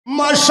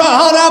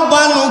মশারা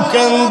বানু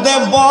কেন্দে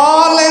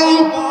বলেন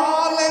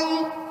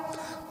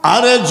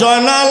আরে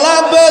জয়নাল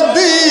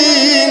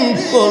আবেদিন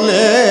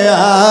কোলে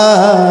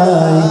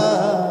আয়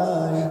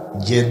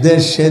যে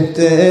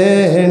দেশেতে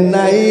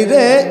নাই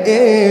রে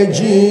এ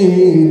জি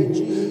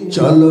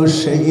চলো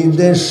সেই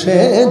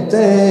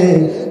দেশেতে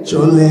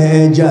চলে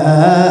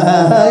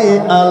যায়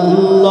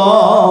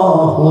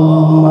আল্লাহুম্মা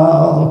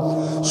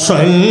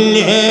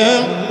সাল্লি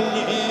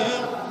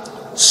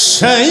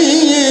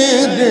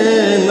সাইয়্যিদিনা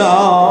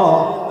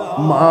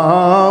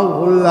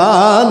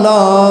মাওলানা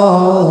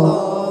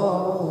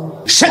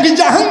শেখ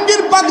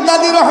জাহাঙ্গীর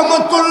বাগদাদি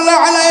রহমতুল্লাহ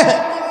আলাইহি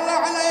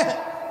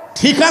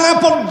ঠিকানা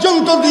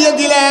পর্যন্ত দিয়ে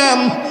দিলাম,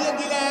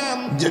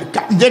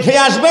 দেখে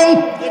আসবেন।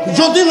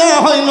 যদি না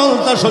হয়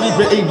নলতা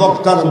শরীফে এই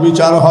বক্তার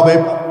বিচার হবে।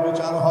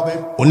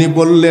 উনি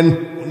বললেন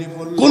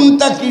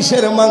কোনটা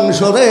কিসের মাংস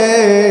রে,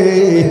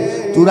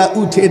 তোরা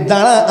উঠে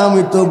দাঁড়া,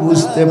 আমি তো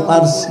বুঝতে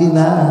পারছি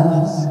না।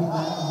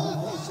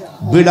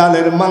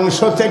 বিড়ালের মাংস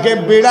থেকে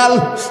বিড়াল,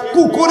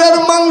 কুকুরের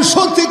মাংস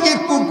থেকে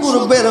কুকুর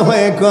বের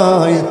হয়ে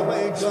কয়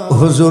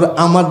হুজুর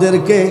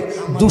আমাদেরকে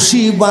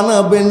দোষী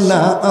বানাবেন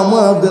না,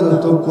 আমাদের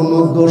তো কোনো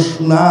দোষ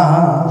না।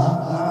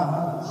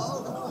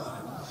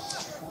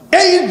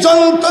 এই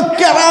জ্যান্ত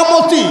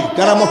কেরামতি,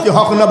 কেরামতি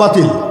হক না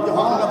বাতিল?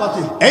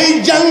 এই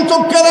জ্যান্ত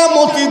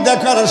কেরামতি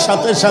দেখার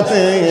সাথে সাথে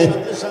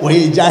ওই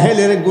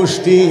জাহেলের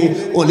গোষ্ঠী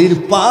অলির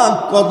পাক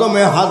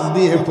কদমে হাত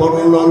দিয়ে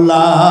পড়ল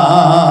লা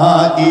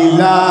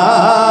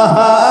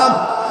ইলাহা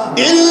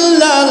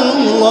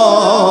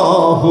ইল্লাল্লাহু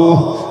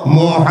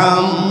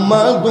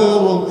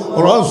মুহাম্মাদুর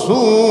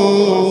রাসূলুল্লাহ।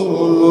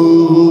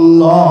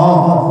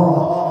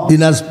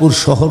 দিনাজপুর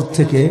শহর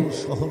থেকে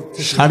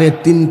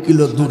 3.5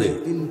 কিলো দূরে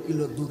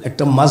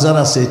একটা মাজার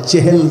আছে,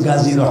 চেহেল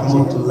গাজী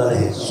রহমতুল্লাহ,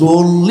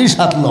 40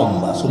 হাত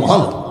লম্বা।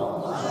 সুবহানাল্লাহ।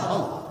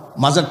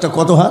 মাজারটা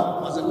কত হাত?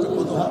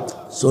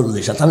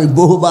 40 হাত। আমি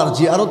বহুবার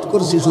জিয়ারত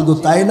করছি, শুধু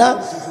তাই না,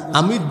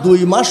 আমি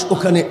 2 মাস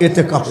ওখানে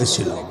এতেকাফে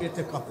ছিলাম।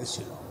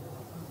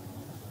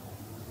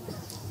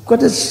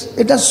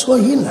 এটা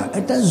সহি না,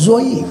 এটা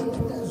জয়ীফ।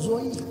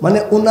 মানে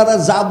ওনারা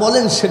যা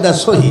বলেন সেটা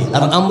সহি,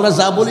 আর আমরা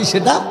যা বলি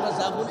সেটা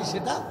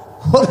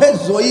ওরে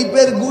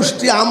জয়ীফের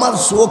গোষ্ঠী। আমার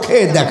চোখে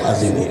দেখা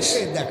জিনিস,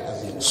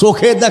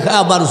 চোখে দেখা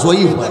আবার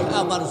জয়ীফ হয়।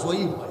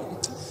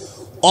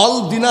 অল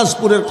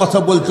দিনাজপুরের কথা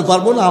বলতে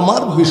পারবো না,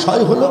 আমার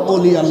বিষয় হলো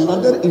অলি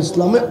আল্লাহদের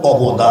ইসলামে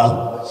অবদান।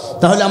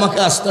 তাহলে আমাকে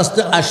আস্তে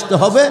আস্তে আসতে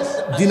হবে।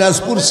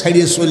 দিনাজপুর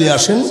ছাড়িয়ে চলে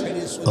আসেন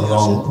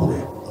রংপুরে।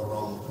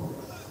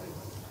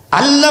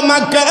 আল্লামা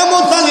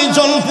কেরামত আলী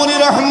জনপুরি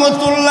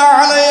রহমতুল্লাহ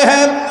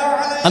আলাইহি,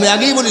 আমি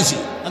আগেই বলেছি,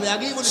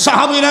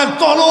 সাহাবীরা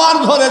তলোয়ার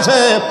ধরেছে,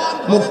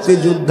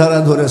 মুক্তিযোদ্ধারা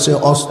ধরেছে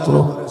অস্ত্র,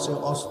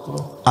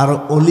 আর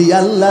অলি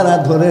আল্লাহরা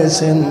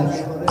ধরেছেন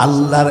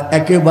আল্লাহর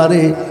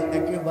একেবারে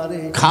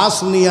খাস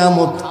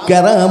নিয়ামত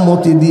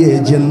কেরামতি দিয়ে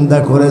জিন্দা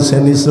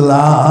করেছেন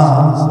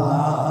ইসলাম।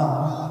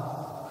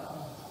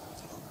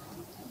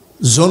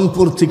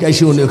 জনপুর থেকে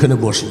এসে উনি ওখানে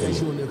বসলেন।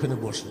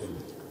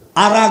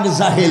 আর এক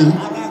জাহেল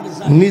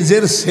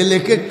নিজের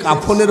ছেলেকে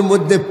কাফনের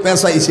মধ্যে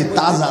পেঁচাইছে,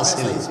 তাজা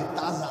ছেলে,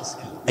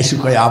 এসে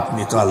কয়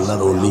আপনি তো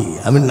আল্লাহর ওলি।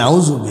 আমি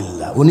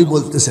নাউজুবিল্লাহ। উনি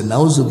বলতেছে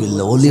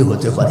নাউজুবিল্লাহ, ওলি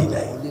হতে পারি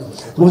নাই।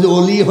 বলছে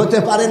ওলি হতে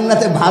পারেন না,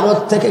 ভারত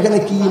থেকে এখানে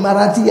কি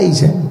মারাতি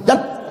আইছেন,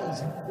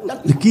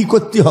 কি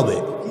করতে হবে?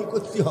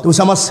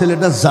 আমার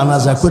ছেলেটা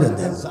জানাজা করে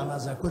দেন।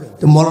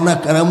 মৌলানা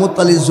কেরামত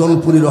আলী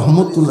জনপুরি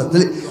রহমতুল্লাহ,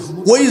 তাহলে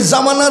ওই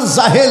জামানার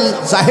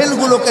জাহেল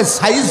গুলোকে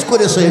সাইজ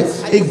করেছে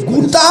এই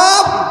গোটা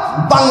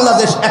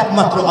বাংলাদেশ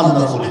একমাত্র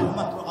আল্লাহ বলে।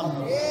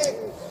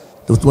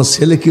 তো তোমার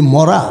ছেলে কি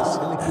মরা?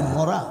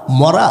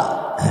 মরা,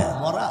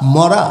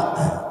 মরা।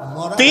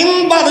 3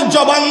 বার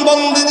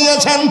জবানবন্দি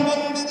নিয়েছেন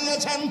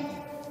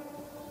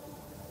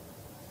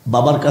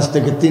বাবার কাছ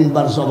থেকে, 3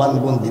 বার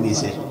জবানবন্দি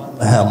নিয়েছে।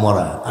 হ্যাঁ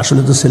মরা,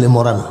 আসলে তো ছেলে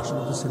মরা না।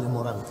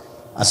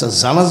 আচ্ছা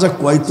জানাজা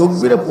কয়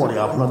তাকবীরে পড়ে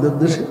আপনাদের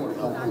দেশে?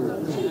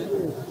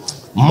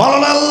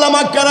 মাওলানা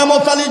আল্লামা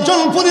কেরামত আলী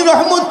জনপুরি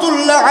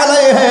রহমতুল্লাহ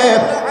আলাইহি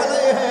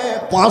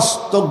 5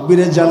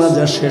 তাকবীরে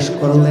জানাজা শেষ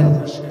করলেন।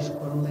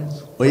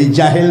 ওই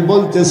জাহেল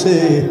বলতেছে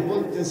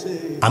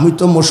আমি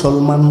তো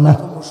মুসলমান না,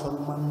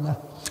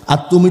 আর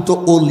তুমি তো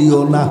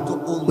ওলিও না।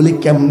 বলি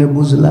কেমনে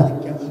বুঝলা?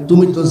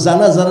 তুমি তো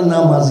জানাজার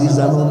নামাজই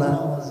জানো না।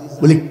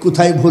 বলি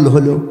কোথায় ভুল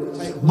হলো?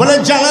 বলে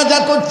জানাজা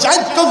তো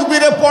 4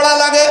 তাকবীরে পড়া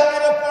লাগে,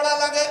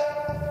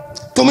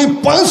 তুমি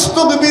 5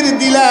 তাকবীর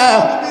দিলা।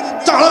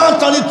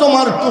 তাড়াতাড়ি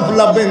তোমার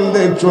টুপলা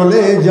বেঁধে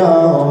চলে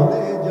যাও।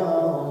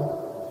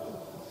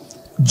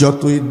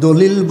 যতই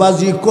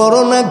দলিলবাজি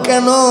করো না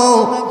কেন,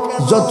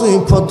 যতই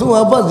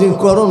ফতোয়াবাজি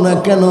করো না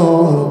কেন,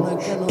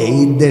 এই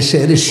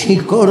দেশের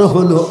শিকড়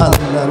হলো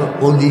আল্লাহর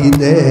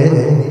ওলিদের।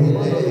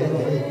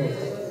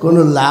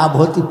 কোনো লাভ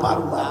হতে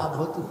পারবে না।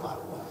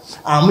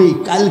 আমি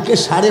কালকে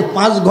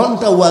 5.5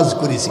 ঘন্টা ওয়াজ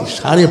করেছি,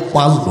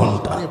 5.5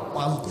 ঘন্টা।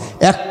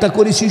 একটা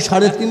করেছি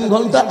 3.5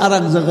 ঘন্টা, আর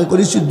এক জায়গায়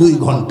করেছি 2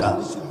 ঘন্টা।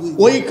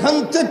 ওইখান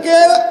থেকে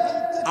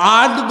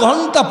 8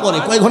 ঘন্টা পরে,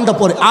 কয় ঘন্টা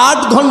পরে? 8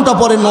 ঘন্টা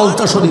পরে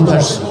নলতা শরীফ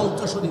আসছে।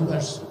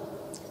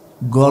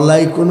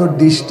 গলায় কোনো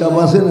ডিস্টার্ব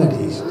আছে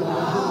নাকি?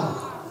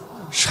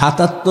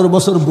 ৭৭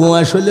 বছর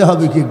বয়স হলে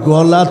হবে কি,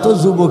 গলা তো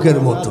যুবকের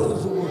মতো।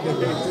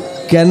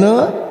 কেন?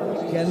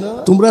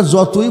 তোমরা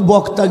যতই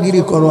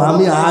বক্তাগিরি করো,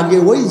 আমি আগে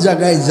ওই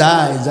জায়গায়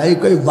যাই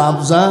কই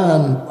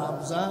বাপজান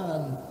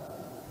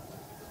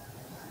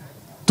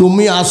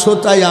তুমি আসো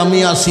তাই আমি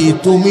আসি,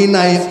 তুমি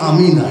নাই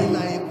আমি নাই।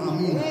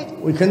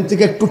 ওইখান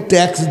থেকে একটু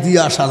ট্যাক্স দিয়ে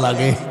আসা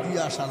লাগে।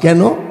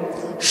 কেন?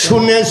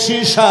 শুনেছি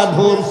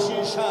সাধুর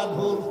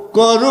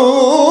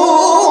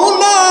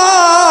করুণা,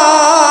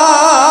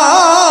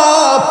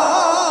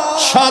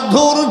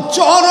 সাধুর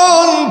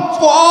চরণ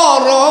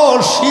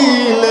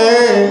পরশিলে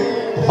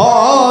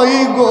হয়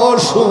গো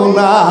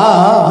সোনা,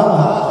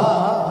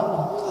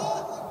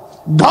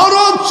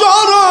 ধরো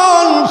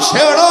চরণ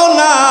ছেড়ো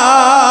না,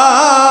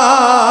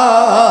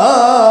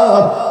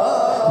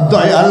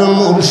 দয়াল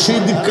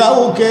মুর্শিদ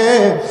কাউকে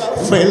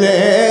ফেলে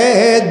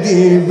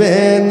দিবে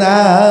না।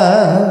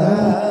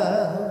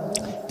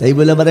 তাই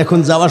বলে আবার এখন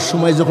যাওয়ার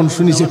সময় যখন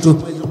শুনিছি একটু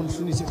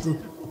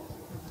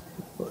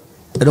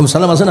এরকম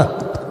সালাম আছে না,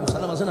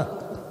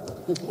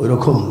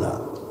 ওইরকম না।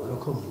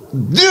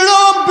 দৃঢ়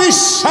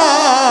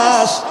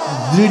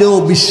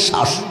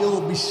বিশ্বাস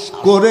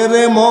করে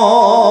রে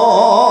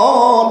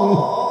মন,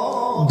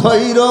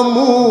 ধৈর্য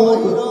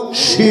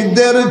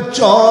মুর্শিদের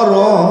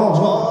চরণ।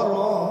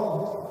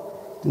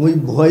 তুমি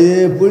ভয়ে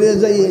পড়ে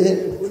যাইয়ে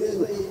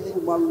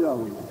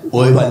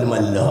ওই ভাই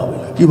মারলে হবে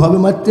না। কিভাবে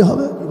মারতে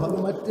হবে?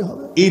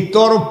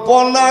 ইতর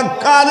পনা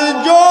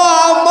কার্য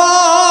আমার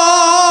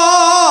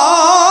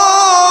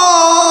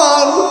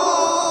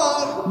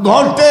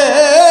ঘটে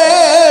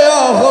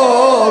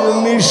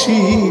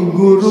অহর্নিশি,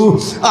 গুরু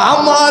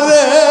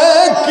আমারে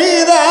কি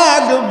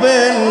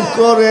রাখবেন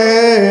করে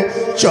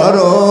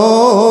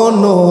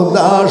চরণ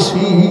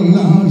দাসী।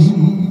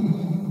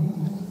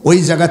 ওই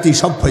জায়গাতেই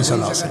সব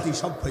ফয়সালা আছে।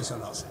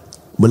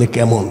 বলে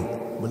কেমন?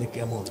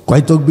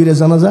 কয় তাকবীরে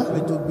জানাজা?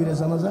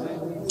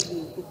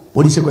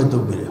 পড়িছে কয়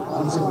তাকবীরে?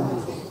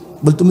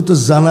 বলে তুমি তো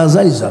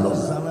জানাজাই জানো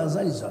না।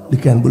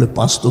 কেন? বলে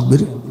 5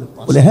 তাকবীরে।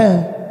 বলে হ্যাঁ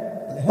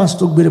 5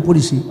 তাকবীরে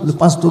পড়িছি। বলে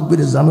 5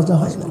 তাকবীরে জানাজা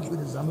হয় নাকি?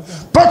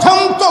 প্রথম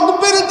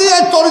তাকবীর দিয়ে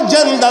তোর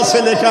জিন্দা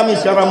ছেলেকে আমি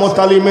কেরামত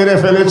আলী মেরে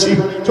ফেলেছি।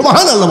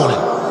 সুবহানাল্লাহ বলে।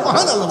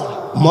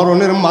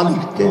 মরণের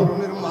মালিককে,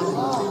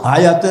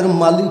 হায়াতের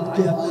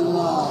মালিককে।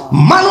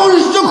 মানুষ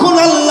যখন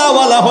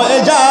আল্লাহওয়ালা হয়ে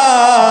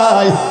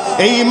যায়,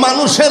 এই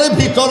মানুষের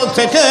ভিতর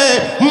থেকে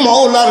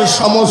মওলার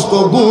সমস্ত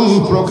গুণ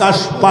প্রকাশ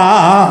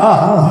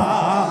পায়।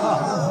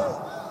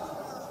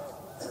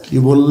 কি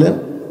বললেন?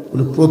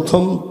 বলে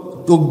প্রথম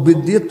তাকবীর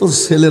দিয়ে তোর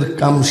ছেলের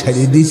কাম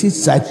সারিয়ে দিয়েছি,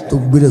 4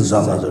 তাকবীরে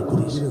জানাজা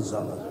করিস।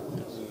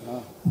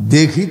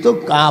 দেখি তো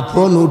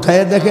কাফন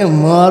উঠায় দেখে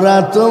মরা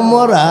তো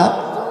মরা,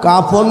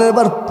 কাফন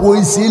এবার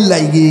পয়সি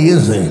লাগিয়ে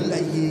গেছে।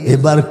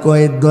 এবার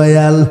কয়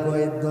দয়াল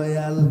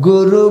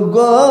গুরু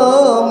গো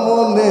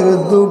মনের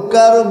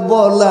দুকার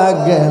বলা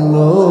গেল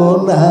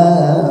না,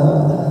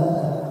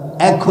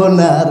 এখন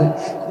আর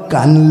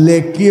কানলে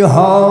কি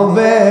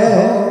হবে,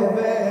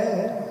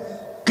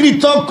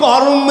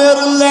 কৃতকর্মের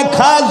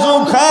লেখা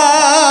জোখা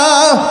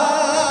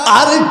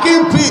আর কি।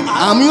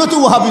 আমিও তো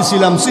ওহাবি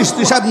ছিলাম,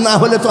 সৃষ্টি সাহেব না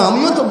হলে তো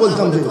আমিও তো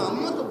বলতাম যে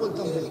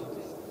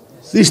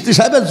সৃষ্টি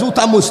সাহেবের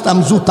জুতা মুছতাম,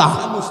 জুতা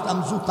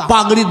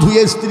পাগড়ি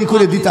ধুয়ে ইস্ত্রি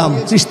করে দিতাম।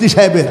 সৃষ্টি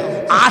সাহেবের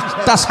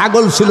 8টা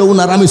ছাগল ছিল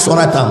উনার, আমি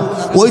চড়াতাম।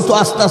 ওই তো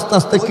আস্তে আস্তে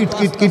আস্তে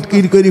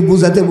কিট করে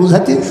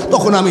বুঝাতে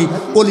তখন আমি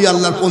অলি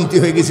আল্লাহর পন্থী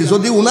হয়ে গেছি।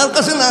 যদি উনার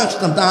কাছে না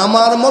আসতাম তা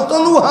আমার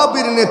মতন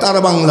ওহাবির নেতার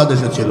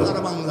বাংলাদেশে ছিল।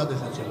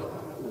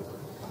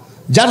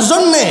 যার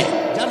জন্যে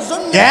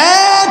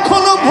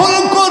এখনো ভুল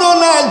করো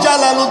না।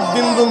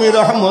 জালালউদ্দিন রুমি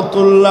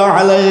রহমতুল্লাহ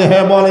আলাইহি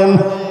বলেন,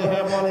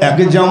 এক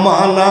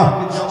জামানা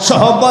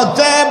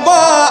সোহবতে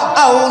বা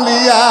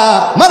আউলিয়া,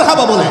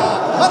 মারহাবা বলে,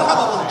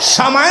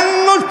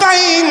 সামান্য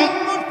টাইম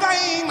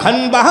খান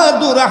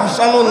বাহাদুর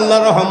আহসানুল্লাহ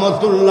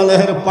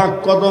রহমতুল্লাহের পাক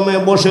কদমে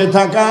বসে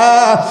থাকা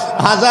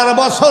 1000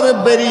 বছর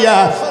বেরিয়া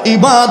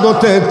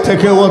ইবাদতের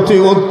থেকে অতি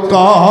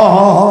উত্তম।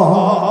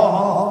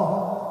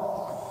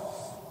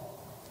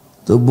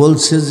 তো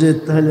বলছে যে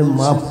তাহলে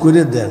মাফ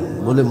করে দেন।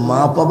 বলে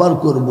মাপ আবার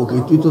করবো কি,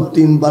 তুই তো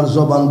 3 বার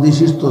জবান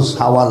দিছিস, তো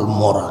সাওয়াল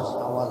মরা।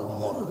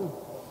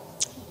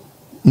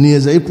 নিয়ে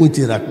যাই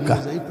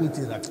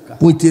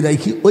পুঁতে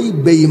রাখি ওই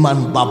বেঈমান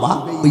বাবা,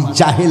 ওই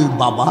জাহেল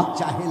বাবা,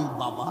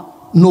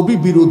 নবী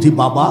বিরোধী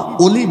বাবা,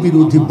 অলি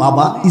বিরোধী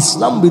বাবা,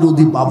 ইসলাম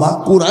বিরোধী বাবা,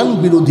 কোরআন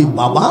বিরোধী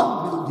বাবা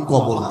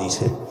কবর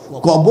দিছে।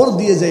 কবর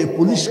দিয়ে যায়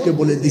পুলিশকে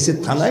বলে দিছে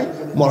থানায়,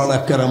 মৌলানা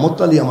কেরামত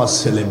আলী আমার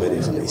ছেলে মেরে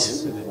ফেলেছে।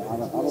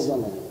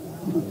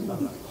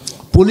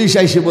 পুলিশ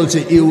এসে বলছে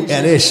ইউ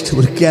অ্যারেস্ট।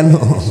 কেন?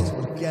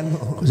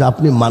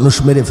 আপনি মানুষ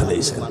মেরে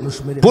ফেলেছেন।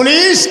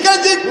 পুলিশকে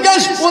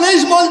জিজ্ঞেস, পুলিশ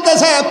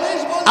বলতেছে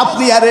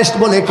আপনি অ্যারেস্ট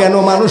বলে কেন,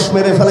 মানুষ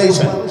মেরে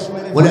ফেলেছেন?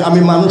 বলে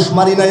আমি মানুষ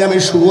মারি নাই, আমি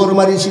শুয়োর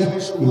মারিছি।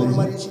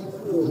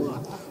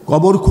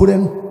 কবর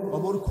খুঁড়েন।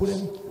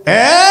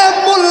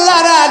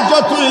 মোল্লারা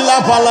যতই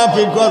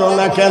লাফালাফি করো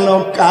না কেন,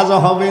 কাজ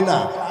হবে না।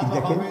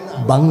 দেখেন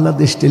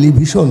বাংলাদেশ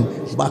টেলিভিশন,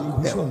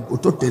 ও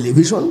তো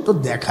টেলিভিশন তো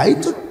দেখাই,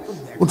 তো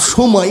ওর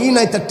সময়ই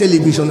নাই তার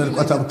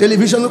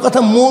টেলিভিশনের কথা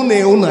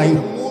মনেও নাই।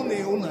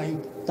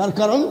 তার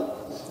কারণ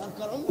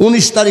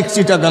 19 তারিখ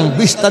চিটাগাং,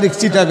 20 তারিখ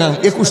চিটাগাং,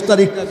 21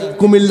 তারিখ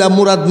কুমিল্লা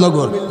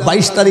মুরাদনগর,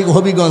 22 তারিখ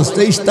হবিগঞ্জ,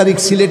 23 তারিখ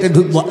সিলেটে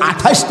ঢুকবো,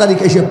 28 তারিখ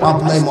এসে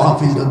পাবনায়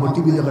মাহফিল ধরবো।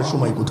 টিভি দেখার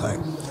সময় কোথায়?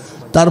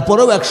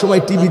 তারপরেও এক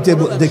সময় টিভিতে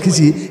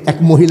দেখেছি এক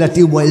মহিলা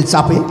টিউবওয়েল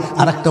চাপে,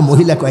 আর একটা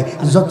মহিলা কয়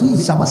যতই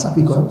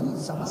চাপাচাপি করো,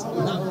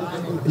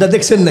 এটা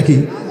দেখছেন নাকি?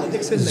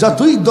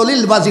 যতই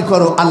দলিলবাজি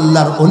করো,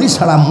 আল্লাহর ওলি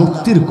ছাড়া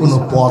মুক্তির কোনো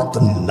পথ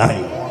নাই।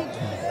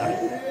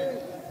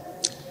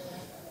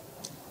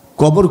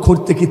 কবর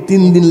খুঁড়তে কি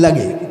 3 দিন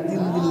লাগে?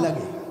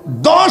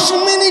 10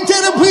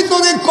 মিনিটের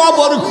ভিতরে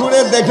কবর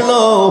খুঁড়ে দেখলো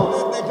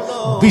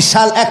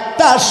বিশাল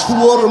একটা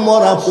শুয়োর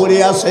মরা পড়ে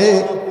আছে।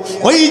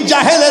 ওই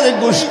জাহেলের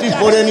গোষ্ঠী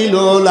পড়ে নিল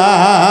লা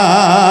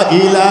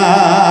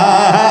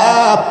ইলাহা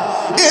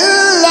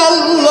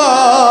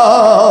ইল্লাল্লাহু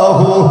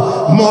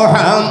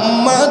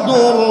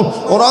মুহাম্মাদুর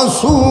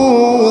রাসূলুল্লাহ।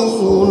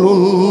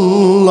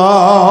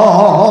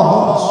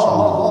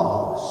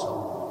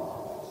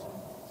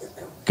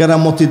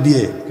 কেরামতি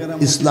দিয়ে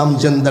ইসলাম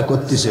জিন্দা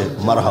করতেছে,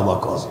 মারহাবা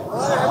কর।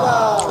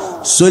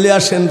 চলে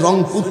আসেন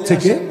রংপুর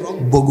থেকে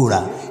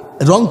বগুড়া।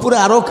 রংপুরে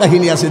আরো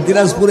কাহিনী আছে,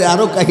 দিনাজপুরে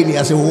আরো কাহিনী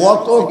আছে।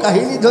 অত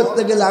কাহিনী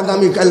ধরতে গেলে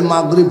আগামীকাল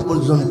মাগরিব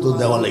পর্যন্ত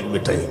দেওয়া লাগবে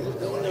টাইম।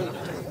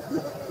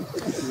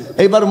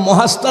 এইবার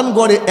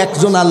মহাস্থানগড়ে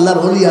একজন আল্লাহর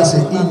ওলি আছে,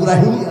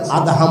 ইব্রাহিম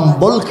আদহাম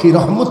বলখি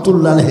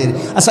রহমতুল্লাহ আলাইহির।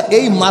 আচ্ছা,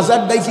 এই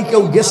মাজারটাই কি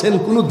কেউ গেছেন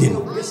কোনোদিন?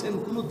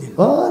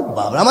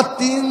 বাবা, আমার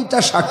 3টা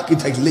সাক্ষী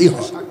থাকলেই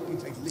হয়।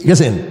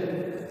 গেছেন?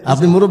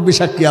 আপনি মুরব্বী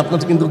সাক্ষী,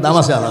 আপনার কিন্তু দাম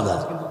আছে আলাদা।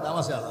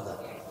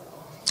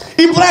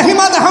 ইব্রাহিম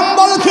আদহাম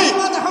বলখি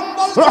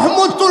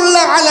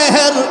রহমতুল্লাহ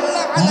আলাইহির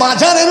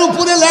মাজারের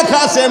উপরে লেখা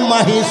আছে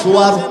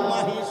মাহিসওয়ার।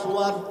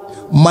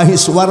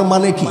 মাহিসওয়ার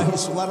মানে কি?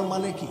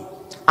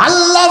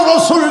 আল্লাহ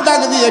রসুল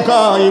ডাক দিয়ে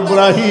কয়,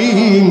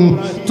 ইব্রাহিম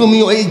তুমি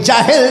ওই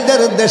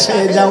জাহেলদের দেশে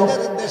যাও।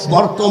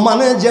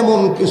 বর্তমানে যেমন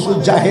কিছু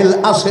জাহেল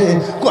আছে,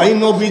 কয়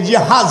নবীজি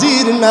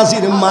হাজির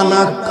নাজির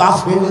মানা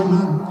কাফের।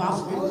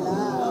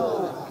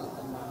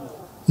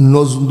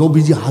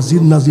 নবীজি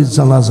হাজির নাজির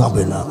জানা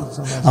যাবে না।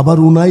 আবার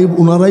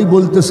উনারাই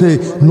বলতেছে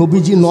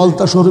নবীজি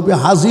নলতা স্বরূপে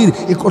হাজির,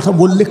 এ কথা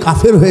বললে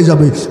কাফের হয়ে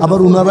যাবে। আবার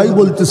উনারাই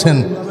বলতেছেন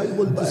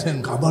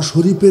কাবা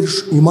শরীফের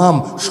ইমাম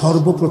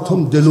সর্বপ্রথম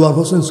দেলোয়ার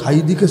হোসেন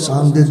সাইদিকে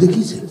চাঁদে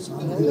দেখিছে।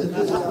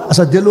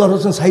 আচ্ছা, দেলোয়ার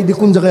হোসেন সাইদি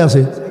কোন জায়গায়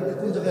আছে?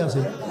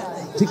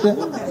 ঠিক না?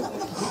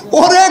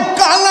 ওরে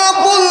কালা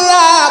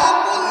বললাম,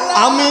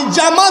 আমি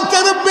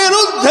জামাতের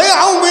বিরুদ্ধে,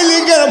 আওয়ামী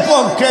লীগের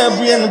পক্ষে,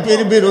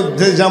 বিএনপির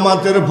বিরুদ্ধে,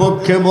 জামাতের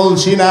পক্ষে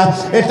বলছি না।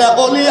 এটা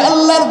ওলি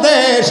আল্লাহর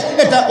দেশ,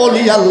 এটা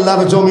ওলি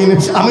আল্লাহর জমিন।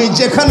 আমি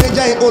যেখানে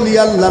যাই ওলি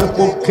আল্লাহর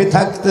পক্ষে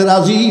থাকতে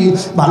রাজি।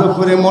 ভালো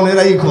করে মনে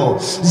রাখো,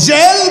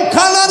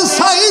 জেলখানার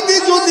সাইদি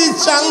যদি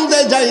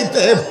চাঁদে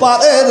যাইতে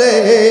পারে রে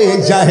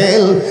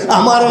জাহেল,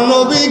 আমার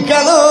নবী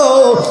কেন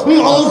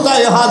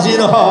নলতায় হাজির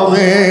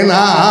হবে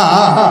না?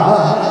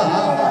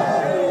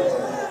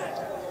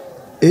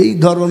 এই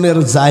ধরনের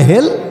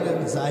জাহেল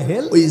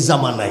ওই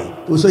জামানায়,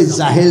 ওই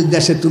জাহেল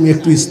দেশে তুমি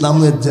একটু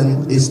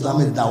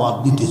ইসলামের দাওয়াত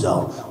দিতে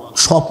যাও।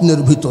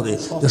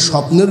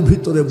 স্বপ্নের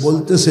ভিতরে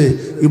বলতেছে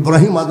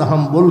ইব্রাহিম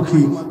আদহাম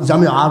বলখি যে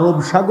আমি আরব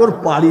সাগর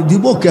পাড়ি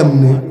দিব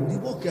কেমনে?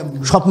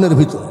 স্বপ্নের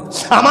ভিতরে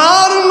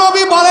আমার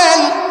নবী বলেন,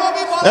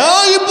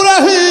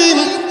 ইব্রাহিম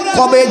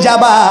কবে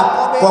যাবা,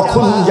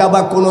 কখন যাবা,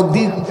 কোনো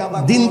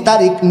দিন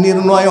তারিখ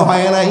নির্ণয়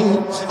হয় নাই।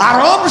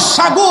 আরব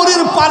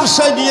সাগরের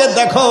পার্শ্বে গিয়ে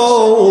দেখো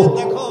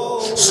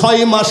 6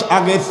 মাস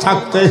আগে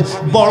থাকতে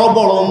বড়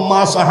বড়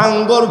মাছ,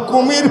 হাঙ্গর,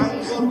 কুমির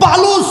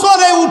বালু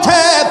চরে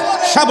উঠে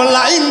সব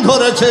লাইন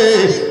ধরেছে,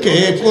 কে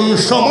কোন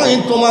সময়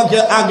তোমাকে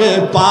আগে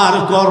পার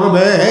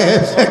করবে।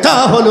 এটা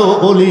হলো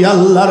ওলি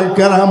আল্লাহর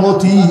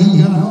কেরামতি।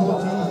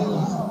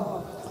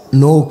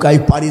 নৌকায়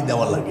পাড়ি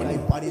দেওয়া লাগে।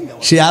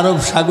 সে আরব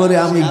সাগরে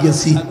আমি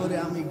গেছি।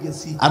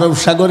 আরব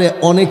সাগরে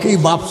অনেকেই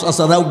বাপ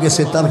চাচারাও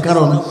গেছে। তার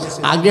কারণ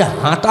আগে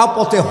হাঁটা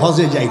পথে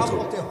হজে যাইতো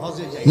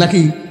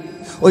নাকি?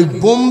 ওই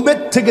বোম্বে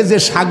থেকে যে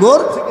সাগর,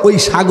 ওই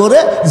সাগরে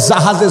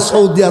জাহাজে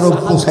সৌদি আরব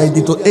পৌঁছাই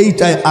দিত।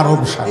 এইটাই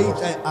আরব সাগর।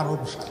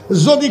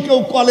 যদি কেউ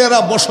কলেরা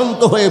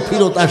বসন্ত হয়ে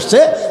ফিরত আসছে,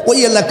 ওই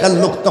এলাকার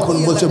লোক তখন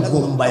বলছে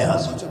বোম্বাই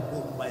হাজি।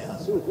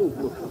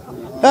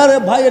 আরে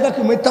ভাই, এটা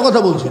কি মিথ্যা কথা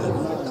বলছিলেন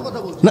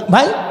না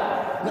ভাই?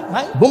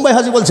 বোম্বাই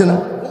হাজি বলছে না?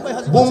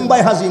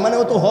 বোম্বাই হাজি মানে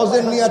ও তো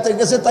হজের নিয়াতে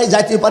গেছে, তাই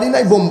যাইতে পারি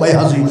নাই, বোম্বাই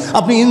হাজি।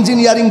 আপনি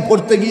ইঞ্জিনিয়ারিং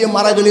পড়তে গিয়ে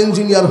মারা গেলে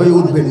ইঞ্জিনিয়ার হয়ে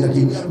উঠবেন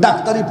নাকি?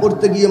 ডাক্তারি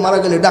পড়তে গিয়ে মারা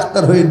গেলে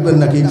ডাক্তার হয়ে উঠবেন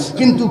নাকি?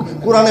 কিন্তু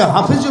কোরআনে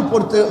হাফেজও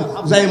পড়তে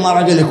যাই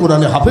মারা গেলে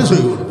কোরআনে হাফেজ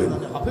হয়ে উঠবেন,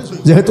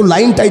 যেহেতু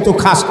লাইনটাই তো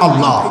খাস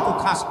আল্লাহ।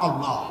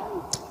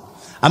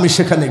 আমি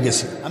সেখানে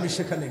গেছি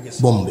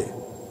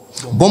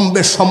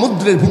বোম্বে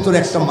সমুদ্রের ভিতরে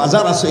একটা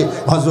মাজার আছে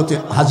হযরতে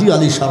হাজী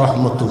আলী শাহ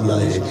রহমতুল্লাহ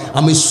আলাইহি।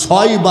 আমি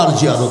 6 বার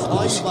জিয়ারত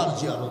করেছি।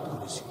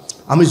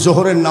 আমি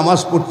জোহরের নামাজ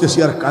পড়তেছি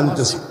আর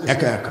কাঁদতেছি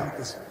একা একা।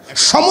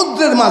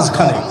 সমুদ্রের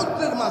মাঝখানে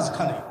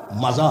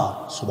মাজার,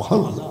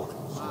 সুবহানাল্লাহ।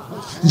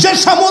 যে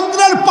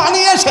সমুদ্রের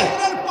পানি এসে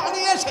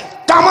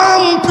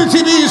তাম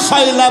পৃথিবী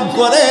সয়লাব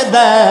করে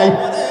দেয়,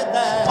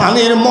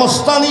 পানির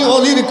মস্তানি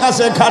অলির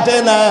কাছে খাটে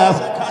না।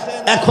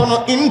 এখনো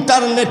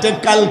ইন্টারনেটে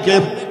কালকে,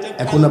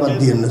 এখন আবার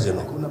দিয়ে না যেন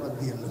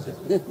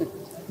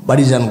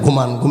বাড়ি যান,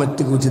 ঘুমান, ঘুমের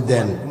থেকে উঠে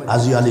দেন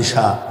হাজী আলী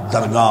শাহ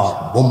দরগাহ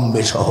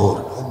বোম্বে শহর,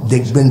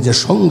 দেখবেন যে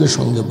সঙ্গে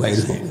সঙ্গে বাইর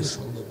হয়ে গেছে।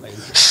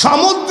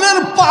 সমুদ্রের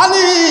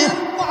পানি,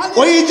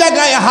 ওই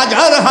জায়গায়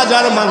হাজার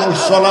হাজার মানুষ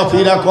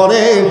চলাফেরা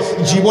করে,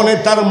 জীবনে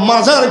তার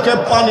মাজারকে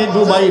পানি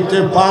ডুবাইতে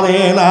পারে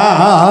না।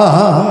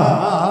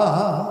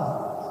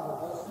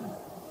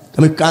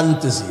 আমি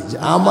কাঁদতেছি যে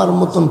আমার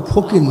মতন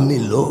ফকির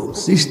নিল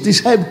চিশতি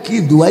সাহেব কি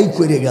দুয়াই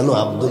করে গেল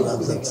আব্দুল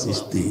রাজ্জাক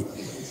চিশতি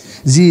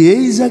জি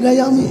এই জায়গায়।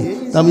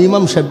 আমি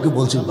ইমাম সাহেবকে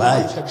বলছি,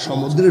 ভাই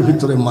সমুদ্রের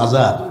ভিতরে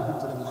মাজার,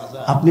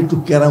 আপনি একটু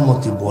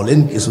কেরামতি বলেন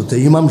কিছুতে।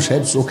 ইমাম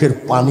সাহেব চোখের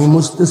পানি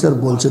মুছতেছে আর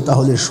বলছে,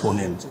 তাহলে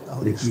শোনেন।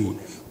 তাহলে কি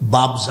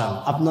বাপজান,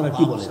 আপনারা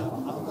কি বলেন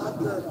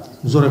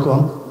জোরে কন?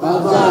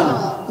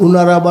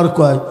 উনারা আবার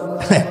কয়,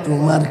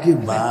 তোমার কি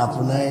বাপ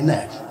নাই না,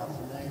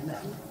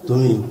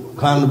 তুমি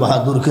খান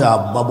বাহাদুরকে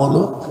আব্বা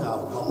বলো।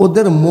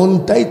 ওদের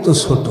মনটাই তো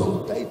ছোট।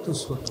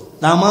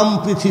 তামাম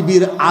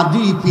পৃথিবীর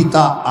আদি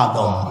পিতা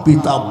আদম,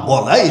 পিতা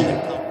বলাই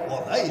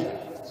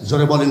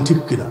জোরে বলেন ঠিক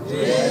কিনা?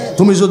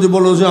 তুমি যদি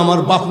বলো যে আমার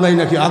বাপ নাই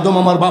নাকি, আদম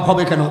আমার বাপ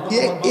হবে কেন?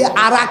 এ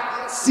আর এক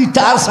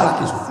সিটার ছাড়া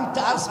কিছু।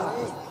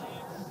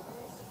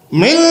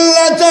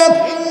 মিল্লাত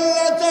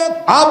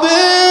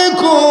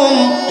আবিকুম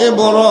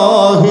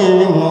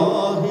ইব্রাহিম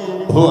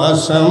হুয়া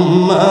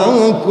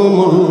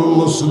সাম্মাকুমুল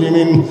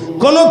মুসলিমিন।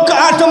 কোন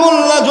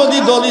কাঠমোল্লা যদি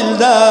দলিল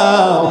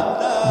দাও,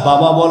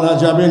 বাবা বলা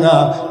যাবে না।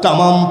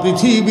 তামাম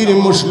পৃথিবীর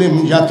মুসলিম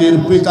জাতির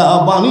পিতা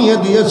বানিয়ে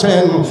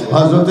দিয়েছেন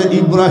হযরত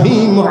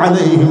ইব্রাহিম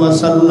আলাইহিস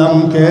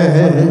সালামকে।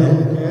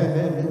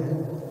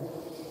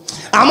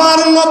 আমার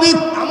নবী,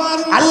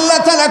 আল্লাহ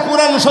তাআলা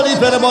কোরআন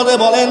শরীফের মধ্যে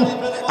বলেন,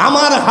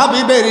 আমার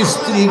হাবিবের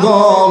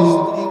স্ত্রীগণ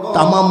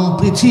তামাম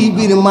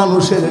পৃথিবীর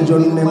মানুষের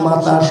জন্য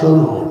মাতা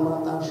স্বরূপ।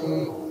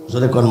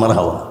 জোরে কোন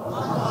মারহাবা।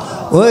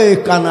 ওই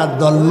কানার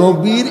দল,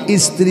 নবীর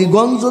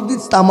স্ত্রীগণ যদি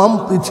তামাম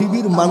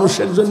পৃথিবীর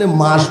মানুষের জন্য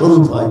মা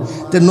স্বরূপ হয়,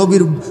 তে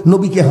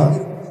নবীকে হয়।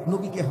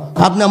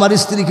 আপনি আমার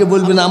স্ত্রীকে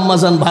বলবেন আম্মা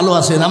জান ভালো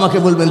আছেন, আমাকে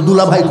বলবেন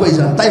দুলা ভাই কই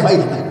যান, তাই ভাই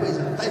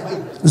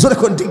জোরে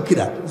কোন ঠিক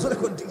কিনা?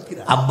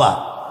 আব্বা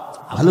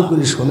ভালো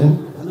করে শোনেন।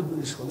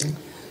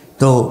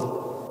 তো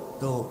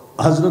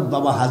হযরত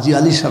বাবা হাজী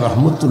আলী শাহ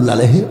রহমতুল্লাহ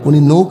আলাইহি উনি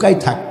নৌকায়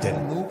থাকতেন।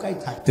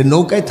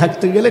 নৌকায়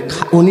থাকতে গেলে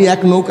উনি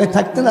এক নৌকায়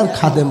থাকতেন আর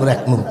খাদেমরা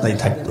এক নৌকায়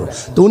থাকতো।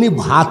 তো উনি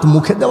ভাত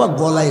মুখে দেওয়া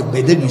গলায়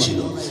বেঁধে গেছিল।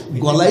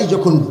 গলায়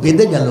যখন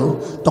বেঁধে গেল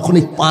তখন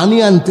এই পানি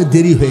আনতে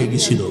দেরি হয়ে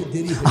গেছিল।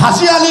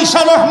 হাজী আলী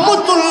শাহ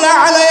রহমতুল্লাহ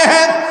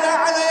আলাইহি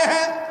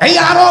এই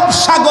আরব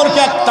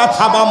সাগরকে একটা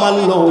থাবা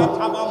মারল।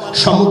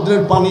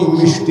 সমুদ্রের পানি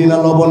মিষ্টি না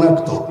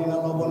লবণাক্ত?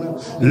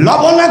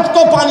 লবণাক্ত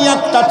পানি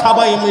একটা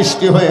থাবাই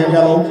মিষ্টি হয়ে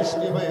গেল।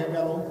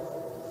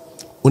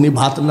 উনি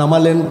ভাত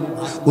নামালেন,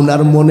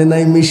 উনার মনে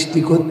নাই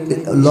মিষ্টি করতে,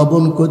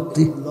 লবণ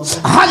করতে।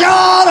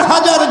 হাজার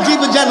হাজার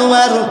জীব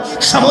জানোয়ার,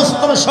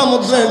 সমস্ত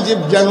সমুদ্রের জীব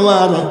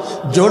জানোয়ার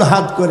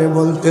জোড়হাত করে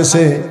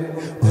বলতেছে,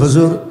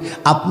 হুজুর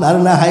আপনার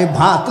না হয়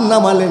ভাত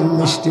নামালেন,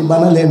 মিষ্টি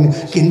বানালেন,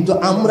 কিন্তু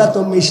আমরা তো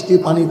মিষ্টি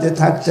পানিতে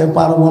থাকতে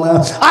পারবো না।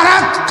 আর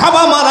এক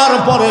থাবা মারার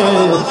পরে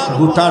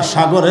গোটা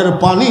সাগরের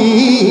পানি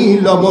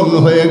লবণ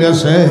হয়ে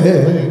গেছে।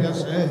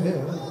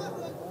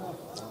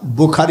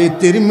 বুখারী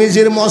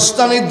তিরমিজির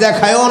মস্তানি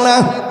দেখায়ও না,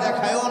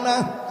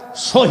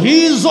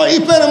 সহিহ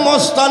জয়ীফের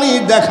মস্তানি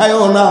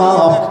দেখায়ও না।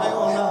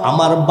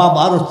 আমার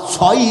বাবার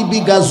 6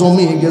 বিঘা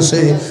জমি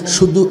গেছে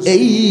শুধু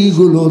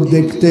এইগুলো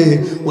দেখতে।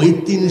 ওই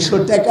 300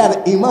 টাকার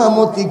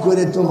ইমামতি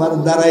করে তোমার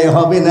দ্বারাই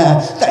হবে না,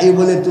 তাই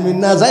বলে তুমি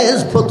নাজায়েজ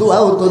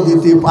ফতোয়াও তো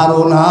দিতে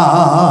পারো না।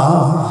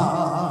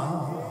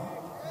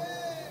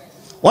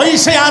 ওই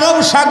সে আরব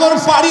সাগর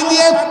পাড়ি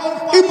দিয়ে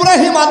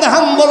ইব্রাহিম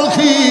আদহাম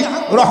বলখি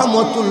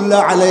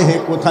রহমতুল্লাহ আলাইহি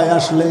কোথায়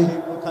আসলেন?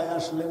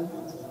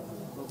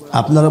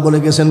 আপনারা বলে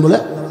গেছেন বলে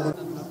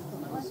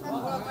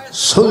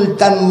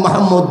সুলতান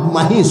মাহমুদ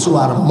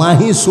মাহিসুয়ার।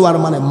 মাহিসুয়ার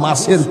মানে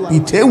মাছের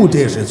পিঠে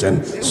উঠে এসেছেন।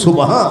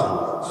 সুবহান।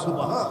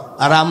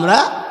 আর আমরা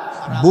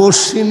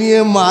বড়শি নিয়ে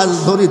মাছ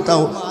ধরি,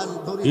 তাও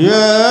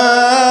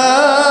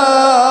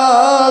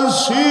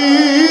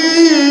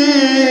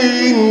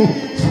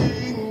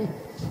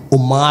ও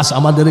মাছ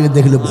আমাদেরকে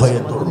দেখলে ভয়ে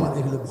দৌড়।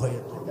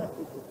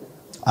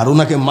 আর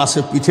ওনাকে মাছে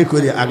পিঠে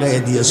করে আগায়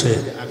দিয়েছে,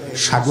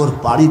 সাগর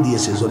পাড়ি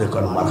দিয়েছে। জোরে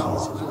কর মারহাবা।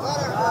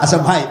 আচ্ছা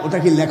ভাই, ওটা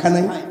কি লেখা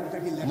নাই?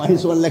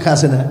 মাহিসুয়ার লেখা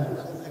আছে না?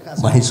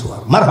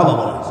 মাহিসুয়ার মারহাবা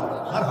বলেন।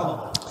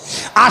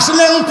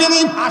 আসলেন তিনি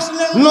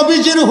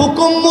নবীজির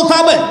হুকুম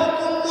মোতাবেক,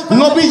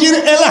 নবীজির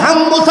এলহাম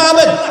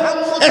মোতাবেক।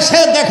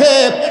 এসে দেখে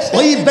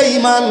ওই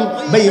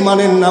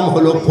বেঈমানের নাম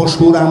হলো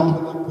পরশুরাম।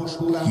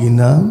 কি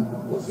নাম?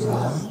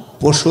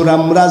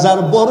 পরশুরাম রাজার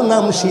বর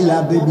নাম শিলা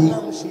দেবী।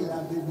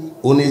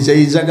 উনি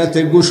যেই জায়গাতে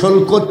গোসল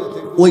করত,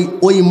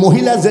 ওই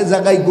মহিলা যে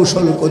জায়গায়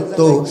গোসল করত,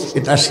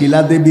 এটা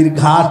শিলা দেবীর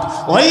ঘাট।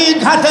 ওই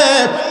ঘাটে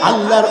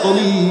আল্লাহর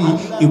ওলি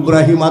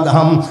ইব্রাহিম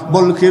আদহাম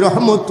বলখি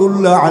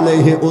রহমতুল্লাহ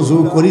আলাইহি ওযু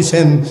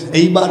করেছেন।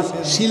 এইবার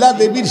শিলা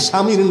দেবীর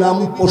স্বামীর নাম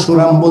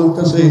পরশুরাম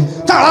বলতেছে,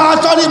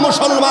 তাড়াতাড়ি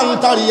মুসলমান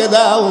তাড়িয়ে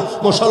দাও,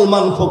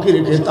 মুসলমান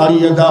ফকিরকে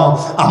তাড়িয়ে দাও,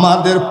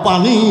 আমাদের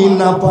পানি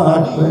না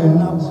পাবে।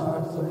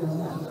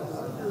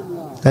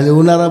 তাহলে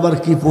ওনার আবার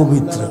কি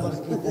পবিত্র?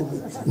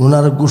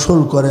 ওনারা গোসল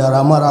করে আর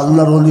আমার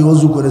আল্লাহর ওলি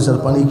ওযু করেছে আর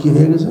পানি কি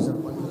হয়ে গেছে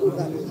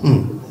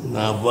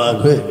নাপাক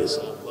হয়ে গেছে।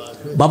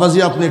 বাবাজি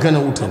আপনি এখানে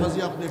উঠেন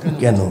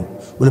কেন?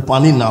 বলে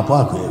পানি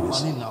নাপাক হয়ে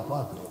গেছে।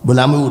 বলে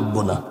আমি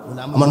উঠবো না,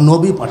 আমার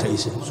নবী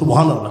পাঠাইছে।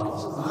 সুবহানাল্লাহ।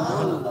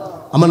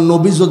 আমার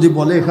নবী যদি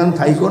বলে এখান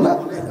থাইকো না,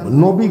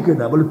 নবী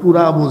কেডা? বলে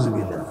তুরা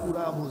বুঝবি না।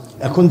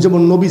 এখন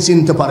যেমন নবী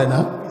চিনতে পারে না,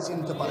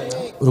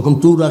 ওরকম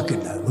তুরা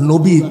কেডা?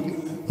 নবী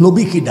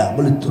নবী কিডা?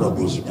 বলে তুরা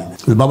বুঝবি না।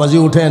 বাবাজি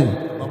উঠেন,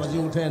 বাবাজি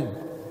উঠেন।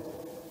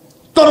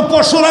 তোর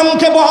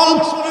পরশুরামকে বল,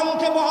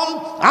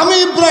 আমি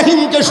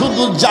ইব্রাহিমকে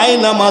শুধু যাই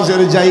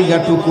নামাজের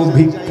জায়গাটুকু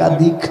ভিক্ষা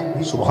দিক।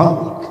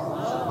 সুবহানাল্লাহ।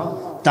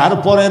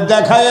 তারপরে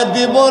দেখায়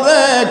দিব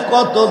রে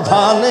কত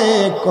ধানে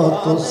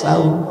কত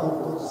চাউল।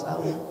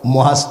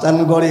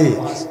 মহাস্থানগড়ে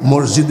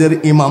মসজিদের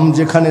ইমাম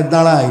যেখানে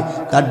দাঁড়ায়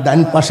তার ডান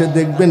পাশে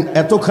দেখবেন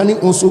এতখানি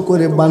উঁচু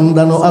করে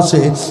বান্ধানো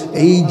আছে।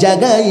 এই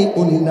জায়গায়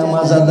উনি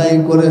নামাজ আদায়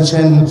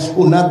করেছেন।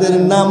 উনাদের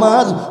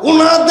নামাজ,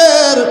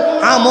 উনাদের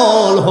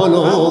আমল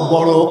হলো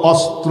বড়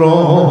অস্ত্র।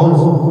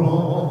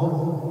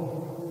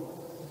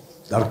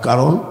 তার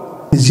কারণ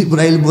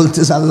জিবরাইল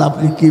বলতেছে আল্লাহ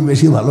আপনি কি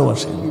বেশি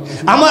ভালোবাসেন?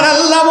 আমার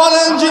আল্লাহ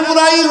বলেন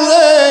জিবরাইল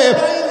রে,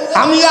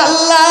 আমি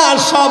আল্লাহ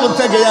সব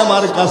থেকে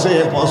আমার কাছে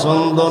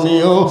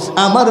পছন্দনীয়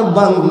আমার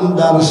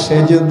বান্দার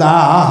সেজদা।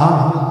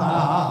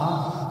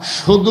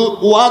 শুধু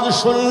ওয়াজ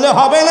শুনলে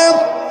হবে না,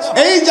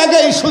 এই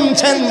জায়গায়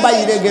শুনছেন,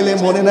 বাইরে গেলে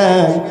মনে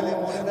নাই।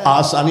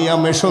 আসানিয়া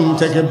মেশন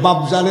থেকে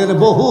বাবজানের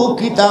বহু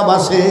কিতাব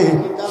আছে,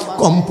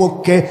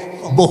 কমপক্ষে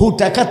বহু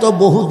টাকা তো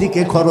বহু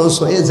দিকে খরচ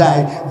হয়ে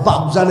যায়।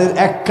 বাবজানের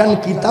একখান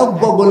কিতাব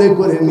বগলে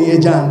করে নিয়ে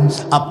যান,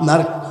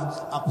 আপনার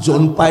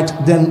জন পাইট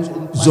দেন,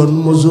 জন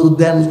মজুর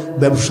দেন,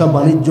 ব্যবসা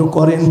বাণিজ্য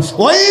করেন,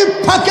 ওই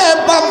ফাঁকে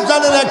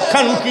বাবজানের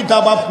একখান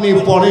কিতাব আপনি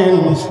পড়েন।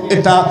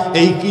 এটা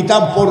এই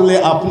কিতাব পড়লে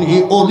আপনি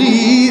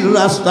অলির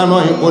রাস্তা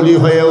নয়, অলি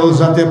হয়েও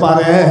যেতে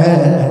পারে।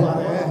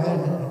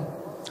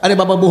 আরে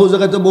বাবা বহু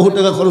জায়গায় তো বহু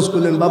টাকা খরচ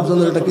করলেন,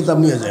 বাবজানের একটা কিতাব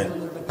নিয়ে যায়।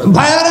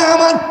 ভাইয়ারা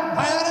আমার,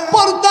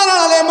 পর্দার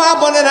আলে মা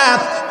বোনেরা,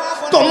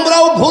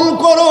 তোমরাও ভুল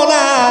করো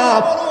না।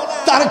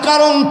 তার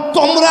কারণ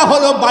তোমরা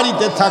হলো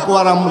বাড়িতে থাকো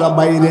আর আমরা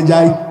বাইরে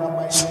যাই।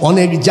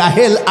 অনেক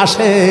জাহেল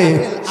আসে,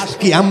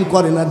 কিয়াম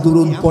করে না,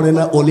 দুরুদ পড়ে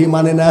না, ওলি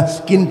মানে না,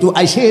 কিন্তু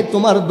আইসে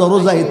তোমার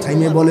দরজায়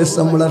থাইমে বলে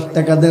চামড়ার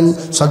টাকা দেন,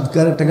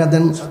 সদকার টাকা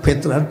দেন,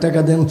 ফেতরার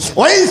টাকা দেন।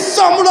 ওই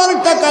চামড়ার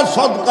টাকা,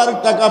 সদকার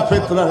টাকা,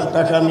 ফেতরার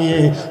টাকা নিয়ে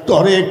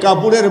তরে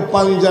কাপড়ের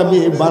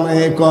পাঞ্জাবি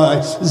বানায় কয়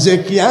যে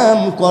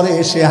কিয়াম করে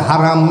সে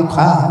হারাম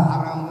খা।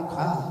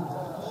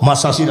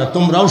 মাসাসিরা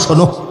তোমরাও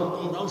শোনো,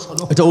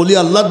 এটা ওলি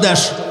আল্লাহর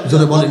দেশ,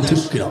 জোরে বলেন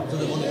ঠিক কিনা?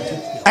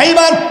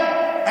 এইবার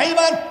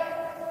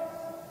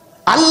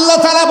আল্লাহ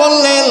তাআলা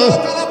বললেন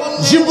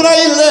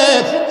জিবরাইল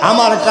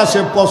আমার কাছে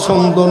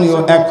পছন্দনীয়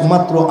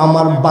একমাত্র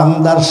আমার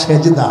বান্দার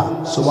সেজদা।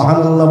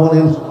 সুবহানাল্লাহ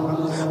বলেন।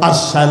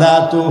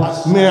 আসসালাতু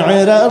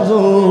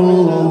মি'রাজুল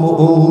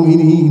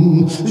মুমিনিন।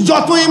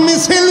 যতই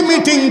মিছিল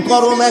মিটিং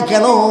করো না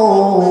কেন,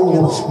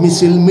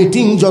 মিছিল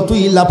মিটিং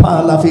যতই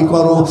লাফালাফি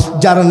করো,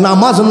 যার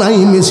নামাজ নাই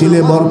মিছিলে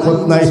বরকত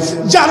নাই,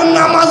 যার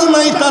নামাজ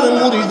নাই তার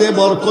মুরিদে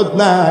বরকত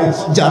নাই,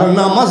 যার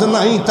নামাজ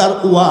নাই তার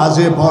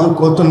ওয়াজে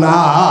বরকত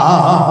নাই।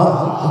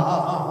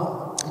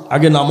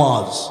 আগে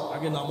নামাজ,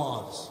 আগে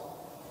নামাজ।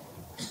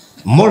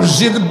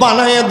 মসজিদ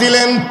বানায়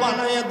দিলেন,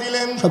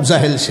 সব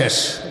জাহেল শেষ।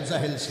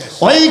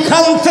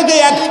 ওইখান থেকে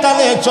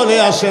একটানে চলে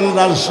আসেন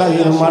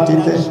রাজশাহীর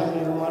মাটিতে।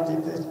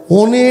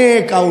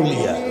 অনেক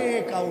আউলিয়া,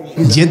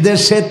 যে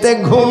দেশেতে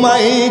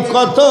ঘুমাই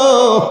কত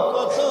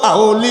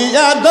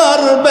আউলিয়া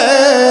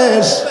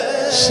দরবেশ,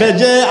 সে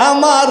যে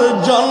আমার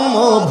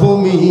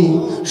জন্মভূমি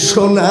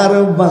সোনার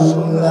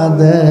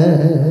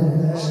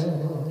বাংলাদেশ।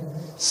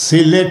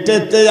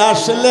 সিলেটেতে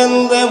আসলেন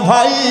রে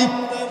ভাই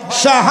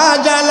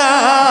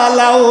শাহজালাল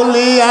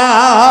আউলিয়া,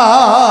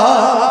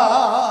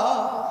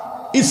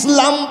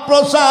 ইসলাম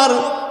প্রচার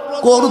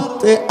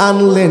করতে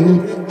আনলেন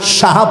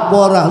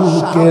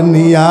শাহপরানকে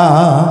নিয়া।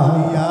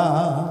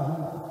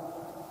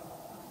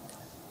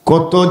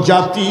 কত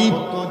জাতি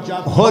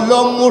হলো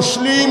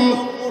মুসলিম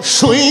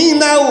শুই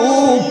না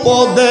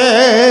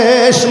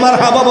উপদেশ।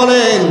 মারহাবা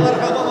বলেন।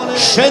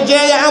 সে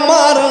যে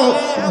আমার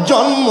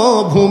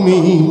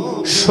জন্মভূমি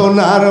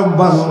সোনার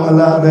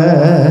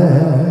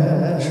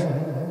বাংলাদেশ,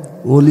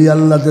 ওলি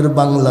আল্লাহদের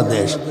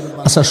বাংলাদেশ।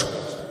 আচ্ছা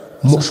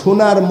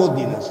সোনার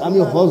মদিনা, আমি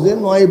হজে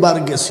 9 বার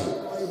গেছি,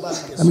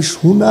 আমি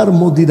সোনার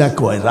মদিনা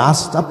কয়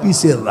রাস্তা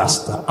পিসের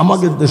রাস্তা,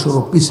 আমাদের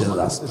দেশেরও পিসের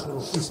রাস্তা,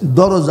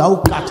 দরজাও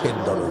কাঠের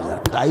দরজা,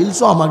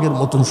 টাইলসও আমাদের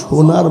মতন,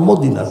 সোনার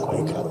মদিনা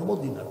কয়।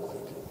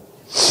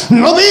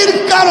 নবীর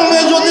কারণে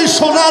যদি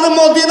সোনার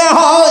মদিনা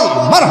হয়,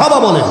 মারহাবা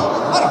বলেন।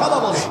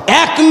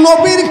 এক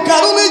নবীর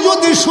কারণে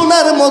যদি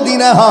সোনার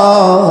মদিনা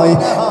হয়,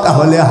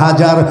 তাহলে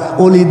হাজার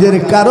ওলিদের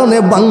কারণে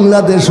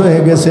বাংলাদেশ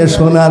হয়ে গেছে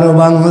সোনার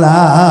বাংলা।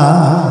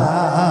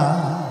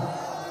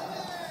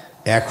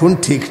 এখন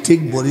ঠিক ঠিক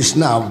বলিস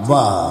না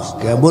আব্বা,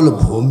 কেবল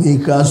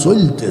ভূমিকা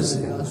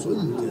চলতেছে।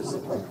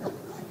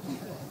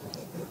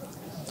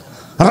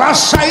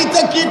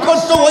 রাজশাহীতে কি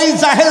করতো, ওই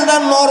জাহেলরা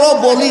নর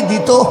বলি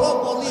দিত,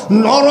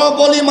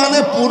 নরবলি মানে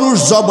পুরুষ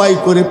জবাই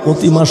করে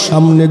প্রতিমার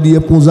সামনে দিয়ে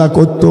পূজা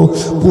করত।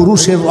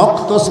 পুরুষের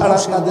রক্ত ছাড়া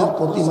তাদের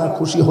প্রতিমা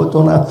খুশি হতো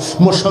না।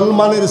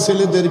 মুসলমানের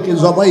ছেলেদেরকে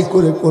জবাই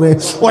করে করে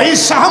ওই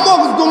শাহ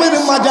মখদুমের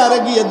মাজারে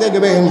গিয়ে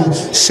দেখবেন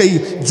সেই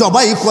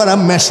জবাই করা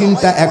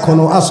মেশিনটা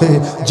এখনো আছে।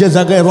 যে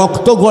জায়গায়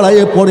রক্ত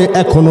গড়াইয়ে পড়ে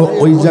এখনো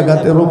ওই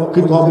জায়গাতে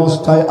রক্ষিত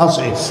অবস্থায়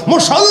আছে।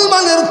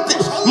 মুসলমানের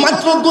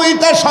মাত্র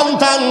 2টা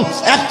সন্তান,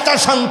 একটা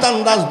সন্তান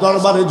রাজ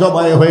দরবারে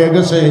জবাই হয়ে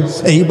গেছে।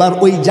 এইবার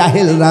ওই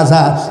জাহেল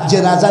রাজা, যে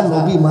রাজা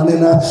নবী মানে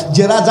না,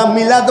 যে রাজা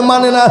মিলাদ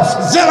মানে না,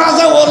 যে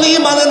রাজা ওলি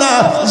মানে না,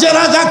 যে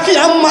রাজা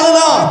কিয়াম মানে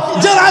না,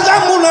 যে রাজা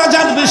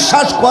মুনাজাত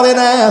বিশ্বাস করে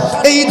না,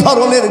 এই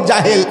ধরনের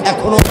জাহেল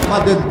এখনো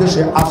আমাদের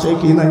দেশে আছে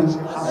কি নাই?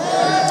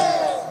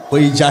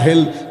 ওই জাহেল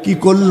কি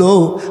করলো?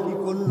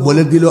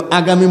 বলে দিল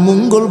আগামী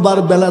মঙ্গলবার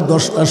বেলা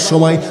 10টার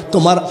সময়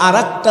তোমার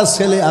আরেকটা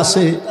ছেলে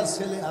আছে,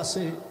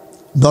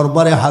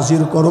 দরবারে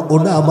হাজির করো।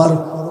 ওটা আবার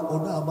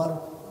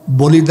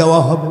বলি দেওয়া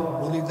হবে,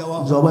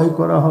 জবাই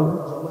করা হবে।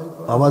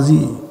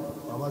 বাবাজি,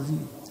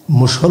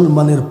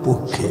 মুসলমানের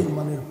পক্ষে,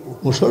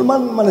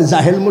 মুসলমান মানে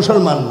জাহেল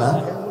মুসলমান না,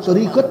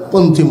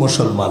 তরিকতপন্থী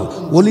মুসলমান,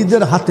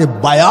 ওলিদের হাতে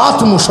বায়াত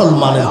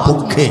মুসলমানের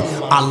পক্ষে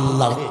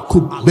আল্লাহ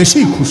খুব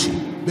বেশি খুশি,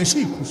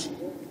 বেশি খুশি।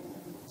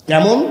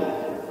 কেমন?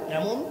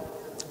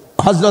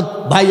 হযরত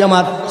ভাই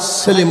আমার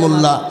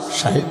সেলিমুল্লাহ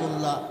সাহেব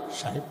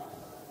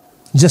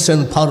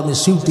জেসেন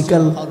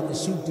ফার্মাসিউটিক্যাল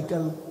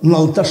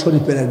নলতা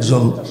শরীফের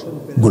একজন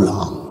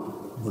গোলাম।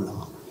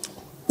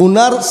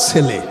 ওনার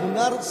ছেলে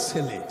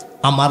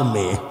আমার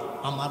মেয়ে,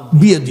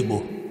 বিয়ে দিব,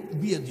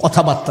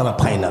 কথাবার্তা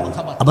ফাইনাল।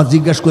 আবার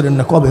জিজ্ঞাসা করেন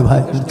না কবে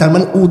ভাই, তার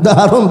মানে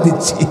উদাহরণ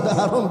দিচ্ছি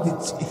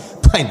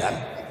ফাইনাল।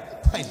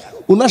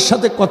 ওনার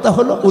সাথে কথা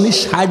হলো উনি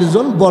 60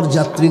 জন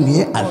বরযাত্রী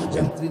নিয়ে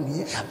আসবেন।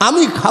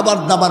 আমি খাবার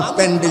দাবার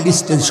প্যান্ডেল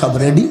স্টেজ সব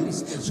রেডি।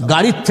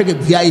 গাড়ির থেকে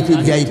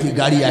ভিআইপি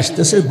গাড়ি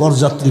আসতেছে।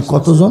 বরযাত্রী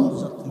কতজন?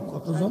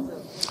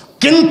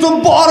 কিন্তু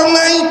বর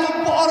নাই।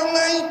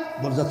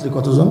 বরযাত্রী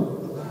কতজন?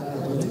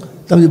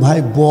 আমি ভাই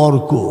বর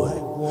কই?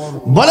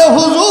 বলে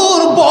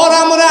হুজুর বর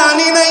আমরা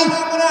আনি নাই।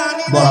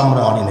 বর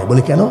আমরা আনি নাই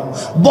বলে কেন?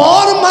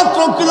 বর মাত্র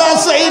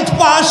ক্লাস 8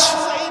 পাস,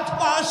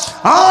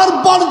 আর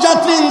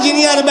বরযাত্রী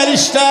engineer,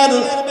 barrister,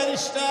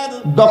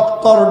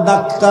 doctor,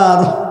 doctor,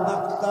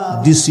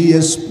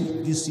 DCs,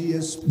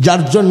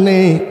 যার জন্যে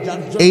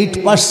 8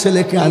 পাস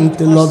ছেলেকে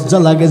আনতে লজ্জা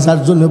লাগে, যার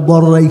জন্য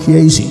বর রাইখে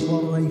আইছি।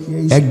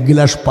 1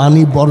 গ্লাস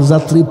পানি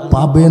বরযাত্রী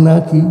পাবে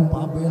নাকি?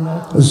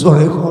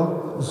 জোরে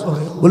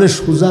বলে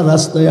সোজা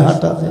রাস্তায়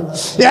হাঁটাতে।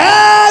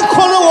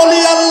 এখনো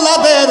ওলি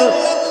আল্লাহদের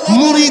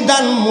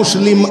মুরিদান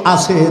মুসলিম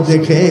আছে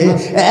দেখে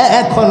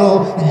এখনো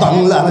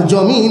বাংলার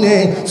জমিনে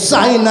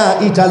চাইনা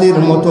ইটালির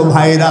মতো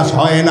ভাইরাস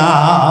হয় না,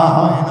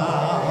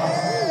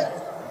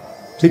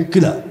 ঠিক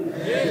কিনা?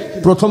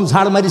 প্রথম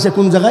ঝাড় মারিছে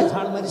কোন জায়গায়?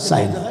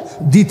 চাইনা।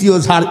 দ্বিতীয়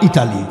ঝাড়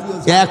ইটালি।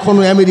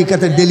 এখনো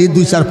আমেরিকাতে ডেলি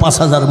 2-4-5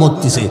 হাজার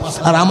মরতেছে।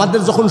 আর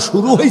আমাদের যখন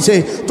শুরু হয়েছে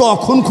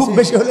তখন খুব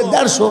বেশি হলে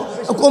 150,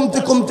 কমতে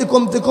কমতে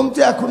কমতে কমতে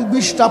এখন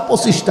 20টা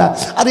 25টা।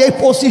 আর এই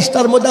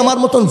 25টার মধ্যে আমার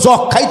মতন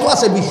যক্ষাই তো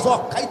আছে 20।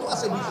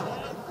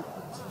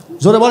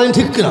 জোরে বলেন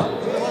ঠিক কিনা?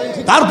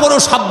 তারপরেও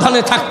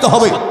সাবধানে থাকতে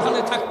হবে।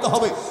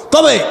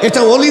 তবে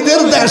এটা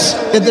ওলিদের দেশ,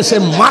 এদেশে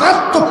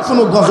মারাত্মক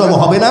কোনো গজব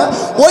হবে না।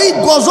 ওই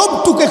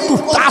গজবটুকু একটু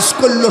টাচ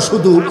করলো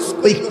শুধু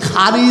ওই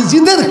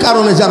খারিজিদের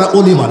কারণে, যারা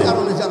ওলি মানে।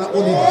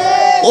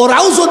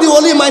 ওরাও যদি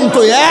ওলি মানত,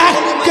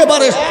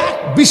 একেবারে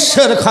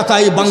বিশ্বের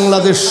খাতায়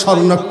বাংলাদেশ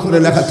স্বর্ণাক্ষরে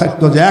লেখা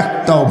থাকতো যে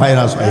একটাও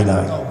ভাইরাস হয় না।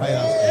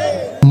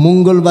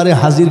 মঙ্গলবারে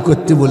হাজির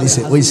করতে বলেছে,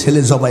 ওই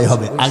ছেলে জবাই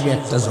হবে। আগে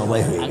একটা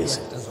জবাই হয়ে গেছে।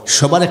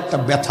 সবার একটা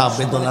ব্যথা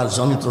বেদনার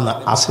যন্ত্রণা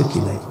আছে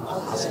কি নাই?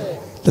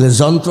 তাহলে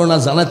যন্ত্রণা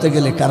জানাতে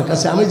গেলে কার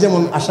কাছে? আমি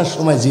যেমন আসার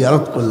সময়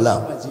জিয়ারত করলাম,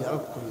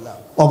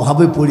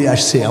 অভাবে পড়ে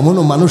আসছে,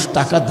 এমনও মানুষ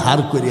টাকা ধার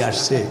করে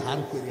আসছে,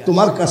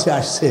 তোমার কাছে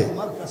আসছে,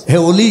 হে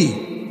ওলি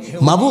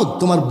মাবুদ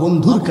তোমার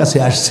বন্ধুর কাছে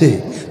আসছে,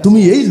 তুমি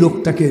এই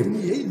লোকটাকে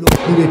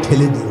পুড়ে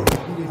ঠেলে দিও।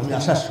 আমি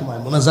আসার সময়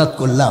মোনাজাত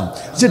করলাম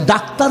যে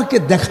ডাক্তারকে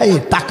দেখায়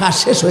টাকা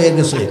শেষ হয়ে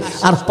গেছে,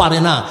 আর পারে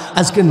না,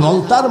 আজকে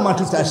নলতার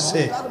মাটিতে আসছে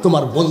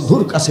তোমার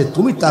বন্ধুর কাছে,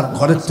 তুমি তার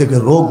ঘরের থেকে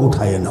রোগ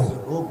উঠায় নাও।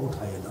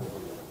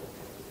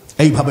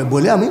 এইভাবে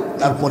বলে আমি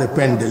তারপরে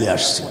প্যান্ডেলে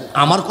আসছি।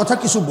 আমার কথা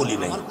কিছু বলি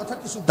নাই,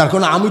 তার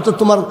কারণ আমি তো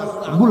তোমার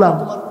গোলাম।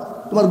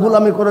 তোমার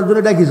গোলামি করার জন্য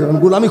ডাকিছ,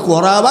 গোলামি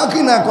করাবা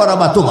কি না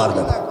করাবা তোমার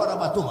ব্যাপার।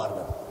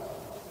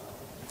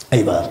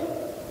 এইবার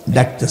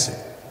ডাকতেছে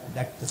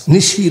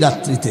নিশি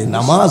রাত্রিতে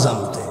নামাজ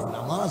আনতে।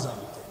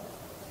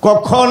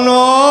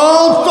 কখনো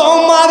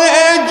তোমারে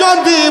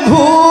যদি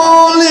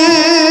ভুলি,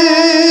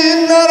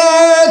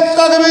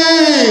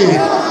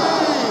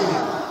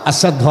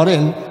 আচ্ছা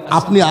ধরেন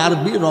আপনি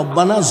আরবি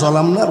রব্বানা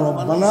জলামনা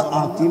রব্বানা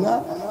আতিনা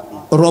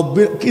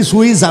রব্বে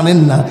কিছুই জানেন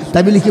না,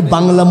 তাই বলে কি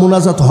বাংলা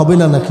মোনাজাত হবে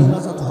না নাকি?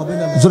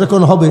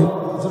 যেরকম হবে।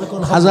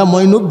 খাজা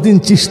মঈনুদ্দিন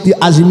চিশতি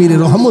আজমির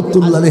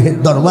রহমতুল্লাহের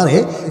দরবারে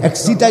এক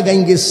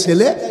চিটাগাঙ্গের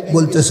ছেলে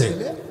বলতেছে,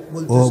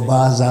 ও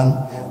বাজান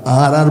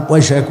আর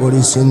পয়সা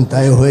করি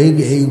চিন্তায় হয়ে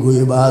গেই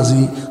গুই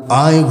বাজি,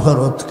 আয়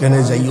ঘরত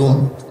কেনে যাইম।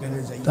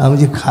 আমি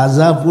যে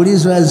খাজা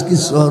পড়িস আজ কি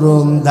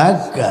চরম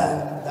ধাক্কা,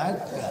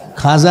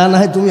 খাজা না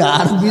তুমি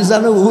আরবি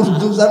জানো,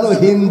 উর্দু জানো,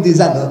 হিন্দি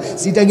জানো,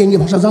 চিটাগাঙ্গি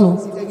ভাষা জানো?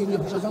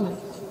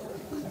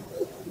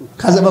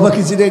 খাজা বাবা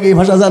কি চিটাগাঙ্গি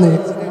ভাষা জানে?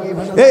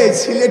 এই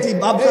সিলেটি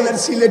বাপজনের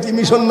সিলেটি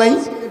মিশন নাই,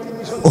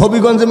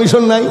 হবিগঞ্জে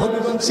মিশন নাই,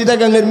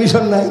 চিটাগাঙ্গের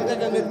মিশন নাই।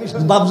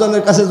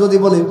 বাপজনের কাছে যদি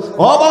বলে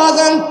ও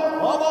বাজান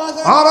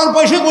আর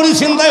পয়সা করি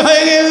চিন্তায়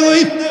হয়ে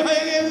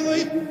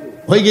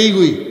গেই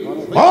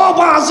ও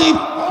বাজি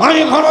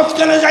আমি ঘরত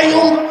কেন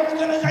যাইও,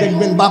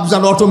 দেখবেন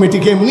বাপজান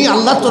অটোমেটিক এমনি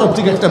আল্লাহর তরফ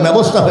থেকে একটা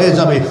ব্যবস্থা হয়ে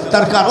যাবে।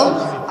 তার কারণ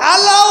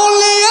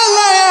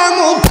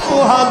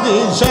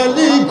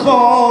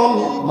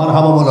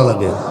মারহাবা বলা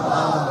লাগে,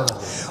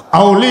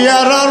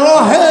 আউলিয়ারা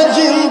রহে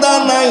জিন্দা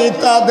নাই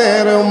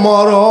তাদের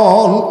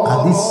মরণ।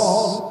 হাদিস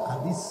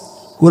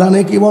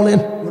কোরআনে কি বলেন?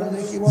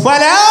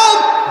 ফালা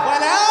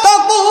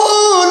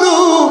তাকুলু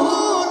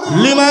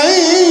লিমান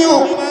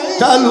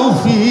ইউক্তালু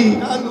ফি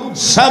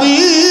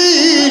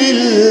সাবিলিল্লাহি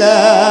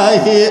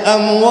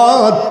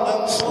আমওয়াত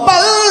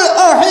বাল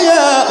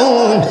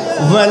আহইয়াউন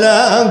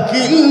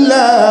ওয়ালাকিন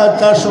লা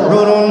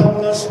তাশউরুন।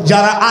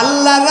 যারা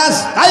আল্লাহর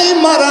রাস্তায়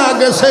মারা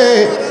গেছে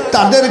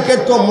তাদেরকে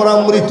তোমরা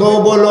মৃত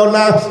বলো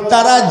না,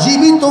 তারা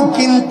জীবিত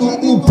কিন্তু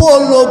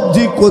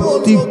উপলব্ধি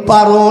করতে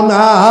পারো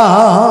না।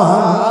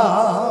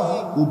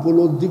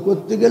 উপলব্ধি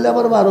করতে গেলে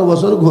আবার 12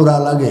 বছর ঘোরা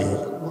লাগে,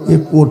 এ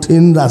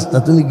কঠিন রাস্তা,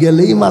 তুমি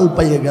গেলেই মাল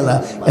পাইয়ে গেলা,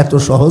 এত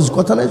সহজ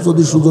কথা নয়।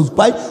 যদি সুযোগ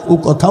পাই ও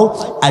কথাও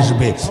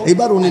আসবে।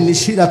 এবার উনি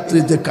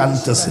নিশিরাত্রিতে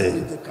কাঁদতেছে,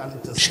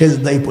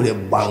 সেজদায় পড়ে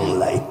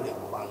বাংলায়,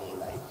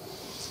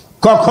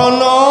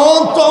 কখনো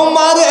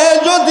তোমারে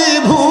যদি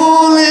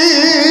ভুলি।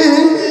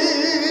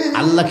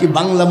 আল্লাহ কি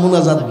বাংলা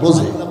মুনাজাত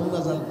বোঝে?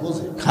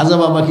 খাজা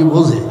বাবা কি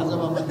বোঝে?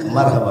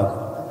 মারহাবা।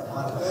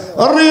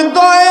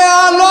 হৃদয়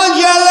আলো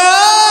জ্বালা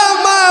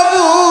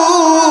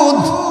মাবুদ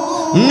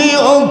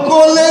নিও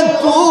কোলে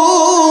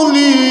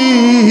তুলি,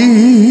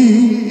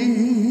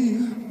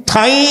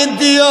 ঠাই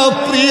দিও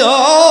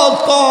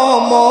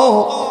প্রিয়তম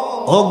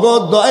ওগো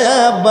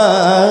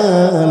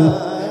দয়াবান।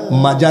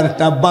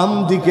 মাজারটা বাম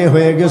দিকে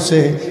হয়ে গেছে,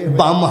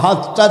 বাম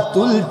হাতটা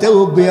তুলতেও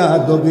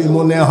বেয়াদবি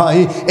মনে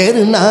হয়, এর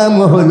নাম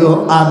হলো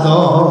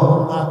আদর।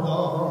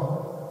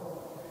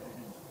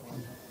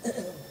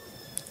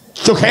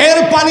 চোখের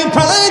পানি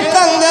ফেলে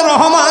কান্দে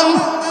রহমান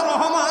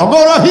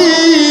ওগো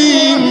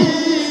রহিম।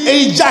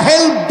 এই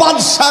জাহেল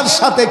বাদশার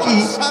সাথে কি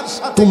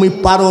তুমি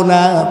পারো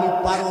না?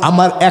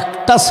 আমার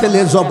একটা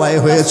ছেলে জবাই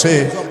হয়েছে,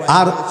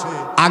 আর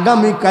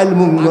আগামীকাল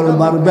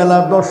মঙ্গলবার বেলা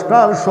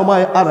 10টার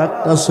সময় আর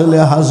একটা ছেলে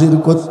হাজির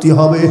করতে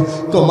হবে।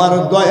 তোমার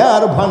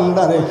দয়ার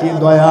ভান্ডারে কি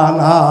দয়া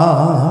না?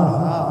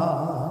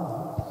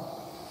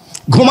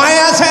 ঘুমায়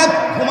আছে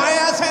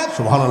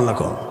সুবহানাল্লাহ।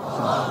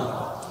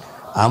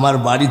 আমার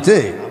বাড়িতে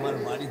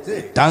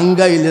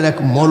টাঙ্গাইলের এক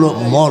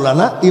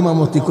মৌলানা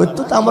ইমামতি করতো।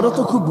 তো আমারও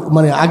তো খুব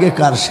মানে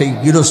আগেকার সেই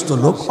গৃহস্থ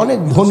লোক, অনেক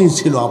ধনী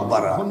ছিল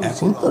আব্বারা,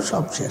 এখন তো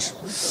সব শেষ।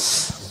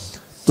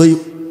 তো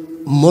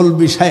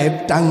মৌলবি সাহেব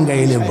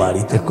টাঙ্গাইলে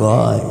বাড়িতে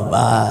কয়,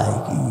 ভাই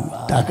কি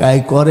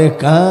টাকায় করে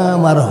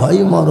কাম আর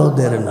হয়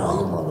মরদের নাম।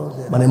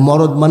 মানে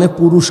মরদ মানে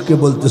পুরুষকে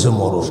বলতেছে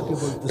মরদ,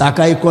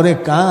 টাকায় করে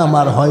কাম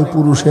আর হয়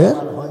পুরুষের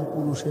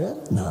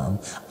নাম।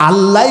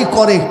 আল্লাহ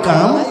করে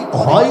কাম,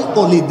 হয়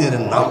অলিদের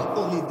নাম,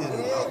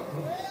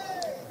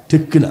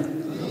 ঠিক কিনা?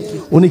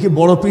 উনি কি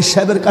বড় পীর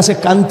সাহেবের কাছে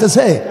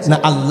কাঁদতেছে না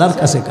আল্লাহর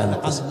কাছে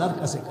কাঁদতেছে?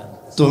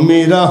 তুমি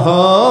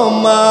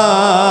রহমান,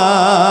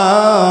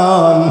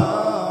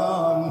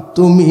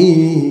 তুমি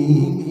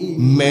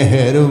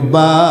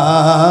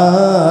মেহেরবান,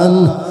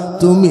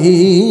 তুমি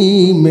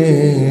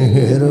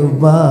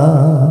মেহেরবান।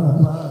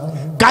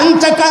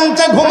 কাঁদতে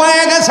কাঁদতে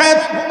ঘুমায় গেছে।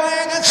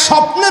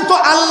 স্বপ্নে তো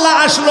আল্লাহ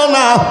আসলো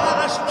না,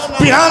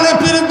 পিরানে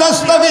পীর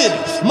দস্তগীর,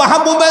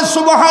 মাহবুবে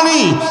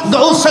সুবহানী,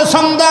 গৌসে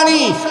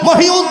সমদানি,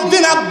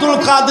 মহিউদ্দিন আব্দুল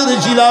কাদের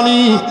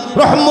জিলানী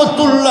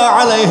রহমতুল্লাহ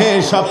আলাইহি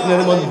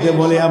স্বপ্নের মধ্যে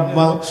বলে,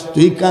 আব্বা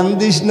তুই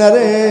কান্দিস না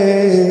রে,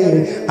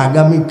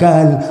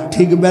 আগামীকাল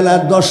ঠিক বেলা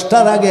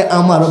 10টার আগে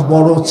আমার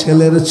বড়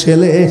ছেলের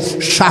ছেলে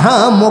শাহ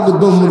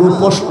মকদুম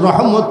রূপস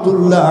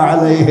রহমতুল্লাহ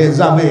আলাইহি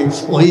যাবে,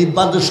 ওই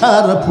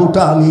বাদশার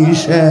ফুটানি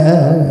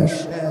শেষ।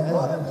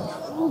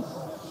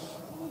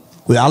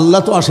 ওই আল্লাহ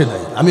তো আসে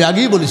নাই, আমি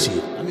আগেই বলেছি।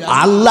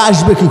 আল্লাহ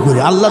আসবে কি করে?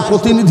 আল্লাহর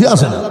প্রতিনিধি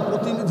আসে না।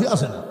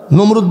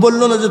 নমরুদ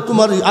বলল না যে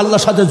তোমার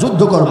আল্লাহর সাথে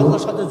যুদ্ধ করবো।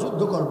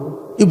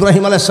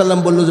 ইব্রাহিম আলাইহিস সালাম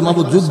বলল যে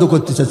মাবুদ যুদ্ধ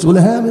করতে চাচ্ছি, বলে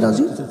হ্যাঁ আমি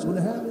রাজি,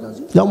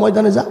 যাও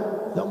ময়দানে যা।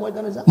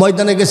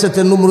 ময়দানে গেছে,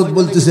 নমরুদ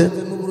বলতেছে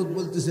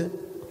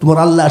তোমার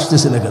আল্লাহ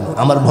আসতেছে না কেন?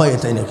 আমার ভয়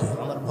এটাই নাকি?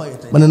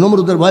 মানে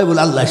নমরুদের ভয়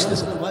বলে আল্লাহ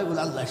আসতেছে।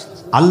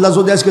 আল্লাহ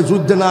যদি আজকে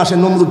যুদ্ধে না আসে,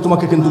 নমরুদ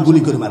তোমাকে কিন্তু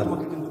গুলি করে মারবে।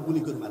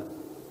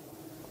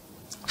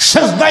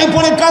 সেজদায়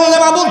পড়ে কাঁদলে,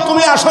 বাবু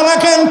তুমি আসো না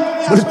কেন?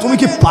 বলে তুমি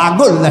কি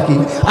পাগল নাকি?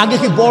 আগে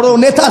কি বড়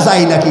নেতা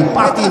যায় নাকি?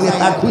 পাতি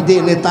নেতা, খুদে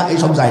নেতা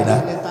এইসব যায় না?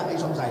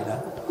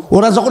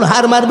 ওরা যখন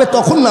হার মারবে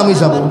তখন নামি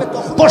যাব।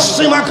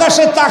 পশ্চিম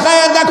আকাশে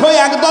তাকায় দেখো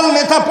একদল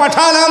নেতা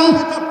পাঠালাম।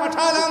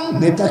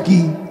 নেতা কি?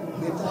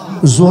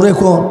 জোরে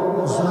কর।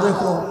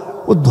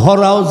 ও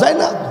ধরাও যায়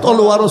না,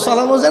 তলোয়ারও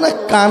চালানো যায় না,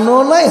 কানও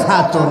নাই,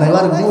 হাতও নাই,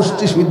 আর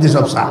গোষ্ঠী সিদ্ধি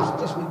সব সাপ।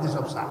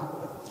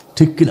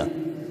 ঠিক কিনা?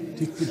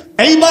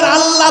 এইবার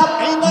আল্লাহ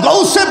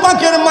গৌসে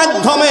পাকের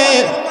মাধ্যমে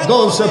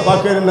গৌসে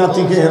পাকের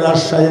নাতিকে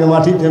রাজশাহীর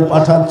মাটিতে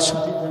পাঠাচ্ছে।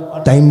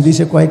 টাইম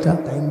দিছে কয়টা?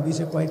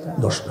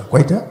 10টা।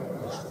 কয়টা?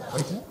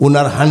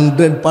 ওনার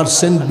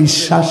 100%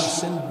 বিশ্বাস।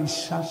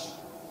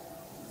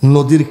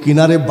 নদীর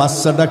কিনারে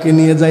বাচ্চাটাকে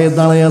নিয়ে যায়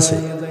দাঁড়ায় আছে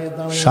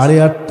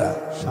 8:30,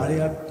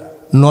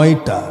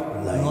 9টা,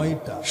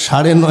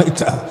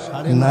 9:30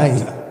 নাই,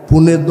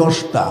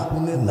 9:45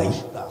 নাই।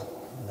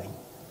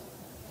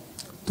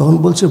 তখন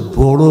বলছে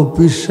বড়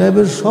পীর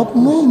সাহেবের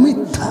স্বপ্ন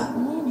মিথ্যা,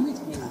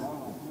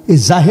 এই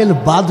জাহেল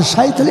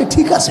বাদশাহ তাহলে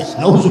ঠিক আছে।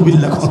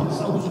 নাউজুবিল্লাহ।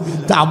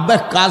 তা আব্বা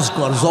কাজ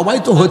কর, জবাই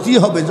তো হতেই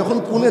হবে। যখন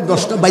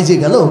 9:10 বাজে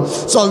গেল,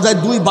 চল যায়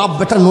 2 বাপ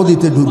বেটা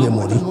নদীতে ডুবে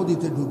মরি।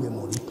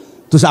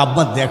 তো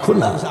আব্বা দেখো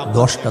না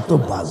 10টা তো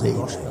বাজে।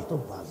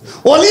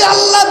 ওলি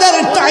আল্লাহদের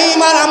টাইম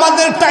আর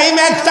আমাদের টাইম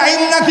এক টাইম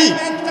নাকি?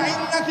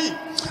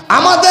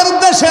 আমাদের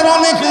দেশের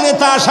অনেক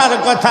নেতা আসার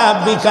কথা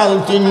বিকাল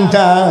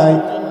 3টায়,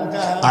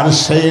 আর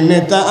সেই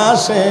নেতা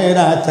আসে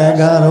রাত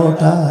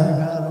 11টায়।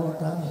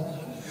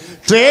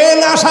 ট্রেন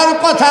আসার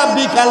কথা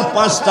বিকাল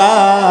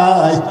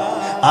 5টায়,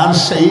 আর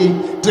সেই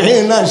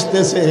ট্রেন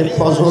আসতেছে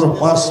ফজর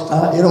 5টা।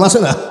 এরকম আছে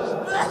না?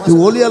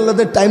 ওলি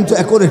আল্লাহদের টাইম তো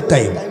একরের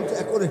টাইম।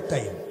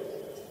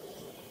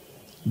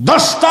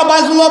 10টা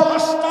বাজলো,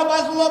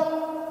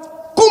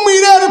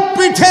 কুমিরের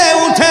পিঠে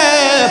উঠে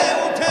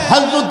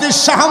হযরত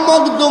শাহ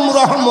মখদুম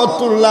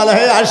রহমতুল্লাহ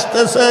আলাইহি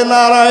আসতেছে।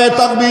 নারায়ে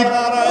তাকবীর।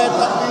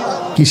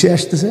 কিসে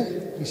আসতেছে?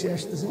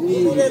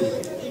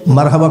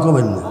 মারহাবা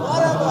কবেন না?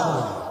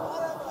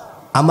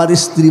 আমার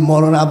স্ত্রী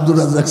মৌলানা আব্দুর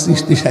রাজ্জাক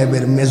চিশতি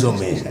সাহেবের মেজো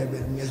মেয়ে,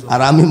 আর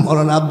আমি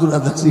মৌলানা আব্দুর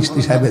রাজ্জাক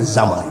চিশতি সাহেবের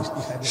জামাই।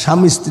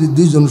 স্বামী স্ত্রী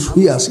 2জন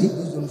শুয়ে আছি।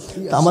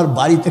 আমার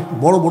বাড়িতে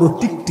বড় বড়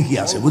টিকটিকি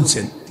আছে,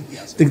 বুঝছেন?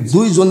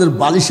 2 জনের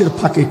বালিশের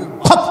ফাঁকে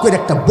খপ করে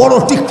একটা বড়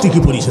টিকটিকি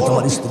পড়েছে।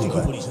 তোমার স্ত্রী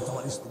কয়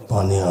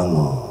পানি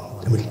আনো।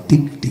 আমি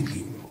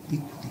টিকটিকি,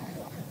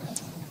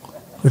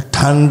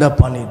 ঠান্ডা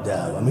পানি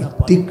দাও। আমি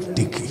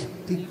টিকটিকি।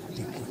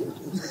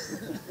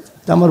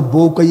 আমার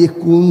বউ কয়ে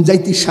কোন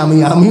যাইতি স্বামী,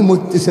 আমি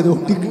মরতেছে রে,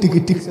 টিকটিকি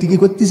টিকটিকি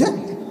করতেছে।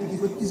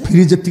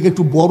 ফ্রিজের থেকে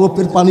একটু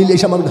বরফের পানি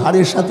এসে আমার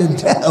ঘাড়ের সাথে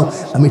দাও।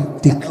 আমি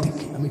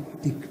টিকটিকি।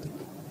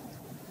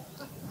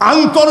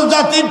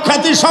 আন্তর্জাতিক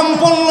খ্যাতি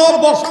সম্পন্ন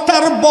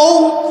বক্তার বউ,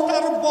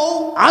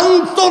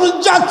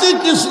 আন্তর্জাতিক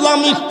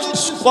ইসলামিক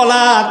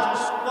স্কলার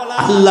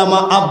আল্লামা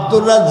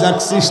আব্দুর রাজ্জাক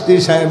চিশতি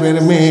সাহেবের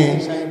মেয়ে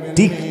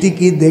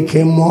টিকটিকি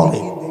দেখে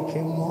মরে।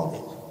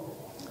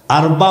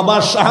 আর বাবা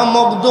শাহ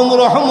মখদুম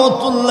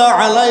রহমতুল্লাহ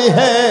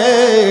আলাইহি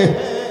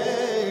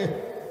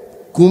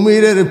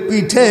কুমিরের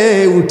পিঠে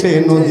উঠে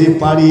নদী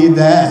পাড়ি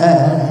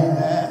দেয়।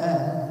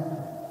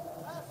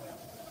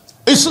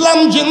 ইসলাম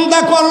জিন্দা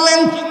করলেন।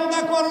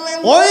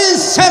 ওই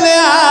ছেলে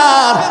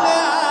আর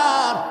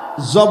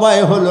জবাই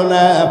হলো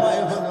না।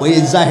 ওই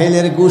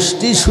জাহেলের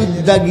গোষ্ঠী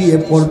সুদ্ধা গিয়ে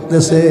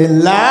পড়তেছে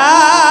লা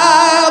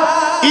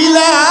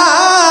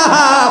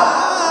ইলাহা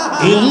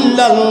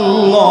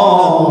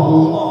ইল্লাল্লাহু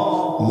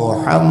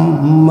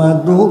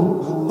মুহাম্মাদুর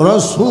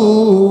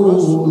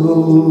রাসূলুল্লাহ।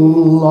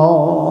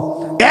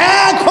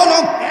 এখনো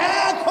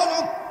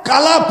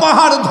কালা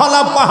পাহাড়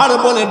ধলা পাহাড়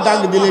বলে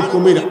ডাক দিলে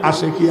কুমির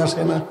আসে কি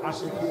আসে না?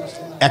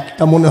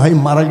 একটা মনে হয়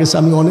মারা গেছে,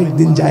 আমি অনেক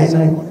দিন যাই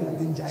নাই।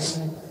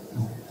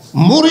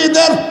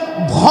 মুরিদের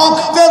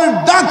ভক্তের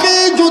ডাকে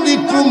যদি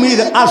কুমির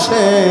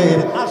আসে,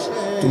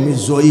 তুমি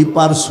জয়ী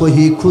পার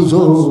সহি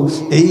খুঁজো।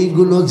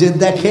 এইগুলো যে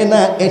দেখে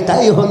না,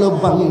 এটাই হলো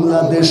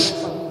বাংলাদেশ।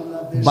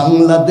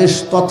 বাংলাদেশ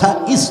তথা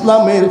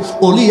ইসলামের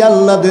ওলি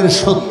আল্লাহদের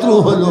শত্রু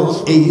হলো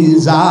এই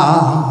যা।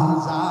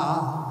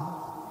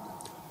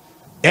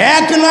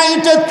 এক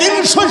নাইটে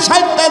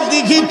 360টা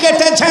দিঘি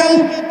কেটেছেন।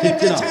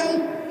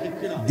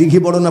 দিঘি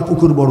বড় না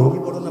পুকুর বড়?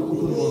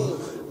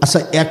 আচ্ছা,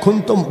 এখন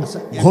তো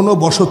ঘন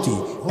বসতি,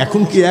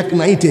 এখন কি এক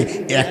নাইটে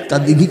একটা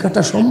দিঘি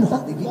কাটা সম্ভব?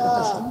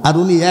 আর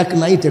উনি এক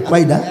নাইটে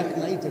কয়টা?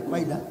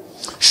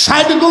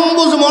 60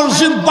 গম্বুজ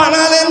মসজিদ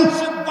বানালেন।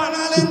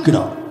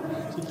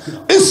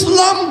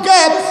 ইসলামকে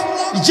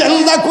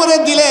জিন্দা করে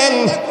দিলেন।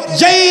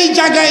 যেই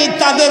জায়গায়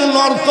তাদের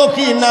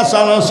নর্তকী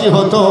নাচানাচি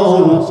হতো,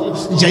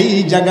 যেই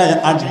জায়গায়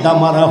আড্ডা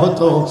মারা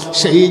হতো,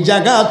 সেই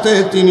জায়গাতে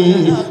তিনি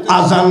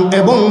আজান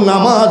এবং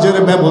নামাজের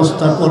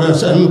ব্যবস্থা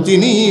করেছেন।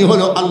 তিনি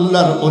হলো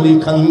আল্লাহর ওলি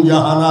খান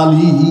জাহান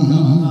আলী।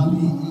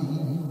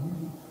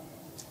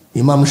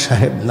 ইমাম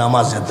সাহেব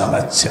নামাজে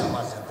দাঁড়াচ্ছেন।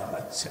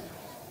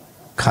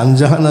 খান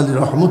জাহান আলী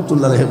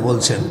রহমতুল্লাহ আলাইহি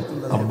বলছেন,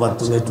 আব্বা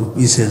তুমি একটু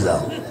পিছিয়ে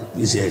যাও,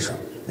 পিছিয়ে এসো।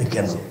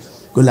 কেন?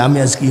 বলে আমি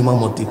আজকে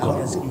ইমামতি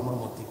করব।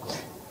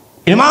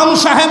 ইমাম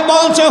সাহেব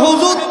বলছে,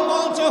 হুজুর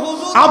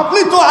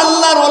আপনি তো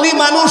আল্লাহর ওলি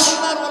মানুষ,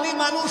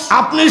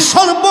 আপনি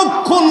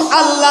সর্বক্ষণ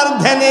আল্লাহর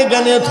ধ্যানে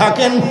জ্ঞানে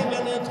থাকেন।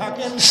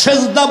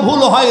 সেজদা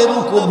ভুল হয়,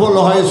 রুকু ভুল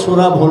হয়,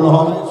 সূরা ভুল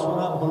হয়,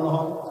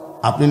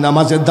 আপনি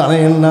নামাজে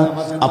দাঁড়ায়েন না।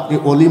 আপনি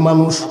ওলি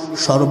মানুষ,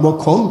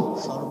 সর্বক্ষণ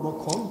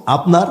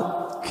আপনার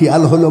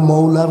খেয়াল হলো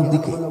মৌলার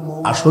দিকে।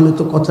 আসলে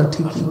তো কথা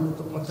ঠিকই।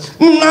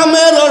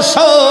 নামের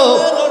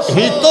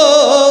সহিত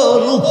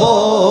রূপ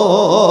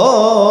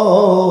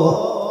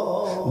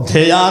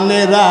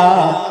ধ্যানে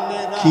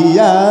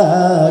রাখিয়া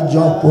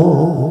জপ।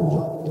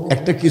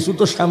 একটা কিছু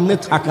তো সামনে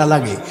থাকা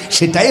লাগে,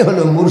 সেটাই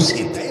হলো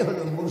মুর্শিদ।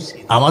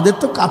 আমাদের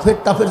তো কাফের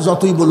টাফের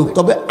যতই বলুক,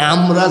 তবে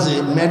আমরা যে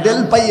মেডেল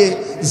পাইয়ে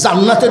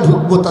জান্নাতে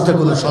ঢুকবো তাতে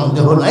কোনো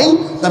সন্দেহ নাই।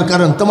 তার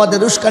কারণ তোমাদের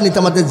উস্কানি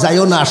তোমাদের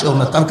যাইও না আসেও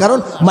না। তার কারণ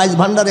মাইজ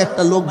ভান্ডারে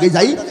একটা লোক গে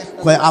যাই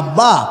কয়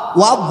আব্বা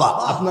ও আব্বা,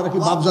 আপনারা কি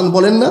বাপজান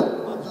বলেন না?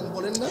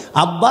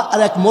 আব্বা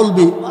আর এক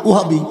মৌলবি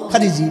উহাবি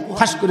খারিজি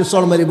ফাঁস করে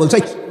চড় মেরে বলছে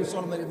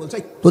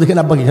তোর এখানে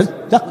আব্বা কি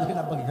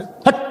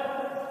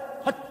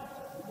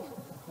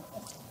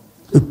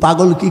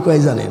পাগল কি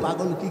কয় জানেন?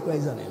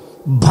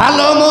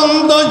 ভালো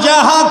মন্দ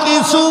যাহা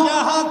কিছু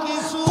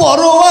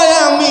পরোয়া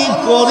আমি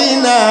করি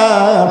না,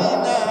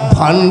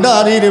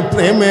 ভান্ডারির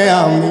প্রেমে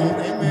আমি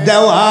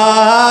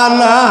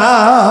দেওয়ানা।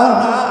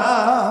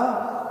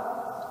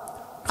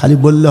 খালি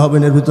বললে হবে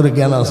না, এর ভিতরে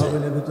জ্ঞান আছে।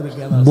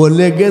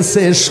 বলে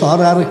গেছে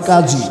সরার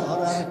কাজী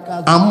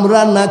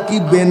আমরা নাকি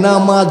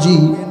বেনামাজি,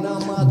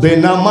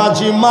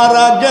 বেনামাজি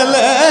মারা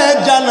গেলে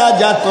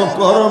জানাজা তো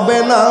করবে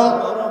না।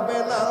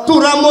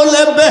 তোরা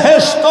বলে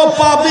বেহেশত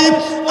পাবি,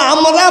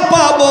 আমরা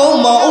পাবো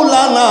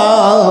মাওলানা।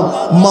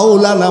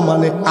 মাওলানা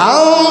মানে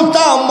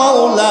আনতা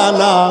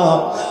মাওলানা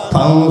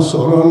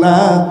ফানসুরনা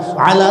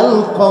আলাল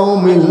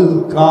কওমিল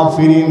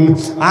কাফিরিন।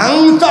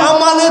 আনতা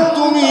মানে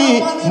তুমি,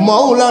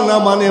 মাওলানা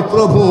মানে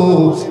প্রভু।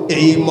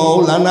 এই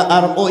মাওলানা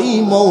আর ওই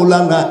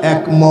মাওলানা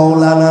এক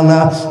মাওলানা না।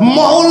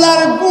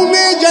 মাওলার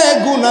গুণে যে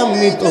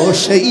গুণান্বিত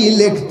সেই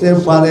লিখতে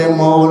পারে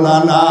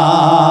মাওলানা।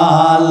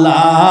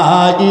 লা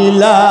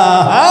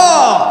ইলাহা,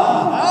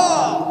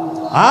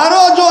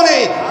 আরো জোরে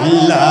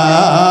লা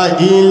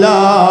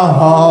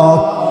ইলাহা,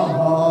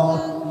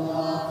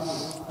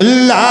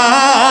 লা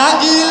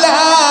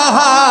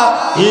ইলাহা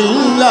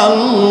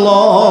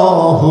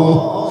ইল্লাল্লাহু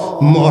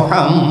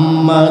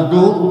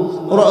মুহাম্মাদুর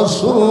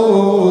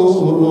রাসূলুল্লাহ।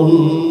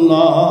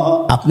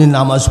 আপনি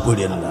নামাজ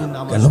পড়েন না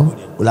কেন?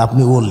 বলে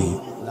আপনি ওলি।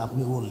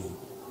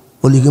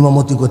 অলিকে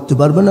মামতি করতে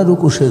পারবেন না,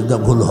 রুকু সেজদা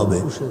ভুল হবে।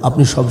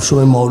 আপনি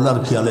সবসময় মৌলার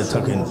খেয়ালে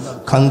থাকেন।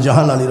 খান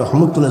জাহান আলী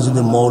রহমতুল্লাহ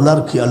যদি মৌলার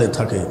খেয়ালে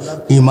থাকে,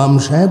 ইমাম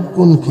সাহেব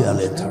কোন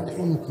খেয়ালে থাকে?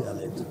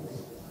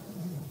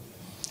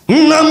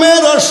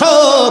 নামের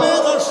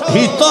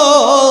হিত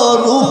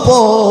রূপ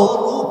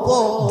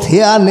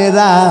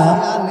ধ্যানেরা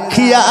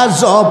খিয়া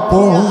জপ,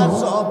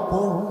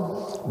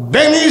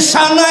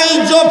 বেনিশানাই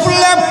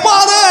জপলে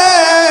পারে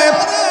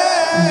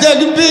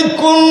দেখবি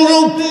কোন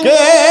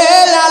রূপকে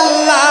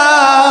আল্লাহ।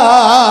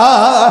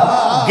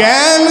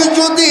 জ্ঞান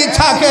যদি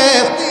থাকে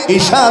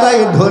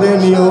ইশারায় ধরে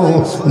নিও,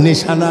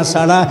 নিশানা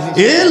ছাড়া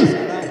ইল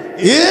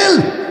ইল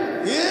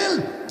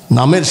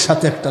নামের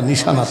সাথে একটা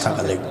নিশানা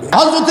থাকা লাগবে।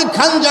 হযরত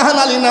খান জাহান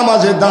আলী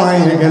নামাজে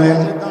দাঁড়ায় গেলেন।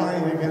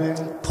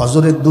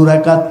 ফজরের 2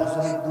 রাকাত,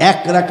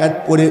 1 রাকাত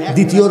পরে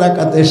দ্বিতীয়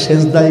রাকাতে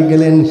সেজদায়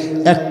গেলেন।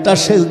 একটা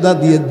সেজদা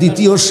দিয়ে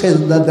দ্বিতীয়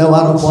সেজদা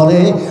দেওয়ার পরে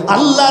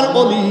আল্লাহর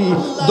ওলি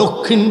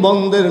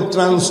দক্ষিণবঙ্গের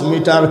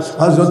ট্রান্সমিটার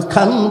হযরত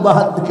খান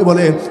বাহাদুরকে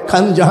বলে,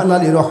 খান জাহান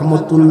আলী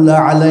রহমতুল্লাহ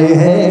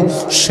আলাইহি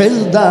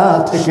সেজদা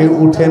থেকে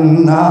উঠেন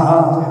না।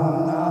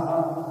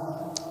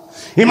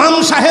 ইমাম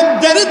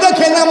সাহেবদের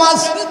দেখে নামাজ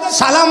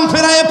সালাম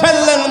ফেরায়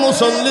ফেললেন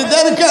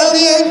মুসল্লিদেরকে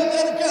দিয়ে।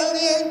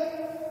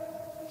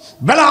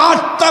 বেলা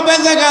 8টা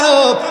বেজে গেল,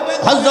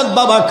 হযরত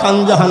বাবা খান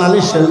জাহান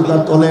আলী সেজদা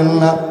তোলেন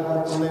না।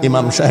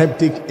 ইমাম সাহেব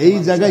ঠিক এই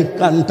জায়গায়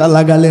কানটা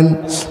লাগালেন।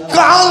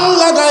 কান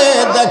লাগায়ে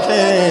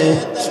দেখে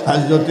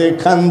হযরত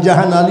খান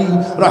জাহান আলী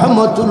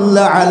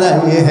রহমতুল্লাহ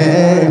আলাইহি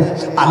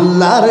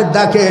আল্লাহর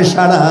ডাকে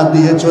সাড়া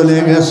দিয়ে চলে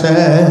গেছে।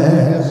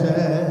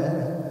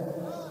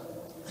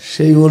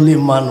 সেই ওলি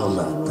মানো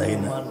না, তাই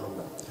না?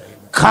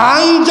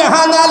 খান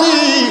জাহান আলী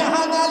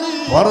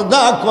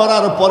পর্দা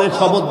করার পরে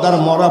খবরদার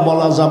মরা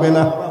বলা যাবে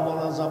না।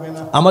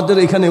 আমাদের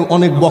এখানে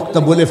অনেক বক্তা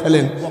বলে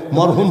ফেলেন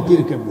মরহুম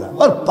পীর কেবলা,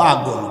 আর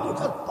পাগল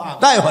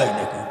তাই হয়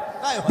নাকি?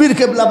 পীর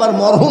কেবলা আবার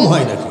মরহুম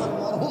হয় নাকি?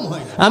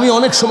 আমি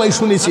অনেক সময়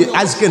শুনেছি,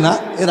 আজকে না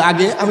এর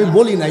আগে আমি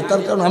বলি নাই,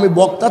 তার কারণ আমি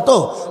বক্তা তো,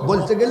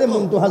 বলতে গেলে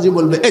মন্টু হাজি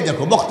বলবে এই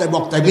দেখো বক্তায়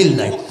বক্তায় মিল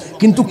নাই।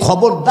 কিন্তু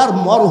খবরদার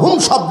মরহুম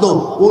শব্দ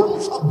ও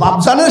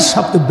বাপজানের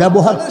সাথে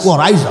ব্যবহার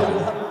করাই যাবে।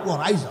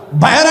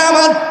 ভাইরা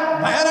আমার,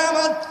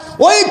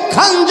 ওই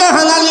খান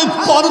জাহান আলী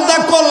পর্দা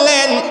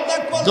করলেন,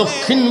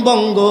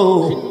 দক্ষিণবঙ্গ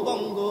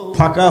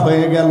ফাঁকা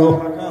হয়ে গেল।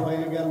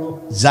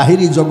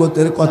 জাহিরি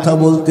জগতের কথা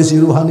বলতেছি,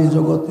 রুহানি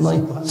জগৎ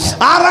নয়।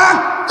 আর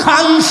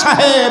খান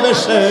সাহেব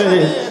এসে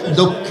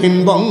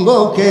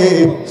দক্ষিণবঙ্গকে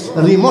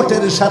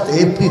রিমোটের সাথে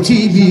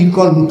পৃথিবী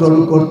কন্ট্রোল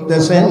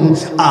করতেছেন।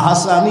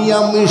 আহসানিয়া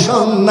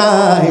মিশন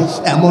নাই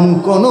এমন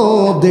কোন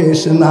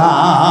দেশ না।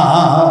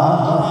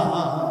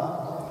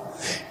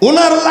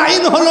 ওনার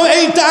লাইন হলো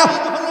এইটা।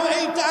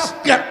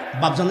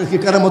 বাপজানের কি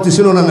কারামতি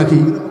ছিল না নাকি?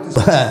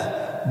 হ্যাঁ,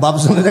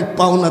 বাপজানের এক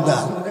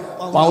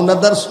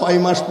পাওনাদার 6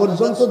 মাস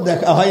পর্যন্ত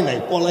দেখা হয় নাই,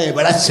 পলায়ে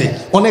বেড়াচ্ছে।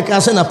 অনেকে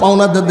আসে না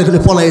পাওনাদার দেখলে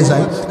পলায়ে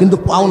যায়, কিন্তু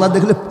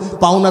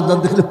পাওনাদার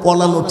দেখলে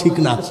পলানো ঠিক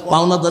না।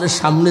 পাওনাদারের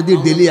সামনে দিয়ে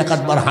ডেলি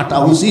 1-8 বার হাঁটা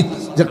উচিত,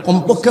 যে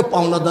কমপক্ষে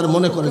পাওনাদার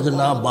মনে করে যে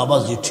না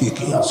বাবাজি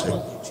ঠিকই আছে।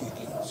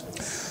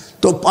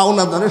 তো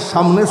পাওনাদারের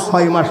সামনে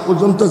 6 মাস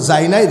পর্যন্ত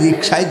যায় নাই,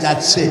 রিক্সায়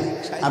যাচ্ছে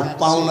আর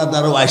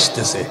পাওনাদারও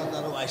আসতেছে।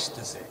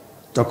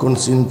 তখন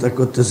চিন্তা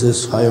করতেছে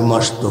 6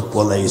 মাস তো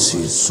পলাইছি,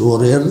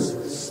 চোরের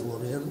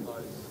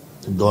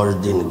 10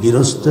 দিন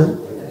গৃহস্থের,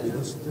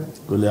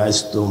 বলে আজ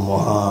তো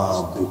মহা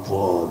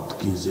বিপদ,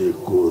 কি যে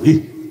করি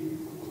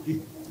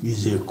কি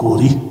যে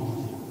করি।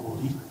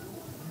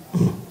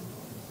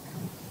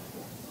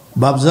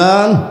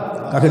 বাপজান,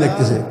 কাকে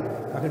দেখতেছে?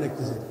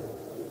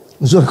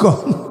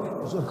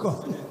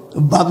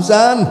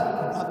 বাপজান,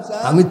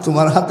 আমি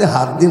তোমার হাতে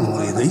হাত দিয়ে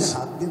মরে দিয়েছি,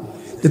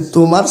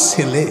 তোমার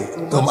ছেলে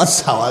তোমার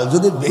সওয়াল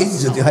যদি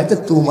বেইজ্জতি হয় তো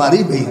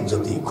তোমারই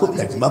বেইজ্জতি। খুব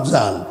দেখি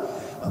বাপজান,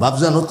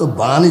 বাপজান ও তো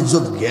বান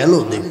ইজ্জত গেল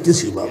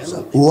দেখতেছি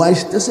বাপজান, ও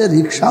আসতেছে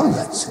রিক্সাও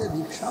যাচ্ছে।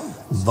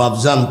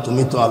 বাপজান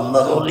তুমি তো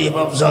আল্লাহর ওলি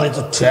বাপজান,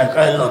 তো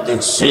ঠেকাইলো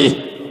দেখছি।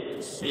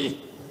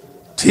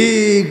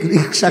 ঠিক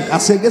রিক্সা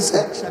কাছে গেছে,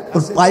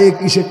 ওর পায়ে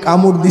কিসে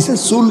কামড় দিছে,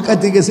 চুল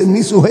কাটে গেছে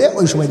নিচু হয়ে,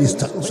 ওই সময়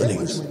রিক্সা চলে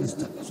গেছে।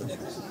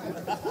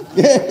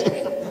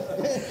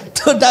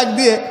 তো ডাক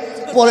দিয়ে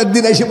পরের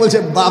দিন এসে বলছে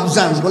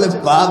বাপজান, বলে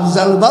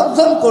বাপজান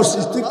বাপজান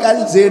করছিস তুই, কাল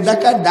যে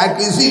ডাকা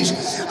ডাকিছিস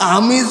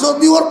আমি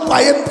যদি ওর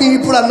পায়ে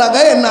পিঁপড়া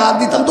লাগায় না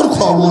দিতাম তোর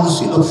খবর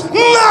ছিল।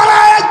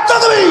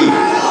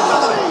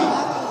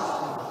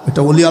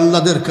 এটা ওলি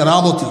আল্লাহদের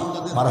কেরামতি।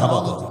 মারহাবা।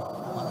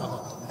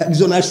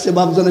 একজন আসছে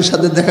বাপজানের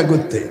সাথে দেখা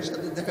করতে,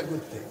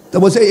 তো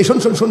বলছে এই শোন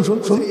শোন শোন শোন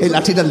শোন, এই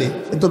লাঠিটা নে,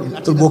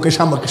 তোর বউকে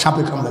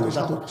সাপে কামড়াবে।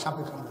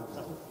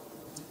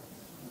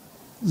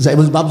 যাই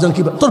বলছে বাপজান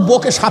কি, তোর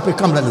বউকে সাপে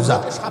কামড়ালো, যা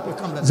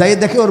যাই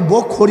দেখে ওর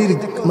বউ খড়ির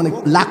মানে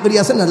লাকড়ি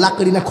আছে না,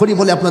 লাকড়ি না খড়ি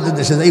বলে আপনাদের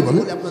দেশে, যাই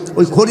বলে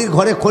ওই খড়ির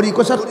ঘরে খড়ি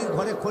কোষার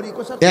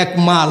এক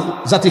মাল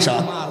জাতিসা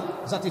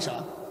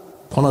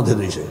ফোনা ধরে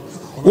রয়েছে।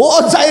 ও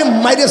যাই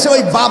মাইরেছে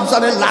ওই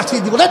বাপজানের লাঠি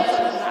দিব,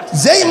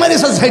 যেই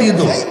মাইরেছে ঝাড়িয়ে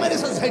দো।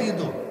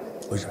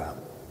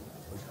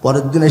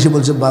 পরের দিন এসে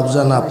বলছে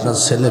বাপজান আপনার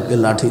ছেলেকে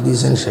লাঠি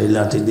দিয়েছেন, সেই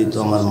লাঠি দিয়ে তো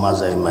আমার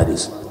মাজায়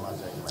মারিস।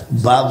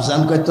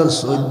 বাপজান কয় তোর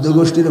 14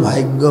 গোষ্ঠীর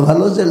ভাগ্য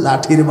ভালো যে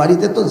লাঠির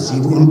বাড়িতে তো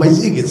জীবন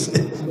বাইজে গেছে।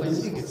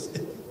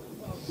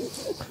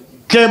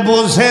 কে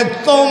বুঝে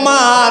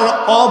তোমার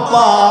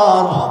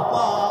অপার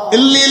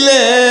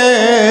লীলে,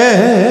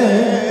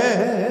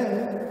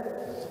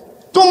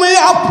 তুমি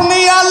আপনি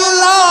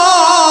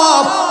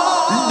আল্লাহ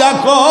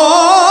ডাকো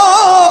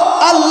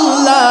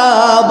আল্লাহ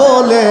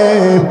বলে,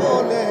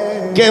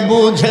 কে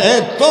বুঝে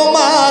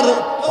তোমার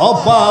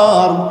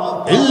অপার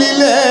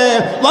লীলে।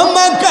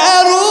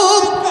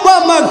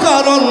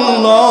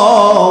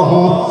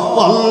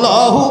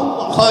 আল্লাহু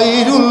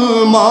খায়রুল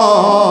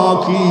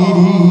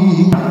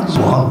মাকিরিন।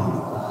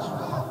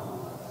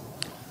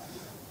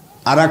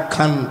 আর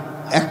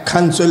এক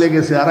খান চলে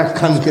গেছে, আর এক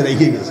খানকে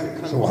রেখে গেছে।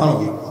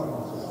 সুবহানাল্লাহ।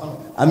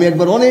 আমি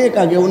একবার অনেক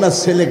আগে ওনার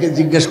ছেলেকে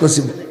জিজ্ঞেস করছি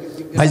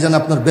ভাইজান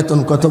আপনার বেতন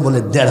কত, বলে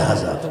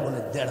 1500।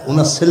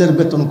 ওনার ছেলের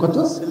বেতন কত?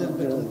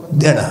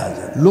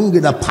 1500।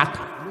 লুঙ্গিটা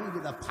ফাটা।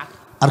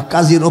 আর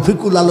কাজী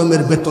রফিকুল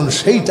আলমের বেতন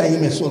সেই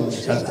টাইমে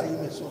 40,000।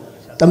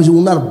 আমি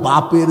উনার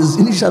বাপের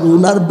জিনিস আর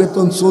উনার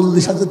বেতন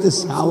 40,000,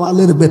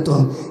 সাওয়ালের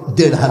বেতন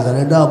 1,500।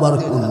 এটা আবার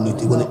কোন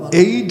নীতি? বলে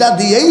এইটা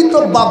দিয়েই তো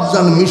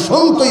বাপজান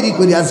মিশন তৈরি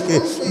করি আজকে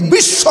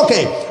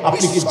বিশ্বকে।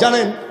 আপনি কি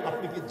জানেন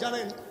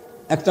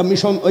একটা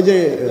মিশন, ওই যে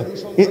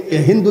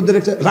হিন্দুদের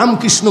একটা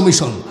রামকৃষ্ণ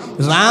মিশন,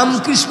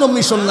 রামকৃষ্ণ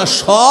মিশন না,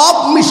 সব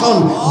মিশন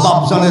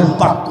বাপজানের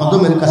পাক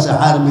কদমের কাছে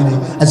হার মেরে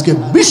আজকে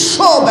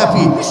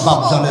বিশ্বব্যাপী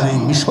বাপজানের এই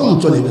মিশন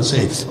চলে গেছে।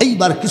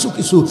 এইবার কিছু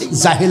কিছু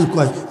জাহেল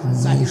কয়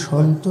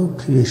মিশন তো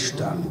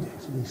খ্রিস্টান,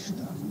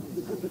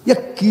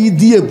 কি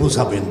দিয়ে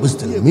বোঝাবেন?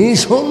 বুঝতেন,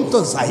 মিশন তো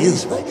জাহেজ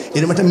হয়,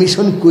 এরকম একটা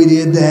মিশন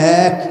করিয়ে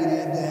দেখ।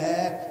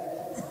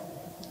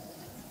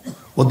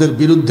 ওদের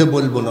বিরুদ্ধে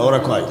বলবো না,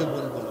 ওরা কয়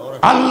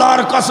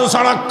আল্লাহর কাছে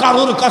ছাড়া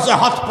কারোর কাছে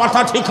হাত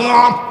পাঠা ঠিক না,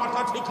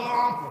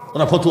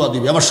 ওরা ফতুয়া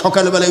দিবে। আবার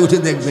সকালবেলায় উঠে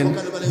দেখবেন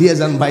দিয়ে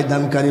যান ভাই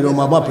দানকারীর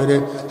মা বাপের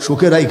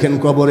সুখে রাইখেন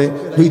কবরে,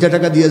 2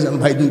 টাকা দিয়ে যান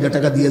ভাই, 2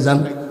 টাকা দিয়ে যান।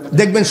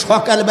 দেখবেন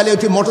সকালবেলায়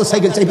উঠে মোটর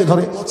সাইকেল চাইবে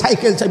ধরে,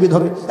 সাইকেল চাইবে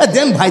ধরে,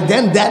 দেন ভাই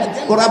দেন দেন।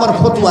 ওরা আবার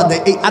ফতুয়া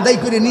দেয়, এই আদায়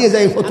করে নিয়ে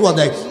যায় ফতুয়া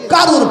দেয়,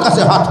 কারোর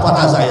কাছে হাত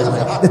পাতা যায়।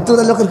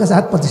 তোরা লোকের কাছে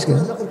হাত পাতিস কেন?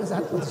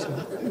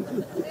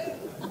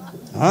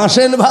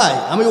 আসেন ভাই,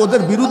 আমি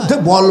ওদের বিরুদ্ধে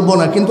বলবো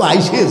না, কিন্তু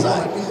আইসে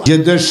যায়। যে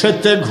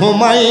দেশেতে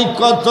ঘুমাই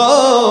কত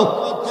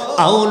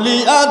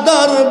আউলিয়া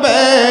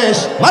দরবেশ,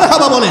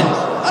 মারহাবা বলেন,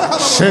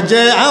 সে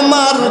যে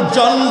আমার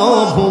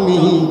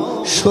জন্মভূমি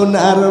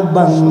সোনার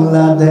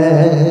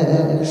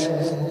বাংলাদেশ।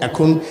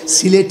 এখন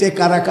সিলেটে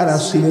কারা কারা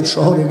সিলেট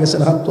শহরে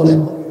গেছেন? হাত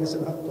তোলেন।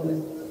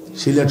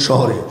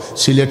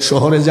 সিলেট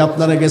শহরে যে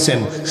আপনারা গেছেন,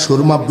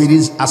 সুরমা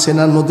ব্রিজ আছে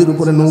না, নদীর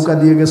উপরে নৌকা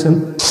দিয়ে গেছেন।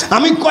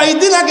 আমি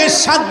কয়েকদিন আগে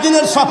 7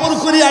 দিনের সফর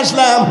করে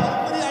আসলাম,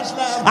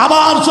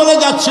 আবার চলে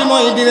যাচ্ছি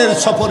 9 দিনের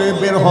সফরে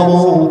বের হব।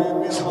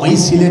 ওই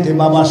সিলেটে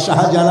বাবা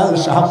শাহজালাল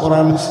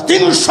শাহপরান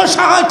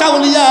 360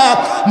 আউলিয়া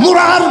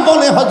মুরার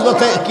বলে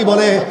হযরতে কি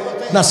বলে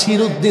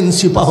নাসিরউদ্দিন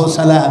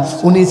সিপাহসালা,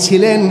 উনি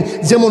ছিলেন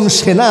যেমন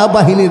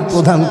সেনাবাহিনীর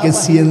প্রধানকে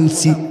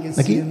সিএনসি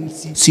নাকি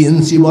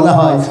সিএনসি বলা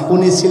হয়,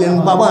 উনি ছিলেন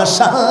বাবা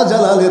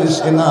শাহজালালের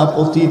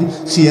সেনাপতির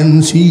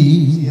সিএনসি।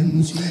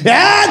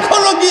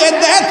 এখনো গিয়ে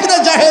দেখ রে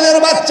জাহেলের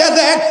বাচ্চা,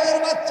 দেখ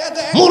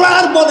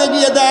মুরার বলে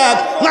গিয়ে দেখ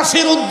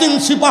নাসিরউদ্দিন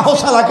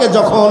সিপাহসালাকে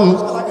যখন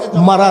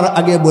মারার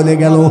আগে বলে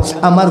গেল,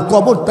 আমার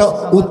কবরটা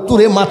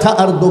উত্তরে মাথা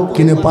আর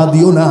দক্ষিণে পা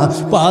দিও না,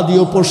 পা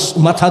দিও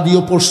মাথা দিও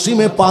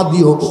পশ্চিমে, পা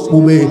দিও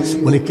পূবে।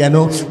 বলে কেন?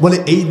 বলে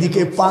এই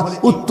দিকে পা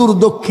উত্তর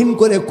দক্ষিণ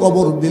করে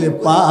কবর দিলে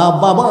পা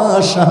বাবা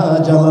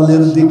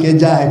শাহজালালের দিকে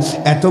যায়।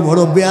 এত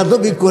বড়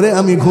বেয়াদবি করে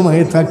আমি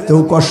ঘুমায় থাকতেও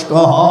কষ্ট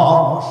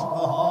হয়।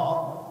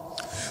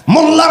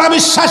 মোল্লারা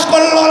বিশ্বাস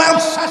করলো না,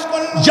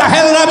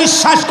 জাহেলরা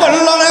বিশ্বাস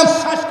করলো না,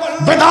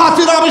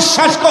 বেদাতিরা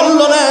বিশ্বাস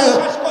করলো না।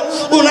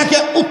 ওনাকে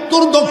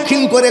উত্তর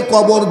দক্ষিণ করে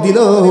কবর দিল।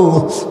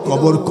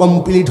 কবর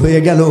কমপ্লিট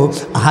হয়ে গেল।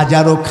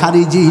 হাজারো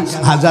খারিজি,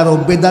 হাজারো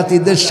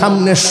বেদাতিদের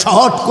সামনে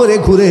শর্ট করে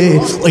ঘুরে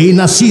ওই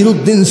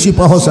নাসিরউদ্দিন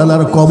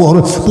সিপাহসালার কবর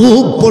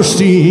পূব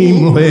পশ্চিম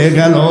হয়ে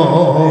গেল।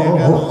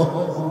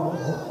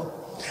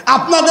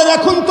 আপনাদের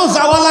এখন তো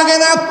যাওয়া লাগে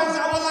না,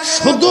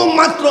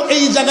 শুধুমাত্র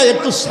এই জায়গায়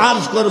একটু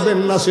সার্চ করবেন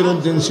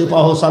নাসিরউদ্দিন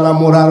সিপাহসালা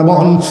মোরার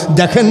বন,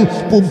 দেখেন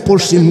পূব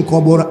পশ্চিম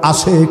কবর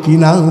আছে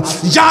কিনা।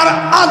 যার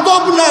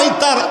আদব নাই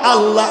তার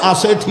আল্লাহ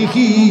আছে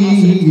ঠিকই,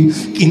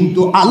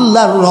 কিন্তু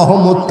আল্লাহর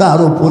রহমত তার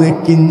উপরে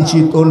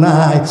কিঞ্চিত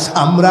নাই।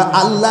 আমরা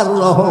আল্লাহর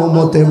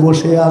রহমতে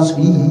বসে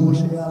আছি।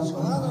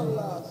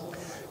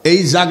 এই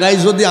জায়গায়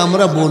যদি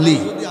আমরা বলি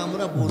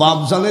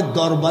বাপজানের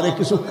দরবারে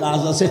কিছু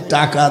কাজ আছে,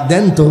 টাকা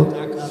দেন, তো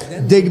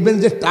দেখবেন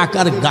যে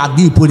টাকার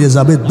গাদি পড়ে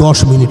যাবে 10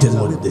 মিনিটের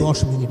মধ্যে। 10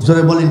 মিনিট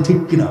ধরে বলেন ঠিক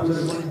কিনা?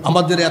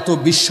 আমাদের এত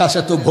বিশ্বাস,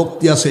 এত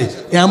ভক্তি আছে।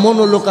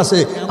 এমনও লোক আছে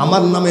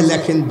আমার নামে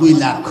লেখেন 2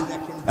 লাখ,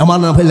 আমার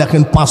নামে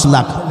লেখেন 5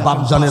 লাখ।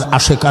 বাপজানের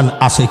আশেকান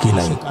আছে কি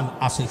নাই?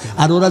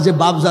 আর ওরা যে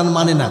বাপজান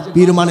মানে না,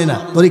 পীর মানে না,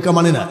 তরিকা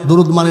মানে না,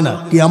 দুরুদ মানে না,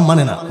 কিয়াম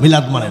মানে না,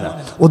 মিলাদ মানে না,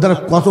 ওদের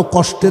কত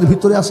কষ্টের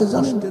ভিতরে আছে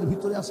জানেন?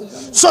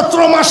 চৈত্র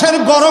মাসের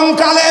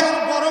গরমকালে,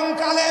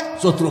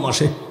 চৈত্র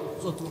মাসে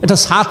এটা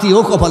ছাতিও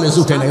কপালে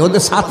জুটে নাই,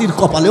 ওদের ছাতির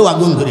কপালেও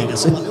আগুন ধরে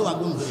গেছে।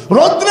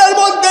 রৌদ্রের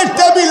মধ্যে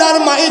টেবিল আর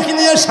মাইক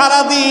নিয়ে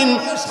সারাদিন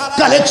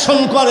কালেকশন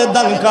করে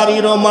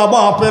দানকারীর মা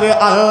বাপের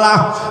আল্লাহ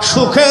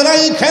সুখে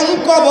রাইখেন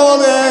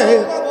কবরে।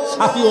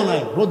 ছাতিও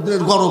নাই,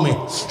 রৌদ্রের গরমে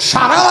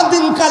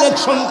সারাদিন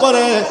কালেকশন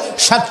করে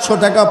 700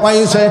 টাকা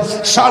পাইছে,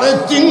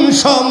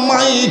 350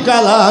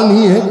 মাইকালা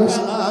নিয়ে।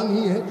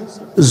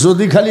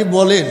 যদি খালি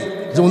বলেন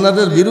যে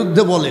ওনাদের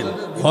বিরুদ্ধে বলেন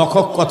হক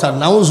হক কথা,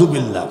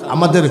 নাউজুবিল্লাহ,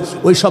 আমাদের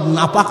ওই সব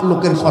নাপাক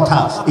লোকের কথা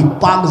এই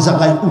পাক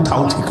জায়গায়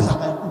উঠাও ঠিক না।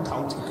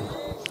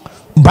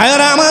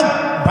 ভাইয়েরা আমার,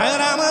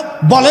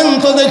 বলেন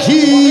তো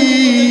দেখি,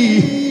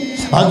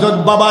 হযরত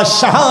বাবা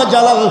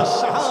শাহজালাল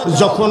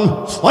যখন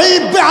ওই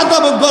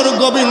বেয়াদব গর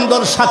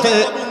গোবিন্দর সাথে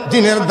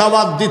দিনের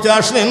দাওয়াত দিতে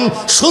আসলেন,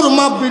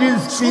 সুরমা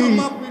বৃষ্টি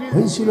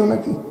হয়েছিল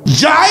নাকি?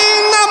 যাই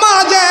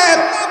নামাজে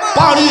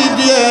পাড়ি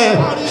দিয়ে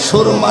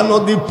সুরমা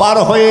নদী পার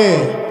হয়ে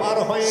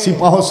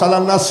সিপাহসালা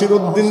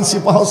নাসিরউদ্দিন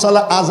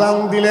সিপাহসালা আজান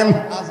দিলেন,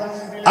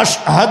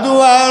 আশহাদু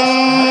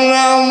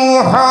আন্না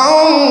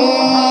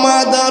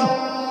মুহাম্মাদার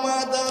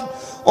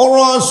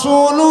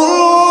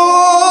রাসূলুল্লাহ,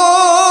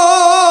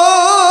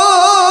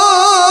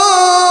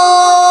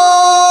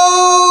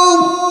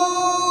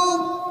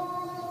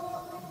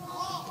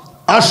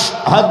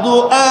 আশহাদু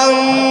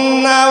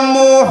আন্না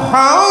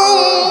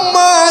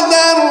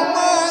মুহাম্মাদার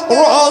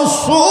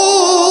রাসূলুল্লাহ।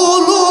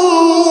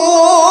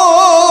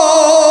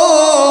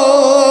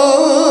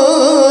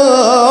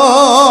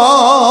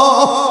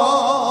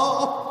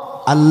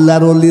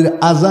 আল্লাহর ওলির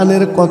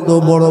আজানের কত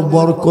বড়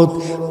বরকত।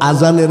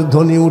 আজানের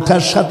ধ্বনি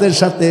উঠার সাথে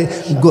সাথে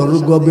গরু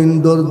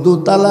গোবিন্দর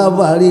দোতলা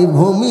বাড়ি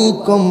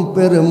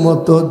ভূমিকম্পের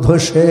মতো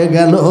ধসে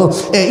গেল।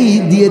 এই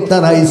দিয়ে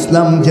তারা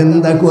ইসলাম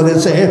জিন্দা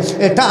করেছে।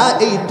 এটা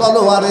এই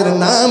তলোয়ারের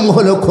নাম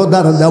হলো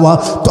খোদার দেওয়া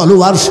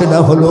তলোয়ার, সেটা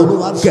হলো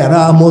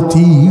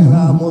কেরামতি।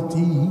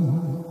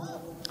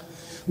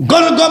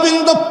 গর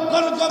গোবিন্দ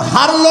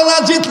হারলো না,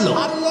 জিতলো।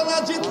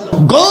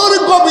 গর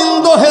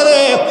গোবিন্দ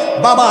হেরে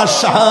বাবা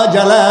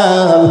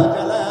শাহজালাল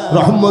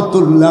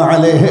রহমতুল্লাহ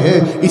আলাইহি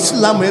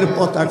ইসলামের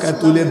পতাকা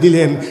তুলে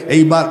দিলেন।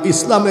 এইবার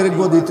ইসলামের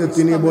গদিতে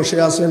তিনি বসে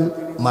আছেন।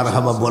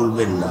 মারহাবা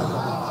বলবেন না?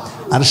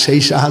 আর সেই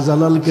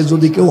শাহজালালকে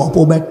যদি কেউ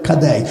অপব্যাখ্যা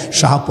দেয়,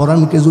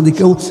 শাহপরানকে যদি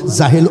কেউ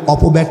জাহেল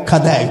অপব্যাখ্যা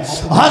দেয়,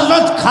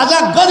 হযরত খাজা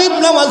গরিব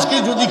নওয়াজকে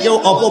যদি কেউ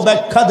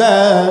অপব্যাখ্যা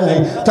দেয়,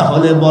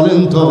 তাহলে বলেন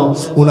তো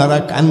ওনারা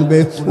কানবে,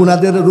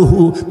 ওনাদের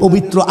রুহু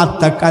পবিত্র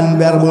আত্মা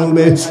কানবে আর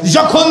বলবে,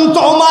 যখন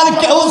তোমার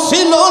কেউ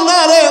ছিল না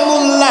রে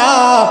মোল্লা,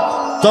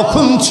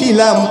 তখন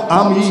ছিলাম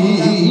আমি,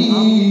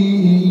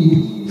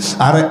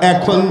 আর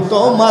এখন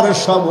তোমার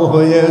সব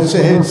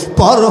হয়েছে,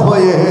 পর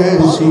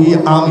হয়েছি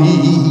আমি।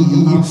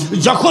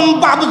 যখন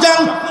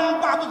বাপজান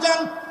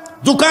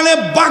দোকানে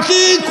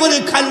বাকি করে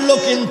খাইলো,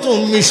 কিন্তু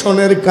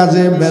মিশনের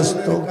কাজে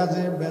ব্যস্ত।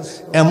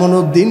 এমনও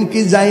দিন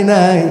কি যায়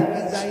নাই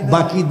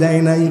বাকি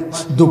দেয় নাই।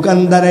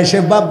 দোকানদার এসে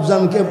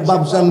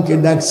বাপজানকে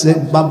ডাকছে,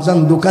 বাপজান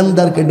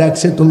দোকানদারকে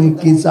ডাকছে, তুমি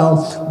কি চাও?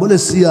 বলে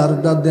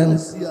সিয়ারটা দেন।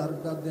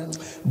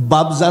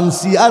 বাপজান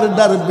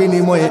সিয়ারটার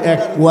বিনিময়ে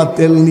 1 পোয়া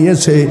তেল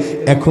নিয়েছে।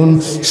 এখন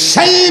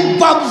সেই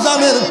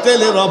বাপজানের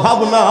তেলের অভাব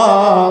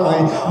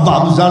নাই।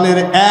 বাপজানের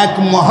এক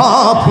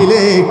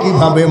মাহফিলে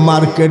কিভাবে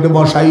মার্কেট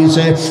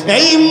বসাইছে,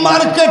 এই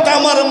মার্কেট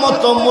আমার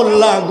মতো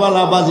মোল্লা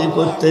গলাবাজি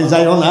করতে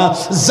যাইও না,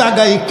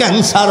 জায়গায়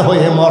ক্যান্সার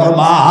হয়ে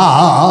মরবা।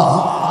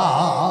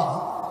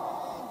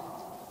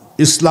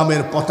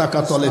 ইসলামের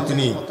পতাকা তলে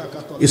তিনি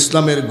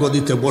ইসলামের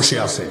গদিতে বসে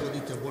আছে।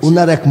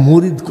 উনার এক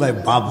মুরিদ কয়,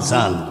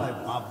 বাপজান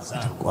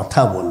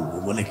কথা বলবো।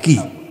 বলে কি?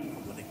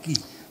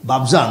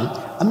 বাপজান,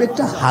 আমি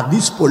একটা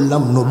হাদিস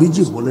পড়লাম,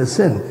 নবীজি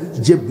বলেছেন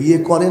যে বিয়ে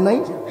করে নাই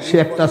সে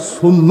একটা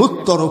সুন্নত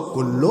তরক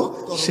করলো,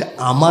 সে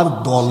আমার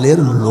দলের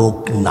লোক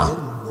না।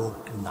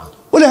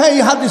 বলে হ্যাঁ,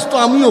 এই হাদিস তো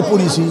আমিও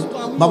পড়েছি।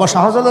 বাবা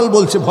শাহজালাল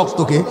বলছে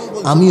ভক্তকে,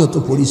 আমিও তো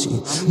পড়েছি।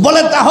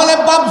 বলে তাহলে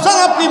বাপজান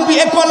আপনি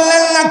বিয়ে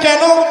করলেন না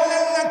কেন?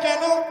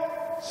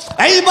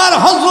 এইবার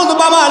হযরত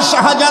বাবা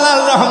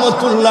শাহজালাল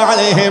রহমতুল্লাহ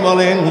আলাইহি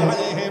বলেন,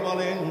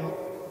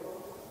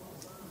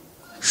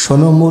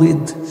 শোনো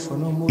মুরিদ,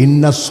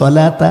 ইন্নাস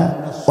সালাতা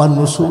ওয়া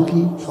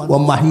নুসুকি ওয়া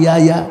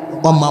মাহিয়ায়া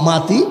ওয়া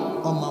মামাতি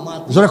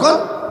জোরে কর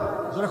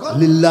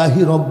লিল্লাহি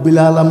রাব্বিল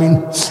আলামিন।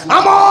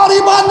 আমার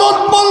ইবাদত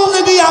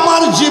বন্দেগী,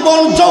 আমার জীবন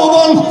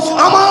যৌবন,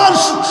 আমার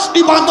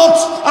ইবাদত,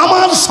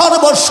 আমার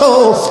সর্বস্ব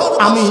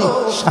আমি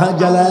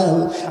শাহজালাল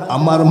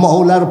আমার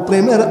মওলার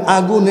প্রেমের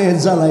আগুনে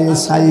জ্বালায়ে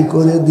ছাই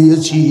করে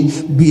দিয়েছি।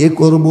 বিয়ে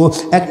করব,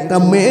 একটা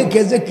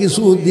মেয়েকে যে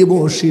কিছু দিব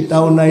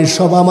সেটাও নাই,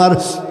 সব আমার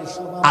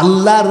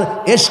আল্লাহর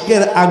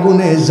ইশকের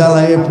আগুনে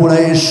জ্বালায়ে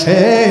পোড়ায়ে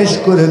শেষ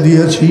করে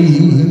দিয়েছি।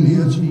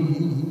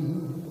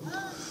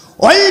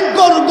 ওই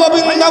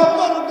গোবিন্দ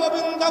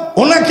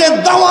ওনাকে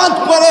দাওয়াত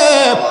করে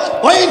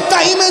ওই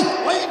টাইমে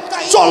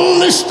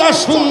 40টা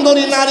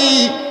সুন্দরী নারী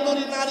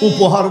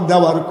উপহার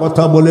দেওয়ার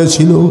কথা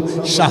বলেছিল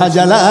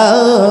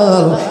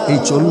শাহজালাল। এই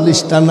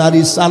 40টা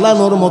নারী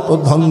চালানোর মতো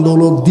ধন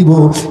দৌলত দিব,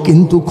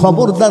 কিন্তু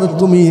খবরদার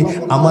তুমি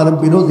আমার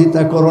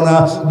বিরোধিতা করো না।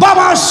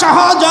 বাবা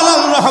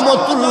শাহজালাল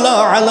রহমতুল্লাহ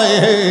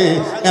আলাইহি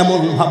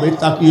এমন ভাবে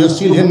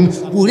তাকিয়েছিলেন,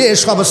 পুরে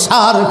সব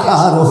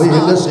সারখার হয়ে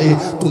গেছে।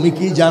 তুমি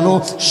কি জানো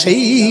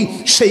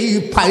সেই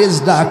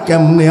ফায়েজটা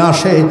কেমনে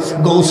আসে?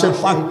 গৌসে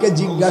পাককে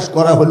জিজ্ঞাসা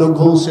করা হলো,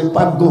 গৌসে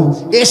পাক গো,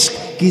 ইশক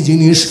কি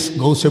জিনিস?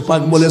 গৌসে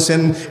পাক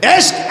বলেছেন,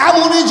 ইশক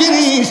এমনই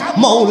জিনিস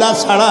মওলা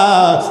ছাড়া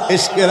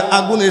ইশকের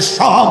আগুনে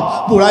সব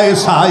পুরায়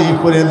ছাই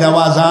করে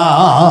দেওয়া যায়।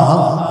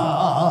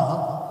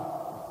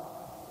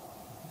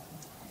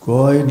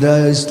 কয়টা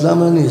ইসলাম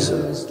আনিস?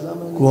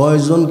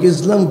 কয়জনকে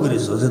ইসলাম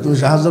করেছ যে তুমি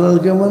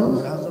শাহজালালকে মানো?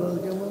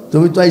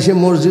 তুমি তো এসে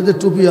মসজিদে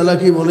টুপিওয়ালা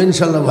কি বলে,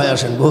 ইনশাল্লাহ ভাই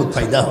আসেন, বহুত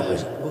ফায়দা হবে।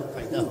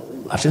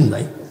 আসেন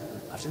ভাই,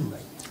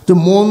 তো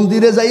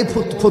মন্দিরে যাই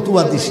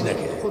ফতুয়া দিস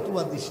নাকি?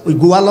 ওই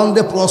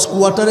গোয়ালন্দে প্রস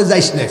কোয়ার্টারে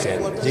যাইস না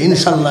কেন যে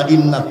ইনশাল্লাহ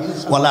ইন্না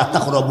ওয়ালা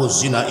তাকরাবুজ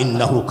জিনা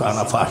ইন্নাহু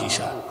কানা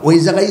ফাহিশা? ওই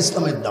জায়গায়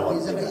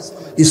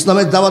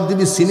ইসলামের দাওয়াত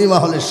দিবি সিনেমা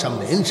হলের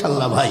সামনে,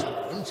 ইনশাল্লাহ ভাই।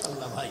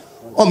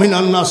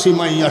 অমিনান নাসি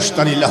মান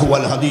ইয়াশতারি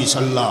লাহওয়াল হাদিস,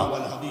 আল্লাহ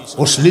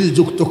অশ্লীল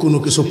যুক্ত কোনো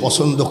কিছু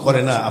পছন্দ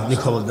করে না, আপনি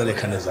খবরদার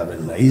এখানে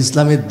যাবেন না।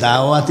 ইসলামের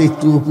দাওয়াতে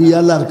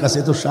টুপিওয়ালার কাছে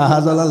তো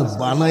শাহজালাল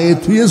বানায়ে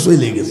থুয়ে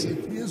চলে গেছে,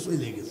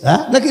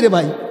 হ্যাঁ নাকি রে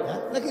ভাই?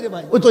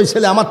 ওই তো ওই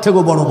ছেলে আমার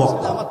থেকেও বড়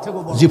বক্তা,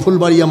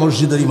 জিফুলবাড়িয়া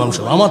মসজিদের ইমাম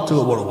সাহেব আমার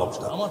থেকেও বড়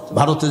বক্তা,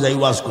 ভারতে যাই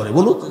ওয়াজ করে।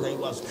 বলো,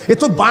 এ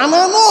তো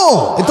বানানো,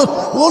 এ তো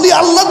ওলি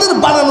আল্লাহদের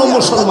বানানো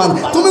মুসলমান।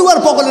 তুমি ওর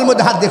পকেটের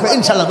মধ্যে হাত দেখো,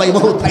 ইনশাল্লাহ ভাই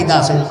বহুত ফায়দা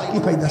আছে। কি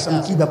ফায়দা আছে?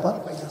 কি ব্যাপার?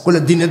 বলে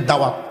দিনের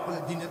দাওয়াত।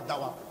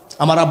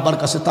 আমার আব্বার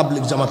কাছে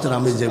তাবলিগ জামাতের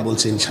আমি যে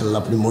বলছি, ইনশাল্লাহ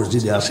আপনি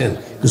মসজিদে আসেন,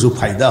 কিছু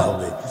ফায়দা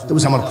হবে। তো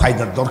বলছে আমার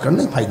ফায়দার দরকার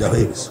নেই, ফায়দা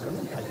হয়ে গেছে।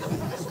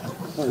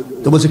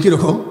 তো বলছে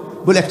কিরকম?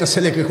 বলে একটা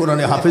ছেলেকে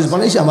কোরআনে হাফেজ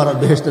বানাইছে, আমার আর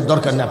বেহেশতের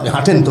দরকার নেই, আপনি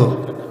হাঁটেন তো।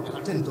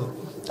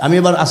 আমি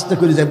এবার আস্তে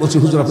করে যাই, বলছি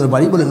হুজুর আপনার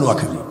বাড়ি? বলে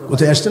নোয়াখালী।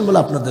 কোথায় আসছেন? বলে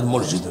আপনাদের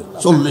মসজিদে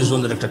 40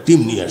 জনের একটা টিম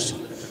নিয়ে আসছি।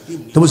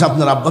 তো বলছে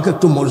আপনার আব্বাকে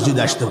একটু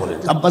মসজিদে আসতে বলে।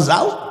 আব্বা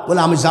যাও। বলে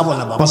আমি যাবো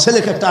না বাবা,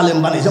 ছেলেকে একটা আলেম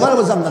বানিয়েছে, আমার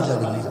আবার জান্নাত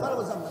যাবে না।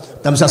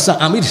 আচ্ছা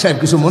আমির সাহেব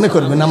কিছু মনে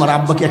করবেন না, আমার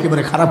আব্বাকে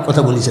একেবারে খারাপ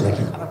কথা বলেছে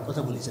নাকি?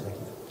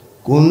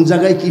 কোন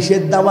জায়গায়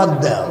কিসের দাওয়াত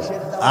দাও?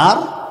 আর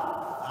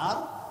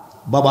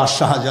বাবা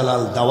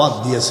শাহজালাল দাওয়াত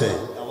দিয়েছে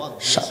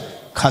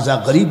খাজা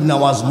গরিব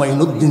নওয়াজ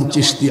মাইনুদ্দিন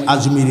চিশতি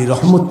আজমিরি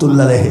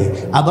রহমতুল্লাহ আলাইহি।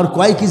 আবার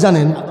কয় কি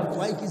জানেন?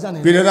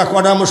 পীরেরা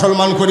কটা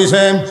মুসলমান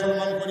করেছে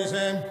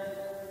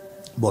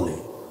বলে।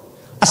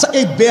 আচ্ছা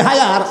এই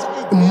বেহায়ার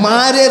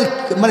মায়ের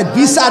মানে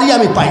বিচারই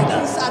আমি পাই না।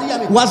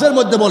 ওয়াজের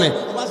মধ্যে বলে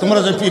তোমরা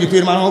যে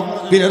পীর মানো,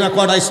 পীরেরা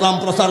কটা ইসলাম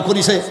প্রচার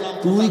করেছে,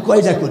 তুই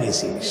কয়টা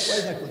করেছিস?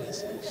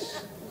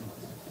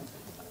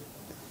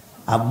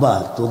 আব্বা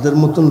তোদের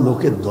মতন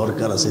লোকের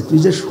দরকার আছে, তুই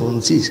যে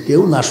শুনছিস,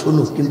 কেউ না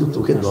শুনুক কিন্তু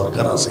তোকে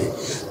দরকার আছে।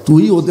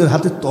 তুই ওদের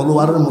হাতে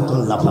তলোয়ারের মতন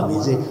লাফাবি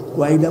যে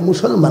কয়টা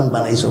মুসলমান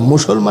বানাইছো,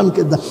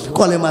 মুসলমানকে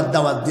কলেমার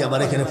দাওয়াত দিয়ে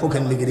আবার এখানে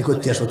ফোকেনদিগিরি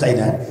করতে আসো, তাই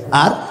না?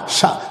 আর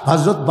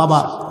হযরত বাবা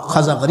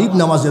খাজা গরিব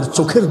নওয়াজের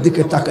চোখের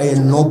দিকে তাকায়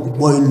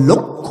 90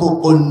 লক্ষ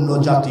অন্য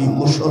জাতি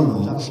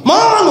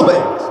মুসলমান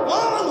হয়ে,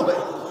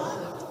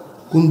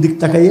 কোন দিক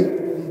তাকাইয়ে?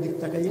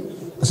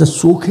 আচ্ছা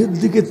চোখের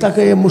দিকে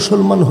তাকায়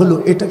মুসলমান হলো,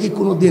 এটা কি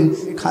কোনোদিন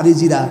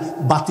খারিজিরা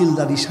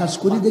বাতিলরা রিসার্চ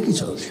করে দেখিছ?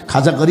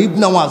 খাজা গরিব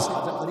নওয়াজ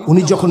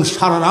উনি যখন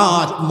সারা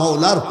রাত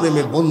মওলার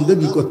প্রেমে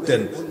বন্দেগি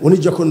করতেন, উনি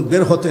যখন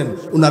বের হতেন,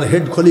 ওনার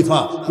হেড খলিফা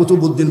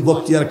কুতুবউদ্দিন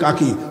বখতিয়ার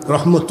কাকি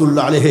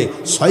রহমতুল্লাহ আলাইহি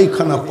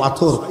 6খানা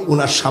পাথর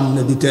ওনার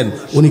সামনে দিতেন।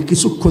 উনি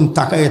কিছুক্ষণ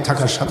তাকায়ে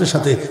থাকার সাথে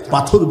সাথে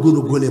পাথরগুলো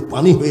গলে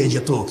পানি হয়ে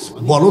যেত।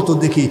 বলো তো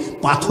দেখি,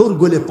 পাথর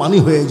গলে পানি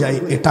হয়ে যায়,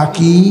 এটা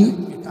কি?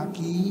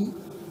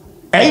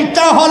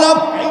 এইটা হলো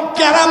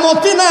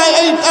কেরামতি না,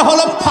 এইটা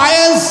হলো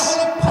ফায়েজ।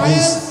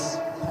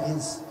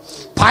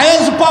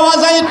 ফায়েজ পাওয়া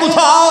যায়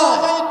কোথায়?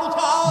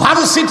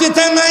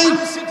 ভার্সিটিতে নাই,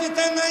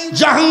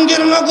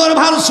 জাহাঙ্গীরনগর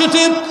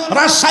ভার্সিটি,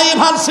 রাজশাহী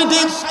ভার্সিটি,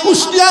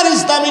 কুষ্টিয়ার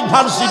ইসলামিক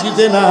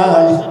ভার্সিটিতে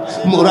নাই।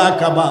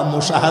 মুরাকাবা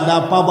মুশাহাদা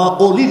পাবা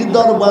অলির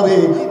দরবারে,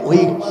 ওই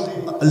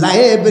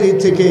লাইব্রেরি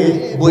থেকে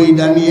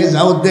বইটা নিয়ে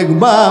যাও,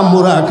 দেখবা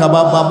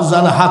মুরাকাবা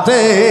বাবজান হাতে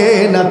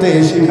নাতে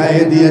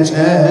শিখাইয়ে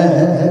দিয়েছে।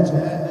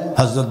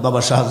 হযরত বাবা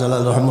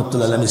শাহজালাল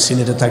রহমতুল্লাহ আলাইহি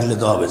সিলেটে থাকলে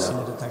তো হবে না,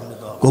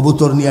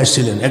 কবুতর নিয়ে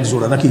আসছিলেন এক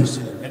জোড়া, নাকি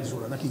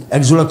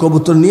এক জোড়া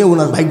কবুতর নিয়ে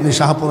ওনার ভাগ্নে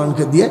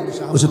শাহপুরানকে দিয়ে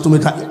বলছে তুমি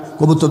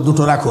কবুতর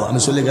দুটো রাখো, আমি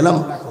চলে গেলাম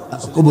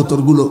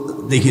কবুতরগুলো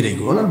দেখি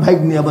রেখো। ওনার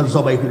ভাগ্নে আবার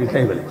জবাই করে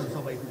খাই ফেলে।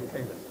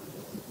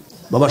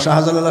 বাবা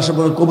শাহজালাল আসার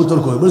পর কবুতর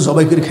কই, বলে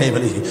জবাই করে খাই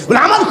ফেলেছি। বলে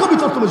আমার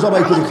কবুতর তুমি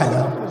জবাই করে খাই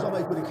না?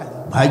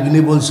 ভাগ্নে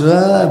বলছে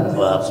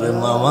বাপরে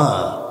মামা,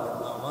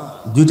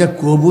 দুইটা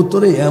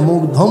কবুতরে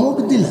এমক ধমক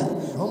দিলা,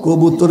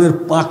 কবুতরের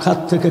পাখার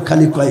থেকে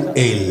খালি কয়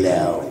এই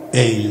লাও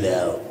এই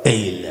লাও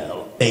এই লাও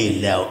এই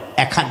লাও,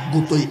 এক হাত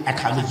দুটোই এক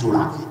হাতে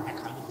জোড়া।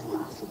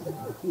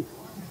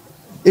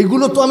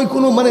 এগুলো তো আমি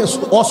কোনো মানে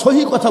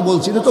অসহি কথা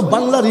বলছি না, তো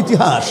বাংলার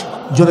ইতিহাস,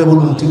 জোরে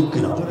বলুন ঠিক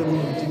কিনা?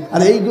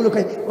 আর এইগুলো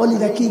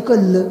অলিরা কি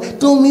করলো,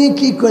 তুমি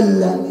কি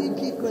করলা?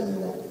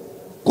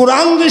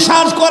 কোরআন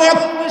রিসার্চ করে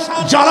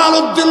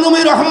জালালউদ্দিন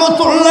রুমি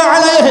রহমতুল্লাহ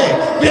আলাইহি,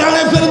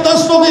 পিরানে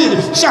ফেরদৌস নবীর,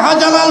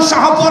 শাহজালাল,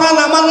 শাহপরান,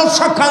 আমানত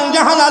শাহ খান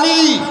জাহান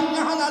আলী,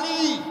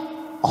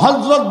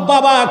 হযরত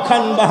বাবা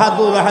খান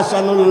বাহাদুর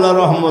হাসানুল্লাহ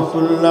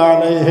রহমতুল্লাহ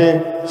আলাইহি,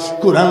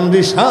 কোরআন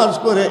রিসার্চ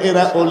করে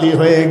এরা অলি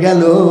হয়ে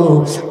গেল।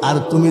 আর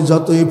তুমি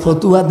যতই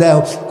ফতুয়া দাও,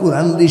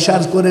 কোরআন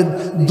রিসার্চ করে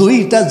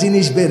দুইটা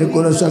জিনিস বের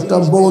করেছো, একটা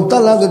বউ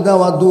তালাক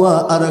দেওয়া দোয়া,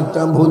 আর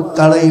একটা ভূত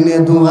তাড়াইনে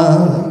দোয়া।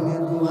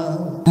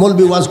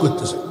 মৌলবি ওয়াজ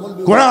করতেছে,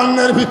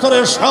 কোরআনের ভিতরে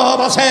সব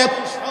আছে,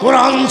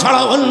 কোরআন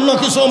ছাড়া অন্য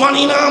কিছু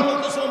মানি না।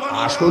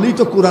 আসলেই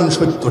তো কোরআন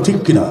সত্য, ঠিক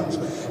কিনা?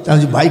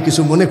 ভাই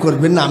কিছু মনে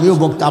করবেন না, আমিও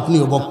বক্তা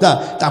আপনিও বক্তা।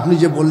 তা আপনি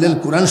যে বললেন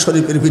কোরআন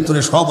শরীফের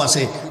ভিতরে সব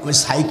আছে, ওই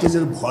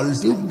সাইকেলের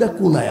ভলটিউবটা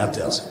কোন আয়াতে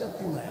আছে?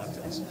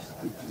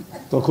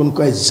 তখন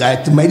কয়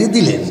জায়ত মাইরে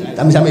দিলেন।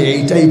 আমি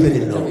এইটাই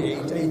বেরিল,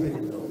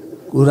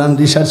 কোরআন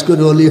রিসার্চ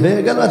করে অলি হয়ে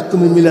গেল, আর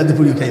তুমি মিলাদে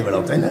পুরি খাই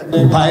বেড়াও, তাই না?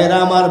 ভাইরা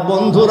আমার,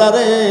 বন্ধুরা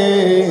রে,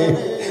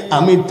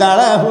 আমি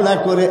তাড়াহুড়া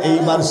করে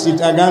এইবার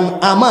চিটাগাং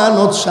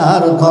আমানত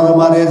শাহর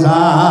দরবারে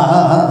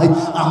যাই।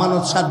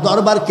 আমানত শাহর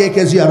দরবার কে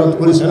কে জিয়ারত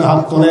করেছেন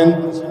হাত তোলেন।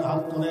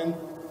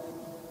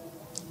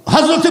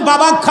 হযরত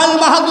বাবা খান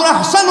বাহাদুর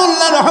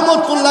হাসানুল্লাহ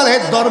রহমতুল্লাহ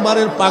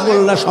দরবারের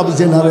পাগলরা সব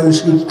জেনারেল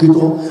শিক্ষিত।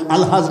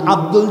 আলহাজ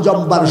আব্দুল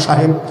জব্বার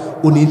সাহেব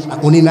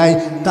উনি নাই।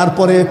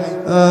 তারপরে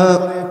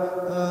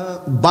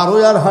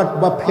বারোয়ারহাট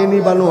বা ফেনী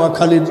বা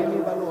নোয়াখালীর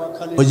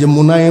ওই যে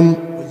মুনায়েম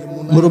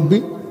মুরব্বী,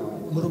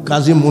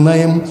 কাজী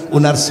মুনায়েম,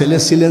 ওনার ছেলে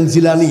ছিলেন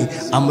জিলানি।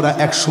 আমরা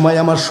এক সময়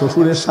আমার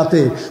শ্বশুরের সাথে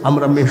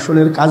আমরা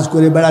মিশনের কাজ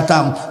করে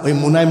বেড়াতাম, ওই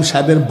মুনায়েম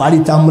সাহেবের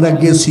বাড়িতে আমরা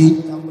গেছি।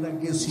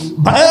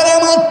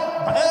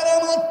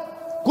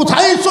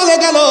 কোথায় চলে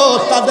গেল,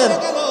 তাদের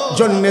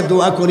জন্য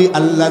দোয়া করি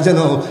আল্লাহ যেন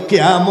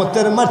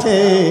কিয়ামতের মাঠে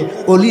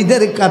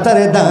অলিদের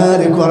কাতারে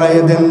দাঁড় করায়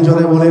দেন,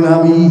 জোরে বলেন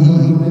আমিন।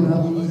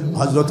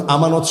 হযরত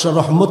আমানত শাহ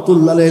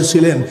রহমতুল্লাহ আলাইহি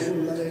ছিলেন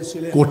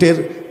কোর্টের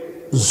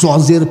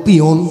জজের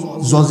পিয়ন,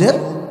 জজের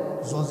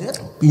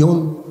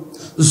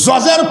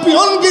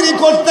পিয়নগিরি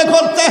করতে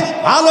করতে,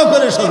 ভালো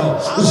করে শোনো,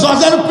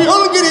 জজের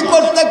পিয়নগিরি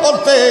করতে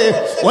করতে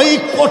ওই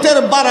কোর্টের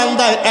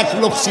বারান্দায় এক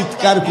লোক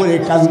চিৎকার করে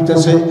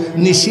কাঁদতেছে,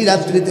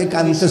 নিশিরাত্রিতে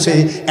কাঁদতেছে।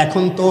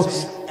 এখন তো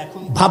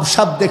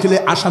ভাবসাব দেখলে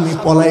আসামি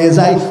পলায়ে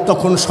যায়,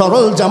 তখন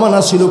সরল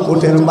জামানা ছিল,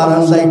 কোর্টের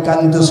বারান্দায়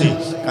কাঁদতেছে।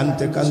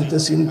 কাঁদতে কাঁদতে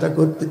চিন্তা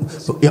করতে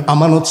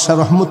আমানত শাহ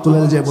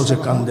রহমতুল্লাহ যে বসে,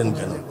 কাঁদেন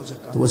কেন?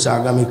 তো বলছে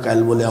আগামীকাল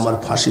বলে আমার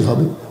ফাঁসি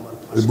হবে।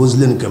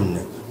 বুঝলেন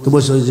কেমনে? তো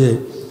বলছে ওই যে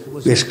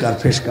পেশকার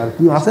ফেসকার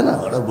কি আছে না,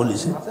 ওরা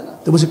বলেছে।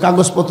 তো বলছে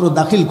কাগজপত্র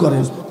দাখিল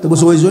করেন। তো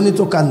বলছে ওই জন্যই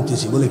তো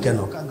কাঁদতেছি। বলে কেন?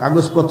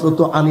 কাগজপত্র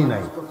তো আনি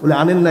নাই। বলে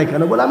আনেন নাই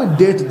কেন? বলে আমি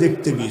ডেট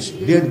দেখতে গিয়েছি,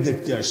 ডেট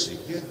দেখতে আসছি।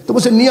 তো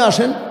বলছে নিয়ে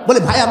আসেন। বলে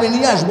ভাই আমি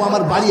নিয়ে আসবো,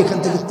 আমার বাড়ি এখান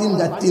থেকে 3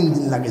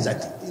 দিন লাগে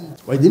যাইতে।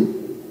 কয়দিন?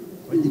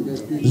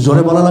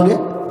 জোরে বলা লাগে।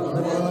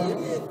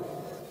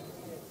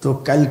 তো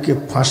কালকে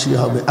ফাঁসি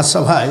হবে। আচ্ছা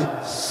ভাই,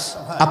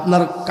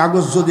 আপনার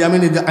কাগজ যদি আমি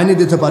আনি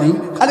দিতে পারি।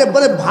 আরে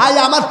বলে ভাই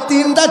আমার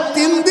 3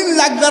 দিন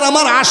লাগবে, আর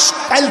আমার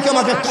কালকে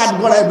আমাকে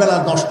কাঠগড়ায় বেলা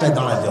 10টায়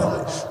দাঁড়াতে হবে,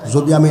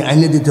 যদি আমি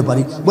আইনে দিতে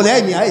পারি। বলে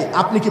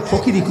আপনি কি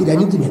ফকিরি করে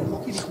আইনে দিবেন?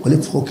 বলে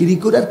ফকিরি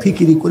করে আর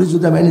ফিকিরি করে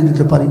যদি আমি আইনে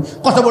দিতে পারি।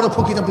 কত বড়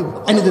ফকির আপনি,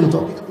 আইনে দেন তো।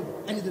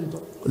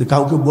 বলে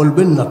কাউকে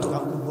বলবেন না তো।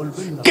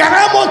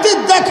 কেরামতি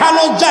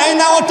দেখানো যায়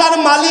না, ওটার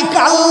মালিক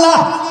আল্লাহ,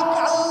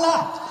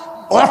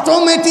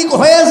 অটোমেটিক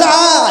হয়ে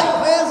যায়।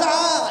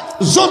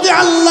 যদি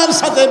আল্লাহর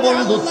সাথে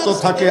বন্ধুত্ব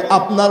থাকে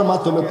আপনার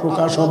মাধ্যমে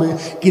প্রকাশ হবে।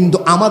 কিন্তু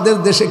আমাদের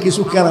দেশে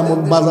কিছু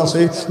কেরামত বাজ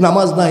আছে,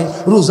 নামাজ নাই,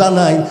 রোজা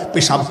নাই,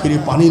 পেশাব ফিরে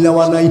পানি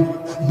নেওয়া নাই,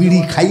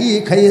 বিড়ি খাইয়ে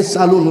খাইয়ে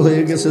চালুন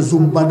হয়ে গেছে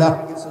জুব্বাডা।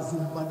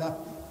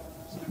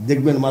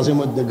 দেখবেন মাঝে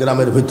মধ্যে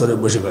গ্রামের ভিতরে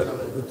বসে গেল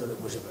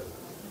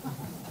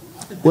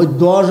ওই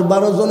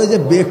 10-12 জনে যে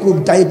বেকুব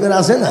টাইপের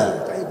আছে না,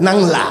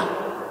 নাংলা,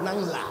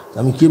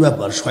 আমি কি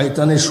ব্যাপার,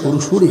 শয়তানের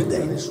সুরসুরি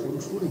দেয়,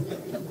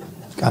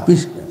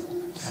 কাঁপিস?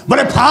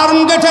 বলে ফার্ম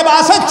গেটে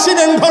বাস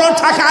অ্যাক্সিডেন্ট হলো,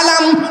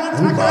 ঠাকালাম।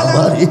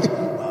 বাবা রে,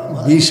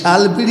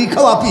 বিশাল বিড়ি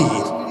খাওয়া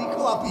পীর।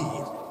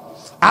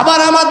 আবার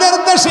আমাদের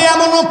দেশে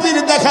এমনও পীর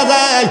দেখা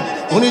যায়,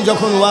 উনি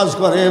যখন ওয়াজ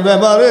করে,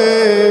 ব্যাপারে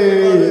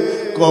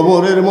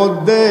কবরের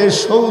মধ্যে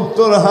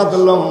 70 হাত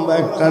লম্বা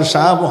একটা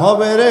সাপ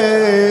হবে রে,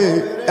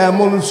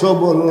 এমন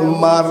সবল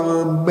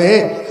মারবে,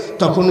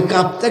 তখন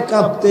কাঁপতে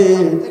কাঁপতে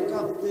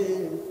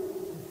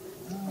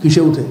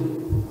কিসে উঠে?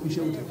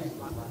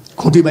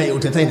 খুঁটি বাইয়ে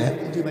উঠে, তাই না?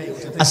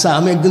 আচ্ছা,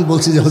 আমি একদিন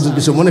বলছি যে হুজুর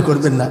কিছু মনে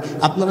করবেন না,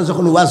 আপনারা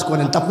যখন ওয়াজ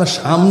করেন তা আপনার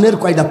সামনের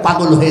কয়টা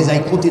পাগল হয়ে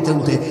যায় খুঁটিতে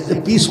উঠে,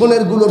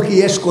 পিছনের গুলোর কি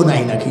এসকো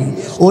নাই নাকি?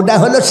 ওটা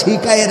হলো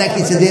শিকায়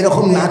রাখিছে যে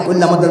এরকম না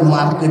করলে আমাদের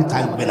মার্কেট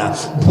থাকবে না,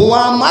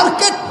 ভুয়া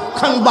মার্কেট।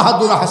 খান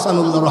বাহাদুর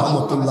হাসানুল্লাহ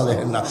রহমতুল্লাহ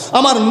দেখেন না,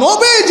 আমার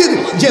নবীজির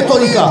যে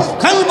তরিকা,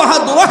 খান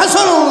বাহাদুর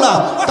হাসানুল্লাহ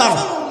তার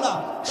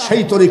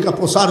সেই তরিকা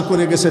প্রচার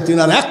করে গেছে।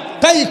 তিনার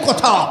একটাই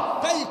কথা,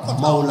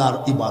 মাওলার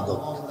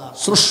ইবাদত,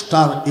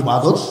 স্রষ্টার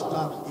ইবাদত,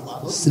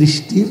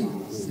 সৃষ্টির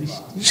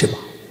সেবা,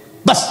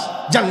 বাস,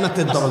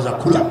 জান্নাতের দরজা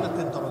খোলা।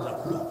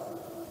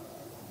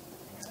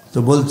 তো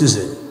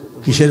বলতেছে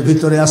কিসের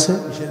ভিতরে আছে?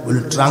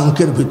 বলে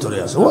ট্রাঙ্কের ভিতরে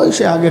আছে, ওই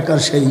সে আগেকার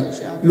সেই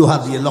লোহা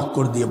দিয়ে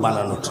লক্কর দিয়ে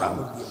বানানো ট্রাঙ্ক।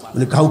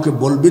 বলে কাউকে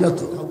বলবি না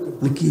তো?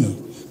 বলে কি?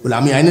 বলে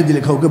আমি আইনে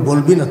দিলে কাউকে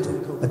বলবি না তো?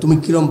 তুমি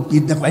কিরম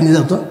পীর দেখো, আইনে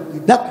যাও তো,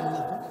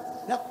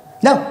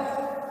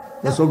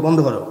 চোখ বন্ধ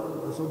করো,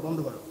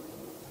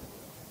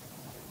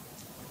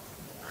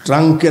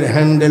 ট্রাঙ্কের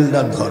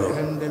হ্যান্ডেলটা ধরো,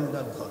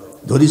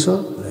 ধরিস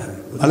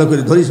ভালো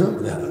করে, ধরিস,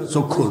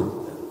 চোখ খুল।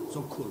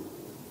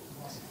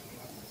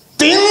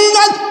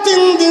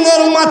 3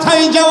 দিনের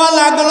মাথায় যাওয়া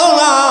লাগলো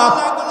না,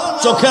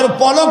 চোখের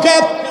পলকে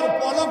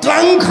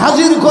ট্রাঙ্ক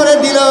হাজির করে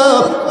দিল।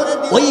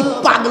 ওই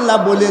পাগলা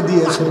বলে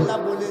দিয়েছে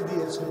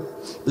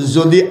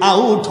যদি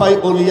আউট হয়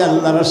ওলি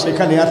আল্লাহরা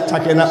সেখানে আর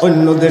থাকে না,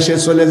 অন্য দেশে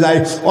চলে যায়।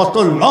 অত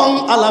লং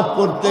আলাপ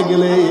করতে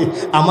গেলে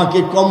আমাকে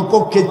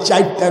কমপক্ষে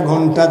 4টা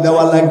ঘন্টা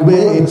দেওয়া লাগবে।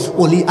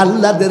 ওলি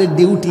আল্লাহদের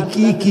ডিউটি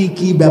কি কি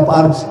কি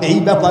ব্যাপার, এই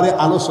ব্যাপারে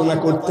আলোচনা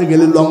করতে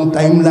গেলে লং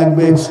টাইম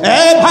লাগবে।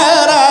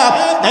 ভাইরা,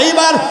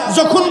 এইবার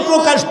যখন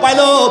প্রকাশ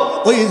পাইল,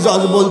 ওই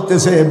জজ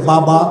বলতেছে,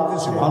 বাবা,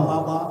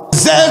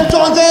 যে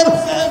জজের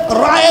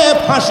রায়ে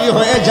ফাঁসি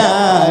হয়ে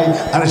যায়,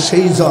 আর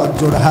সেই জজ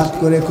জোড়হাত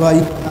করে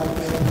কয়,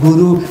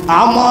 গুরু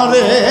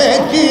আমারে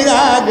কি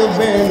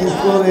রাখবেন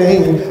করে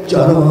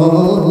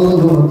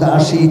চরণ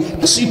দাসী।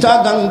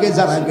 চিটাগাঙ্গে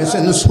যারা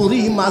গেছেন,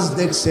 সুরি মাছ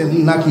দেখছেন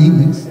নাকি?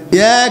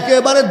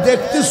 একেবারে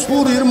দেখতে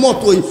সুরির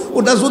মতোই,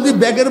 ওটা যদি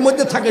ব্যাগের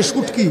মধ্যে থাকে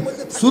শুটকি,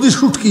 সুরি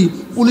শুটকি,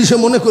 পুলিশে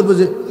মনে করবে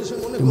যে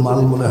মাল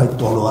মনে হয়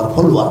তলোয়ার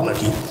ফলোয়ার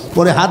নাকি,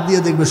 পরে হাত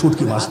দিয়ে দেখবে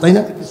শুটকি মাছ, তাই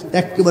না?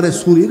 একেবারে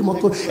সুরির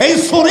মতো এই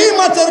সুরি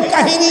মাছের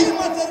কাহিনী।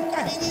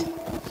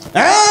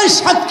 এই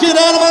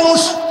সাতক্ষীরার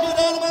মানুষ,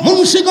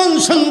 মুন্সিগঞ্জ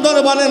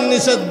সুন্দরবনের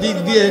নিচের দিক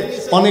দিয়ে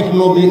অনেক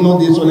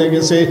নদী চলে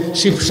গেছে,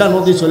 শিবসা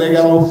নদী চলে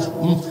গেল,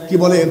 কি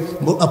বলে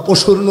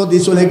পশুর নদী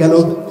চলে গেল,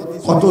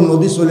 কত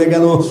নদী চলে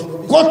গেল,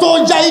 কত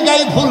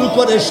জায়গায় ভুল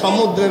করে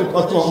সমুদ্রের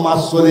কত মাছ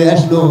চলে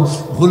আসলো,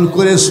 ভুল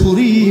করে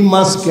সুরি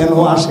মাছ কেন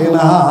আসে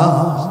না?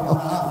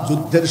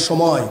 যুদ্ধের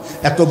সময়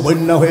এত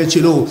বন্যা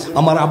হয়েছিল,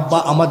 আমার আব্বা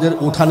আমাদের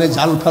উঠানে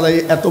জাল ফেলায়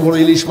এত বড়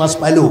ইলিশ মাছ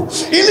পাইল।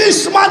 ইলিশ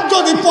মাছ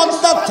যদি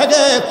পদ্মার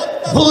থেকে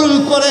ভুল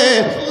করে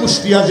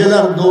কুষ্টিয়া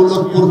জেলার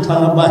দৌলতপুর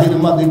থানা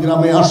বাহিরমাদি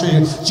গ্রামে আসে,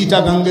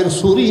 চিটাগাঙ্গের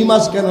সুরি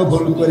মাছ কেন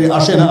ভুল করে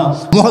আসে না?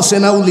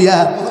 মহসেন আউলিয়া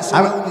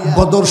আর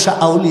বদর শাহ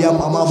আউলিয়া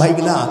মামা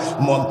ভাইগনা।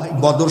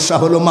 বদর শাহ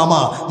হলো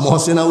মামা,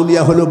 মহসেন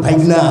আউলিয়া হলো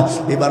ভাইগনা।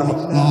 এবার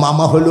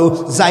মামা হলো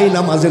যাই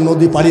নামাজে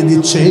নদী পাড়ি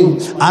দিচ্ছে,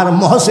 আর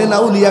মহসেন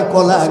আউলিয়া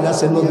কলা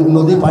গাছে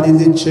নদী পাড়ি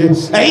দিচ্ছে।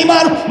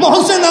 এইবার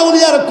মহসেন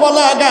আউলিয়ার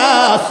কলা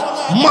গাছ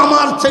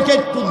মামার থেকে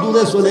একটু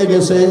দূরে চলে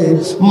গেছে।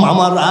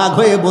 মামা রাগ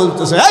হয়ে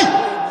বলতেছে, এই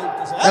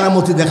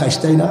কেরামতি দেখাইস,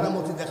 তাই না?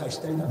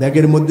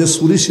 ব্যাগের মধ্যে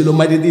ছুরি ছিল,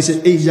 মারি দিয়েছে,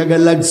 এই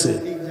জায়গায় লাগছে,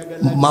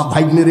 মা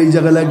ভাগ্নের এই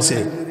জায়গায় লাগছে।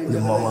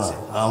 মামা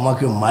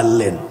আমাকে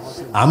মারলেন,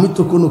 আমি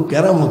তো কোনো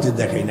কেরামতি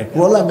দেখাই না,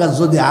 কলা গাছ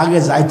যদি আগে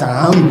যায় তা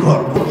আমি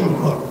করবো,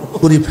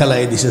 ছুরি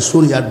ফেলাই দিছে,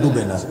 ছুরি আর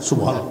ডুবে না।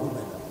 সুবহানাল্লাহ।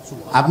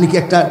 আপনি কি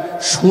একটা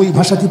সুই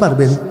ভাসাতে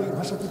পারবেন?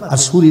 আর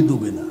ছুরি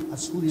ডুবে না,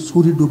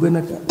 ছুরি ডুবে না।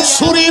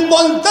 ছুরি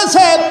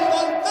বলতেছে,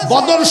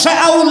 বদর শাহ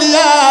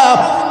আউলিয়া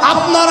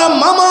আপনারা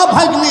মামা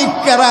ভাগ্নি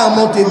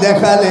কেরামতি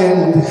দেখালেন,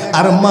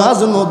 আর মাঝ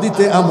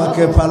নদীতে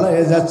আমাকে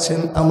ফালায় যাচ্ছেন,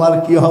 আমার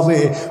কি হবে?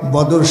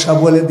 বদর শাহ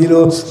বলে দিল,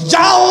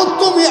 যাও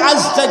তুমি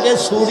আজ থেকে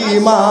ছুরি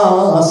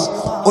মাছ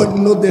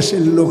অন্য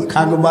দেশের লোক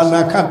খাক বা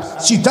না খাক,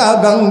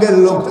 চিটাগাঙ্গের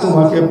লোক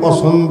তোমাকে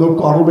পছন্দ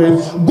করবে।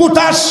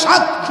 গোটা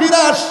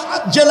সাতক্ষীরা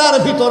জেলার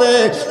ভিতরে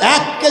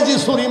 1 কেজি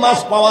ছুরি মাছ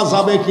পাওয়া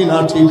যাবে কিনা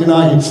ঠিক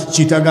নাই।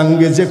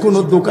 চিটাগাঙ্গে যে কোনো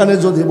দোকানে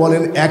যদি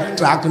বলেন 1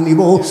 ট্রাক নিব,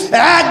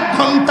 1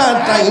 ঘন্টা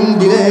টাইম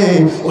দিলে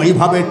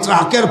ওইভাবে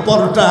ট্রাকের পর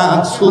ট্রাক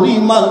ছুরি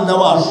মাল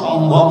দেওয়া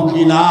সম্ভব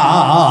কিনা?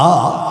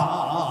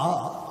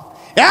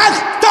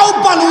 একটাও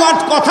বানোয়াট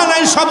কথা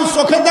নাই, সব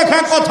চোখে দেখা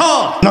কথা।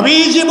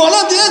 নবীজি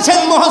বলে দিয়েছেন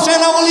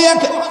মহসেন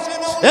আউলিয়াকে,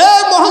 এ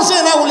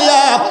মহসিন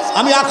আউলিয়া,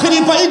 আমি আখেরি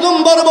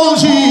পয়গম্বর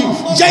বলছি,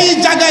 যেই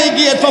জায়গায়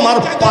গিয়ে তোমার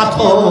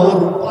পাথর,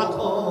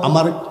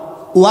 আমার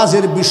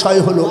ওয়াজের বিষয়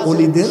হলো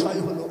ওলিদের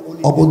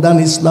অবদান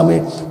ইসলামে,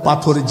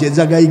 পাথর যে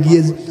জায়গায়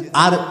গিয়ে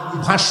আর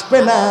ভাসবে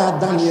না,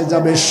 দাঁড়িয়ে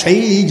যাবে,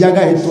 সেই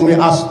জায়গায় তুমি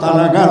আস্থা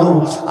লাগাও।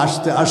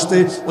 আস্তে আস্তে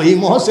ওই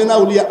মহসিন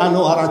আউলিয়া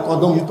আনোয়ারা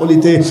কদম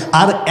তলিতে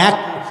আর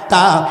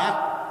একটা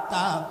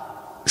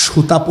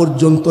সুতা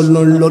পর্যন্ত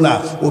নড়ল না,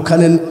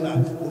 ওখানে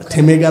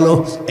থেমে গেল।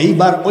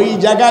 এইবার ওই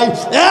জায়গায়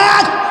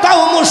একটাও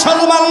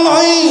মুসলমান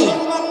নয়।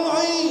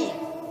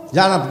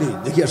 যান আপনি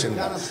দেখি আসেন,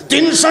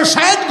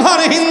 360 ঘর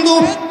হিন্দু,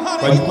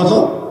 কত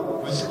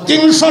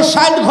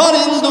 360 ঘর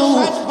হিন্দু,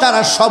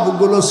 তারা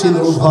সবগুলো ছিল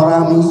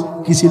ঘরামি।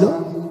 কি ছিল?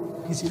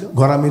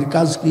 ঘরামির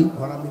কাজ কি?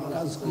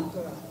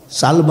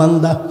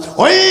 সালবান্দা।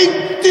 ওই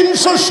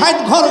 360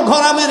 ঘর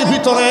ঘরামের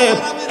ভিতরে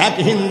এক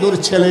হিন্দুর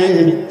ছেলে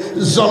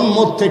জন্ম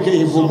থেকে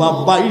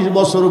 22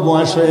 বছর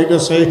বয়স হয়ে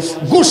গেছে,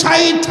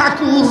 গোসাই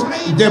ঠাকুর,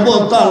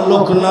 দেবতা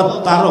লোকনাথ,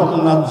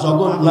 তারকনাথ,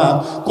 জগন্নাথ,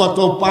 কত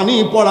পানি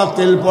পড়া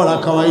তেল পড়া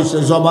খাওয়াইছে,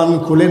 জবান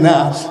খুলে না।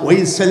 ওই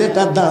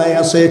ছেলেটা দাঁড়ায়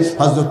আছে,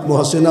 হযরত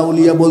মহসিন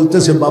আউলিয়া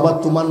বলতেছে, বাবা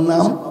তোমার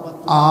নাম?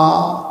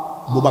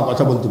 বাবা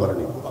কথা বলতে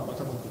পারেনি,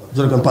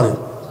 যেরকম পারে,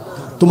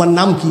 তোমার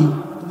নাম কি?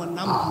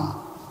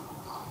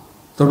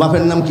 তোর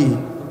বাপের নাম কি?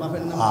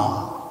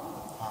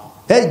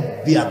 এই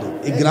বিয়াদব,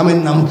 এই গ্রামের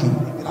নাম কি?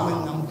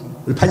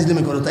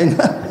 ফাজলামি করো তাই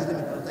না?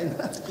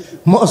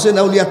 মহসিন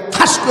আউলিয়া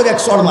ঠাস করে এক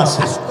চড়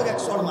মারছে।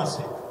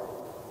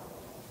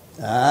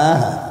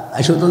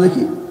 আইসো তো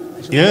দেখি।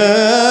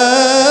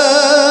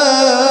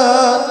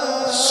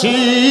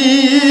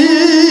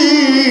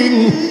 ইয়াসিন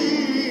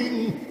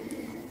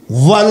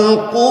ওয়াল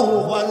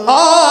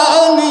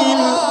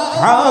কুরআনিল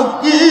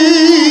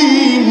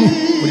হাকীম।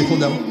 পরিফু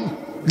দাও,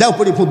 দাও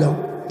পরিফু দাও।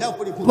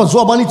 তোমার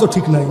জবানই তো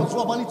ঠিক নাই,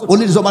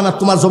 অলির জবান আর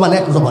তোমার জবান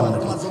এক জবান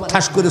নাকি?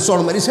 ঠাস করে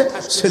চড় মারিছে,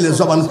 ছেলের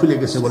জবান খুলে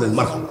গেছে। বলেন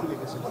মারহাবা।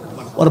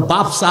 ওর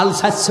বাপ চাল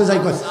ছাড়ছে, যাই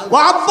কয়, ও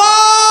আব্বা,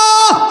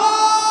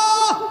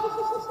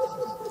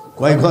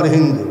 কয় ঘর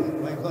হিন্দু,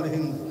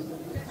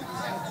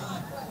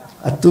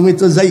 আর তুমি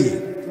তো যাই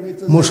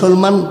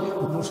মুসলমান,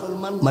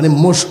 মানে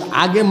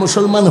আগে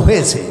মুসলমান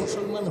হয়েছে,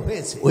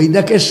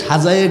 ওইটাকে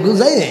সাজায়ে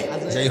গুজায়ে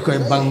যাই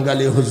কয়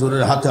বাঙালি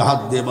হুজুরের হাতে হাত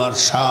দেবার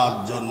 7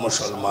 জন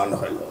মুসলমান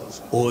হইল।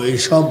 ওই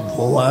সব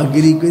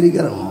ভোয়াগিরি করি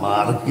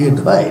মার্কেট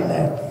হয়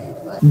না,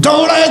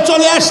 দৌড়ায়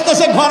চলে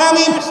আসতেছে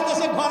ঘরামি,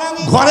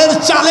 ঘরের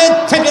চালের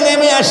থেকে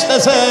নেমে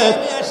আসতেছে,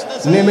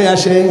 নেমে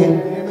আসে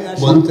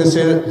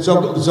বলতেছে,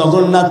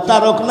 জগন্নাথ,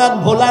 তারকনাথ,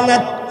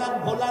 ভোলানাথ,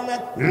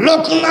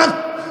 লোকনাথ,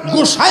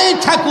 গোসাই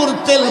ঠাকুর,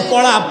 তেল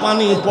পড়া,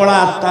 পানি পড়া,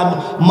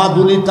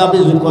 মাদুলি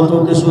তাবিজ, কত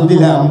কিছু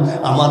দিলাম,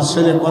 আমার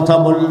ছেলে কথা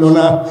বলল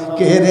না।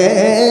 কে রে?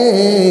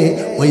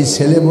 ওই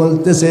ছেলে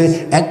বলতেছে,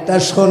 একটা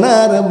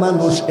সোনার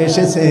মানুষ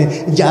এসেছে,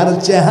 যার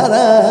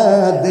চেহারা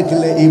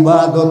দেখলে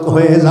ইবাদত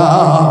হয়ে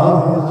যায়।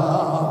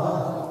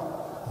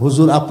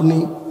 হুজুর আপনি?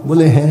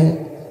 বলে হ্যাঁ।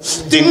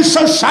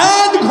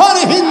 360 ঘর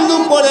হিন্দু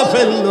পড়ে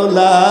ফেলল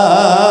লা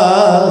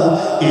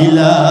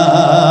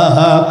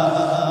ইলাহা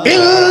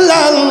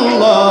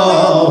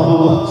ইল্লাল্লাহু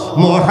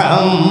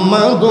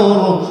মুহাম্মাদুর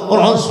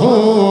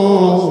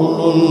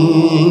রাসূলুল্লাহ।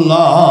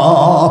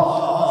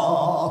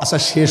 আচ্ছা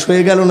শেষ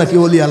হয়ে গেল নাকি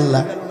ওলি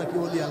আল্লাহ?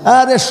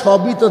 আরে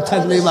সবই তো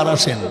থাকলে এবার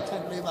আসেন।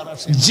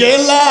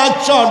 জেলা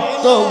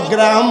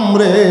চট্টগ্রাম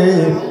রে,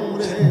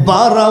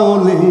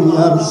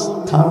 বারাউলিয়ার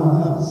স্থান,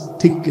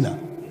 ঠিক কিনা?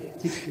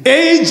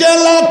 এই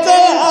জেলাতে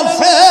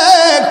আছে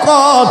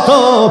কত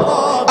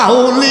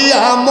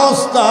আউলিয়া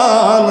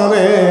মস্তান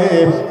রে,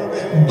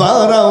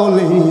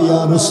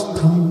 বারাউলিয়ার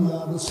স্থান।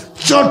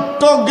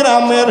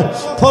 চট্টগ্রামের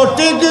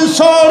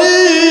ফটিকছড়ি,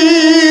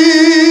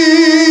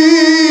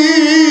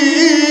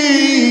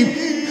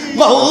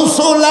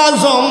 গৌসুল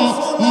আজম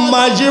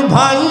মাঝ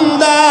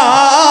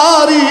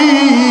ভান্ডারি,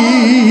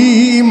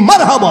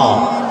 মারহাবা।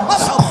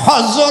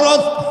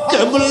 হযরত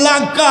কেবলা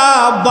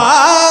কাবা,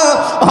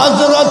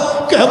 হযরত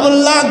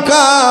কেবলা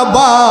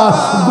কাবা,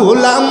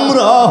 গোলাম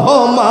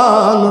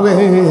রহমান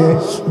রে,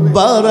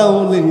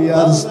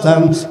 বারাউলিয়ার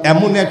স্থান।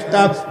 এমন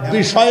একটা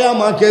বিষয়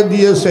আমাকে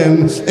দিয়েছেন,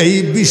 এই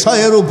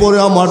বিষয়ের উপরে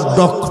আমার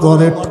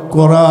ডক্টরেট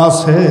করা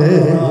আছে।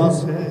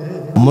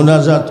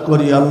 মুনাজাত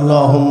করি,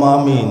 আল্লাহুম্মা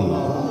আমিন।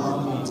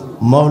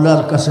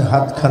 মওলার কাছে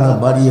হাতখানা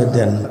বাড়িয়ে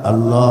দেন,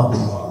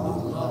 আল্লাহুম্মা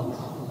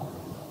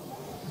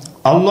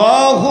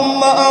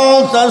আল্লাহুম্মা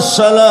আনতাস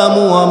সালাম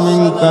ওয়া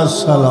মিনকাস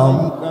সালাম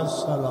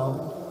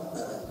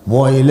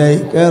ওয়া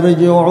ইলাইকা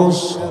রাজিউস।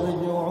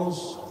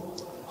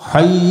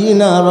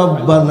 হাইয়িনা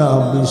রাব্বানা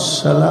বিস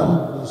সালাম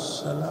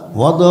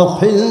ওয়া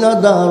দখিলনা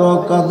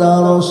দারাকা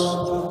দারাস।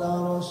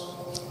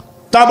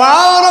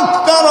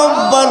 তাবারাকতা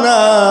রাব্বানা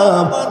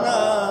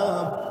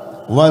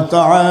ওয়া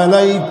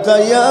তাআলাইতা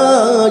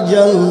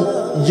ইয়া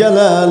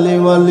জালালি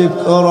ওয়াল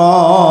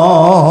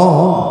ইকরাম।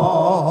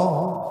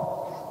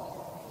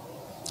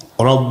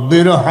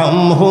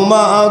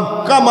 রব্বিরহামহুমা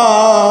কামা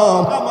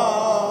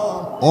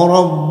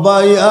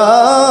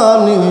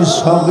রাব্বায়ানি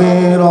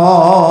সগীরা।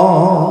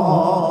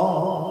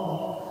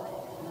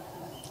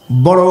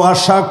 বড়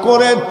আশা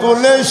করে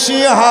তুলেছি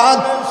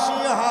হাত,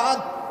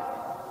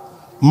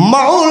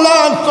 মাওলা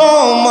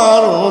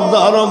তোমার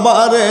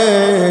দরবারে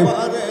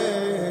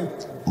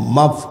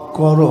মাফ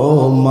করো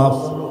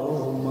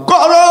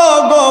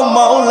গো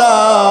মাওলা,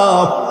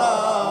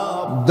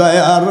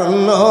 দয়ার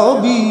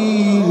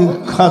নবীর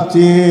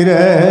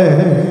খাতিরে।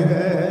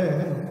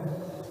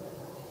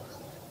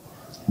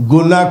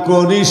 গুনাহ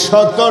করি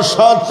শত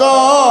শত,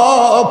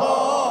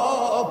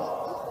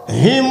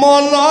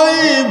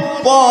 হিমালয়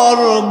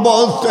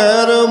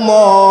পর্বতের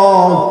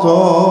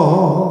মতো,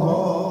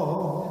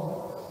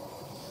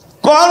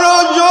 কর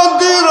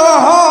যদি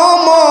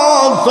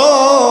রহমত,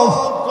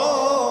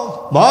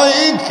 ভাই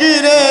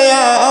কিরে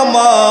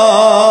আমার,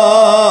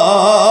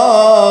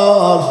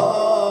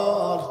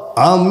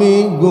 আমি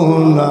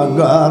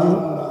গুনাহগার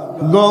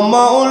গো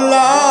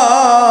মাওলা,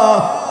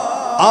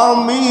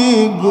 আমি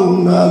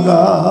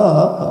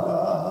গুনাহগার।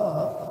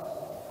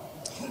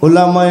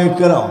 উলামায়ে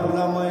কেরাম,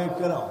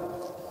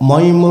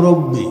 মাই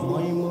মুরব্বী,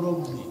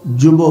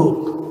 যুবক,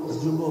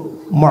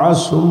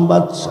 মাসুম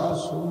বাচ্চা,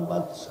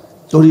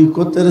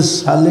 তরিকতের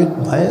সালেক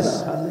ভাইরা,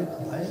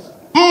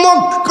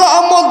 মক্কা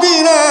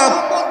মদিনা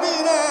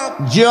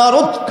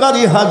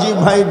জিয়ারতকারী হাজী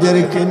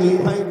ভাইদেরকে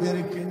নিয়ে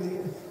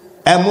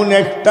এমন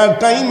একটা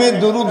টাইমে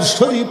দুরূদ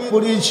শরীফ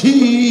পড়েছি,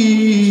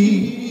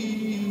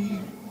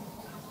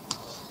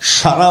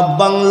 সারা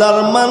বাংলার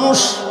মানুষ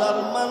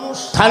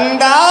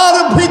ঠান্ডার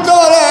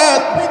ভিতরে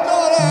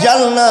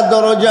জানলা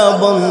দরজা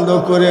বন্ধ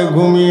করে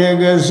ঘুমিয়ে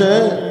গেছে।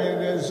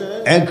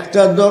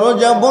 একটা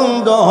দরজা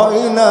বন্ধ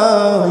হয়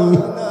নাই,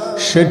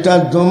 সেটা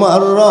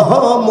তোমার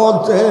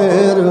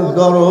রহমতের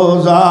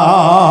দরজা।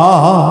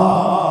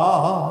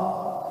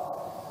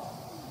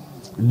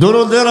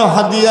 দরুদের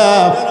হাদিয়া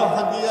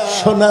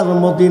সোনার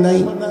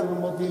মদিনায়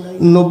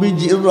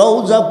নবীজির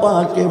রওজা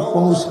পাকে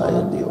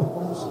পৌঁছায় দিও।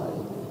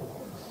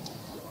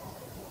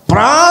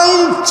 প্রাণ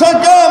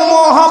থেকে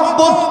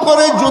মোহাব্বত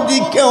করে যদি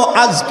কেউ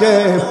আজকে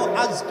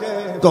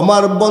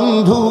তোমার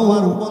বন্ধু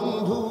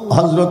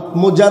হযরত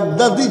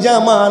মুজাদ্দিদ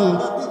জামান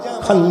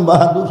খান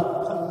বাহাদুর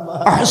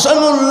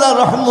আহসানুল্লাহ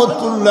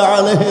রহমতুল্লাহ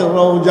আলাইহি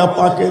রওজা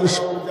পাকের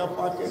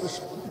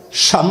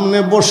সামনে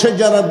বসে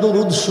যারা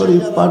দুরূদ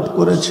শরীফ পাঠ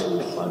করেছে,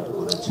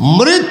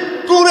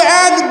 মৃত্যুর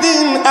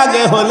একদিন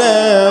আগে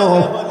হলেও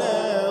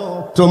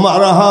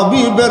তোমার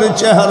হাবিবের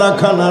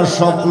চেহারাখানা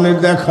স্বপ্নে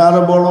দেখার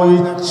বড়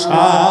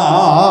ইচ্ছা।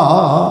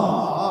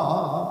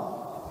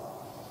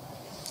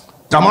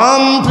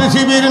 तमाम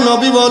পৃথিবীর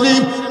নবী বলি,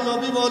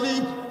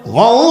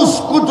 গাউস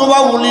কুতুব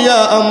আউলিয়া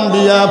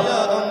আম্বিয়া,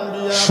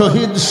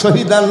 শহীদ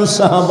শহীদান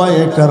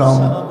সাহাবায়ে কেরাম,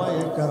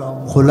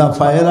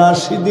 খুলাফায়ে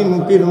রাশিদিন,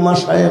 পীর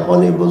মাশায়েখ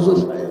ওলি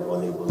বুজুর্গ,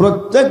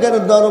 প্রত্যেকের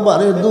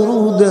দরবারে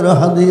দুরূদের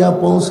হাদিয়া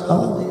পৌঁছা।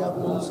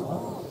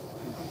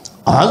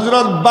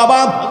 হযরত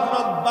বাবা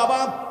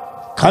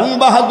খান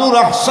বাহাদুর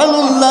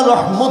আহসানুল্লাহ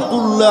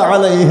রহমতুল্লাহ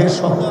আলাইহি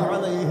সহ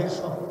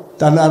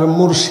তানার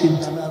মুর্শিদ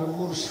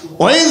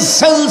ওই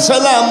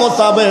সিলসিলা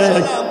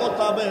মোতাবেক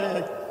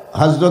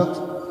হযরত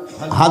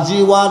হাজী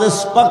ওয়ারিস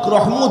পাক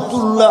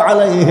রহমতুল্লাহ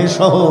আলাইহি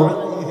সহ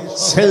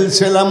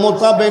সিলসিলা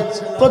মোতাবেক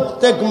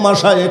প্রত্যেক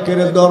মাশায়েখের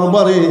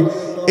দরবারে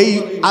এই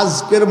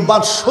আজকের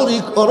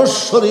বাৎসরিক ওরস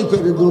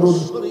শরীফের দুরূদ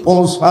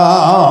পৌঁছা।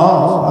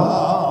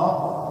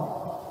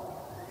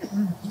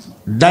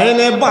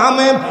 ডাইনে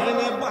বামে,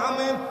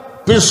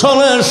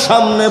 পিছনে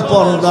সামনে,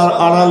 পর্দার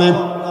আড়ালে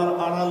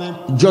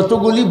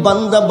যতগুলি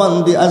বান্দা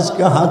বান্দি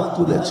আজকে হাত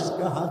তুলেছে,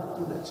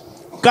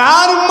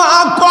 কার মা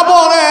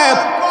কবরে,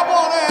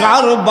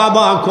 কার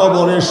বাবা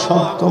কবরে,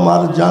 সব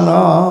তোমার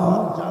জানা।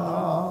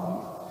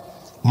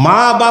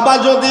 মা বাবা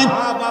যদি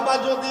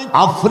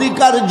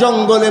আফ্রিকার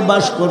জঙ্গলে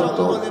বাস করত,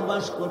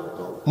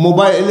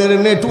 মোবাইলের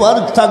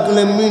নেটওয়ার্ক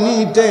থাকলে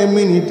মিনিটে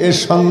মিনিটে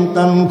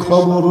সন্তান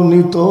খবর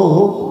নিত।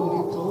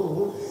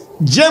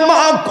 যে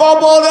মা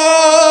কবরে,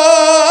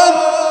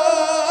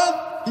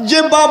 যে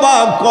বাবা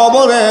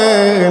কবরে,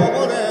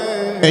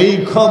 এই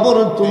খবর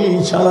তুমি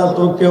ছাড়া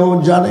তো কেউ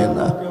জানে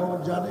না।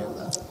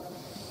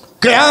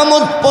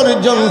 কিয়ামত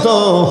পর্যন্ত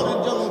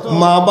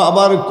মা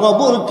বাবার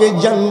কবরকে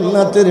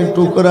জান্নাতের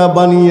টুকরা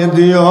বানিয়ে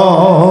দিও।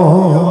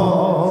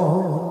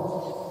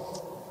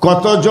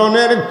 কত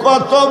জনের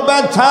কত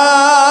ব্যথা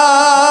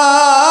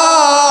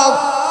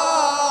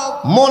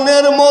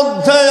মনের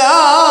মধ্যে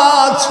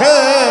আছে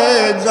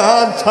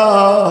গাথা।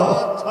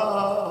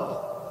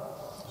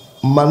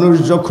 মানুষ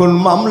যখন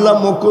মামলা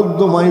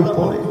মোকদ্দমায়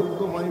পড়ে,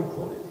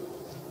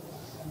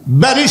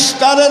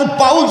 ব্যারিস্টারের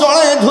পাও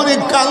জড়ায় ধরে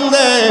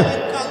কান্দে,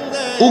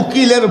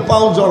 উকিলের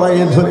পাও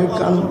জড়ায় ধরে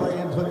কান্দে,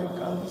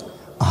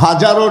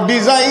 হাজারো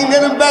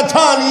ডিজাইনের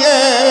ব্যথা নিয়ে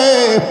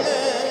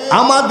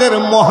আমাদের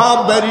মহা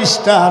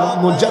ব্যারিস্টার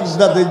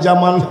মুজাদ্দিদ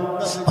জামান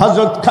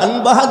হযরত খান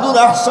বাহাদুর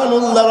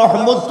আহসানুল্লাহ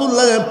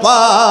রহমতুল্লাহ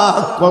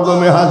পাক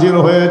কদমে হাজির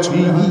হয়েছি।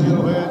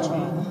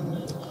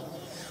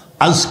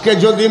 আজকে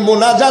যদি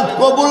মুনাজাত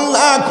কবুল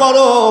না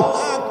করো,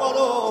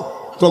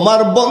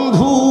 তোমার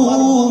বন্ধু,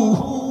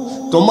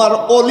 তোমার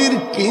অলির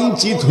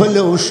কিঞ্চিত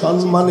হলেও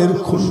সম্মানের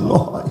ক্ষুণ্ণ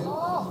হয়।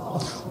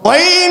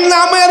 ওই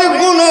নামের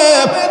গুণে,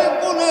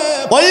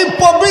 ওই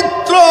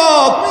পবিত্র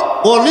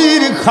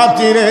অলির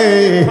খাতিরে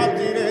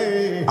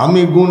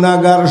আমি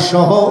গুনাহগার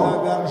সহ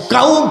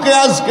কাউকে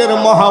আজকের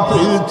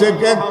মাহফিল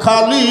থেকে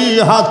খালি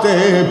হাতে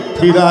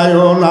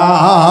ফিরায়ও না।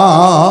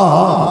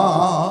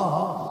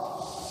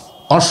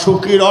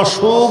 অসুখীর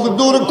অসুখ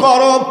দূর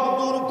করো,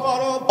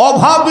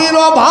 অভাবীর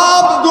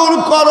অভাব দূর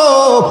করো,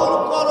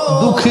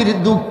 দুঃখীর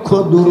দুঃখ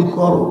দূর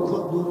করো।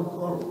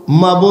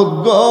 মাবুদ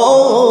গো,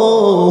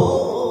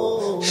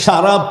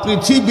 সারা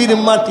পৃথিবীর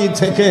মাটি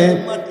থেকে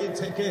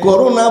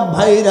করোনা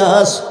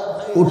ভাইরাস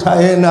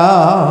উঠায় না।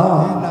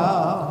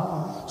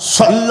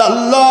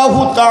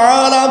 সাল্লাল্লাহু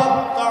তাআলা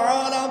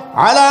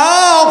আলা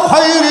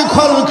খায়রি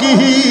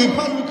খালকিহি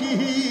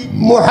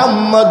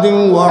মুহাম্মাদিন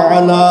ওয়া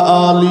আলা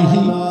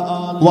আলিহি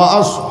ওয়া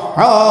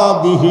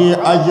আসহাবিহি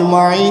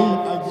আজমাইন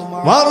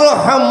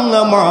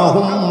ওয়ারহামনা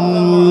মাহুম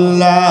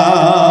লা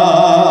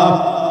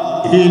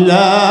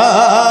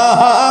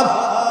ইলাহা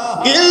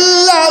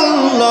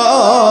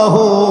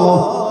ইল্লাল্লাহু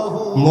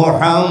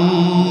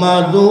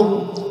মুহাম্মাদুর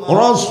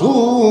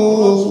রাসূলুল্লাহ।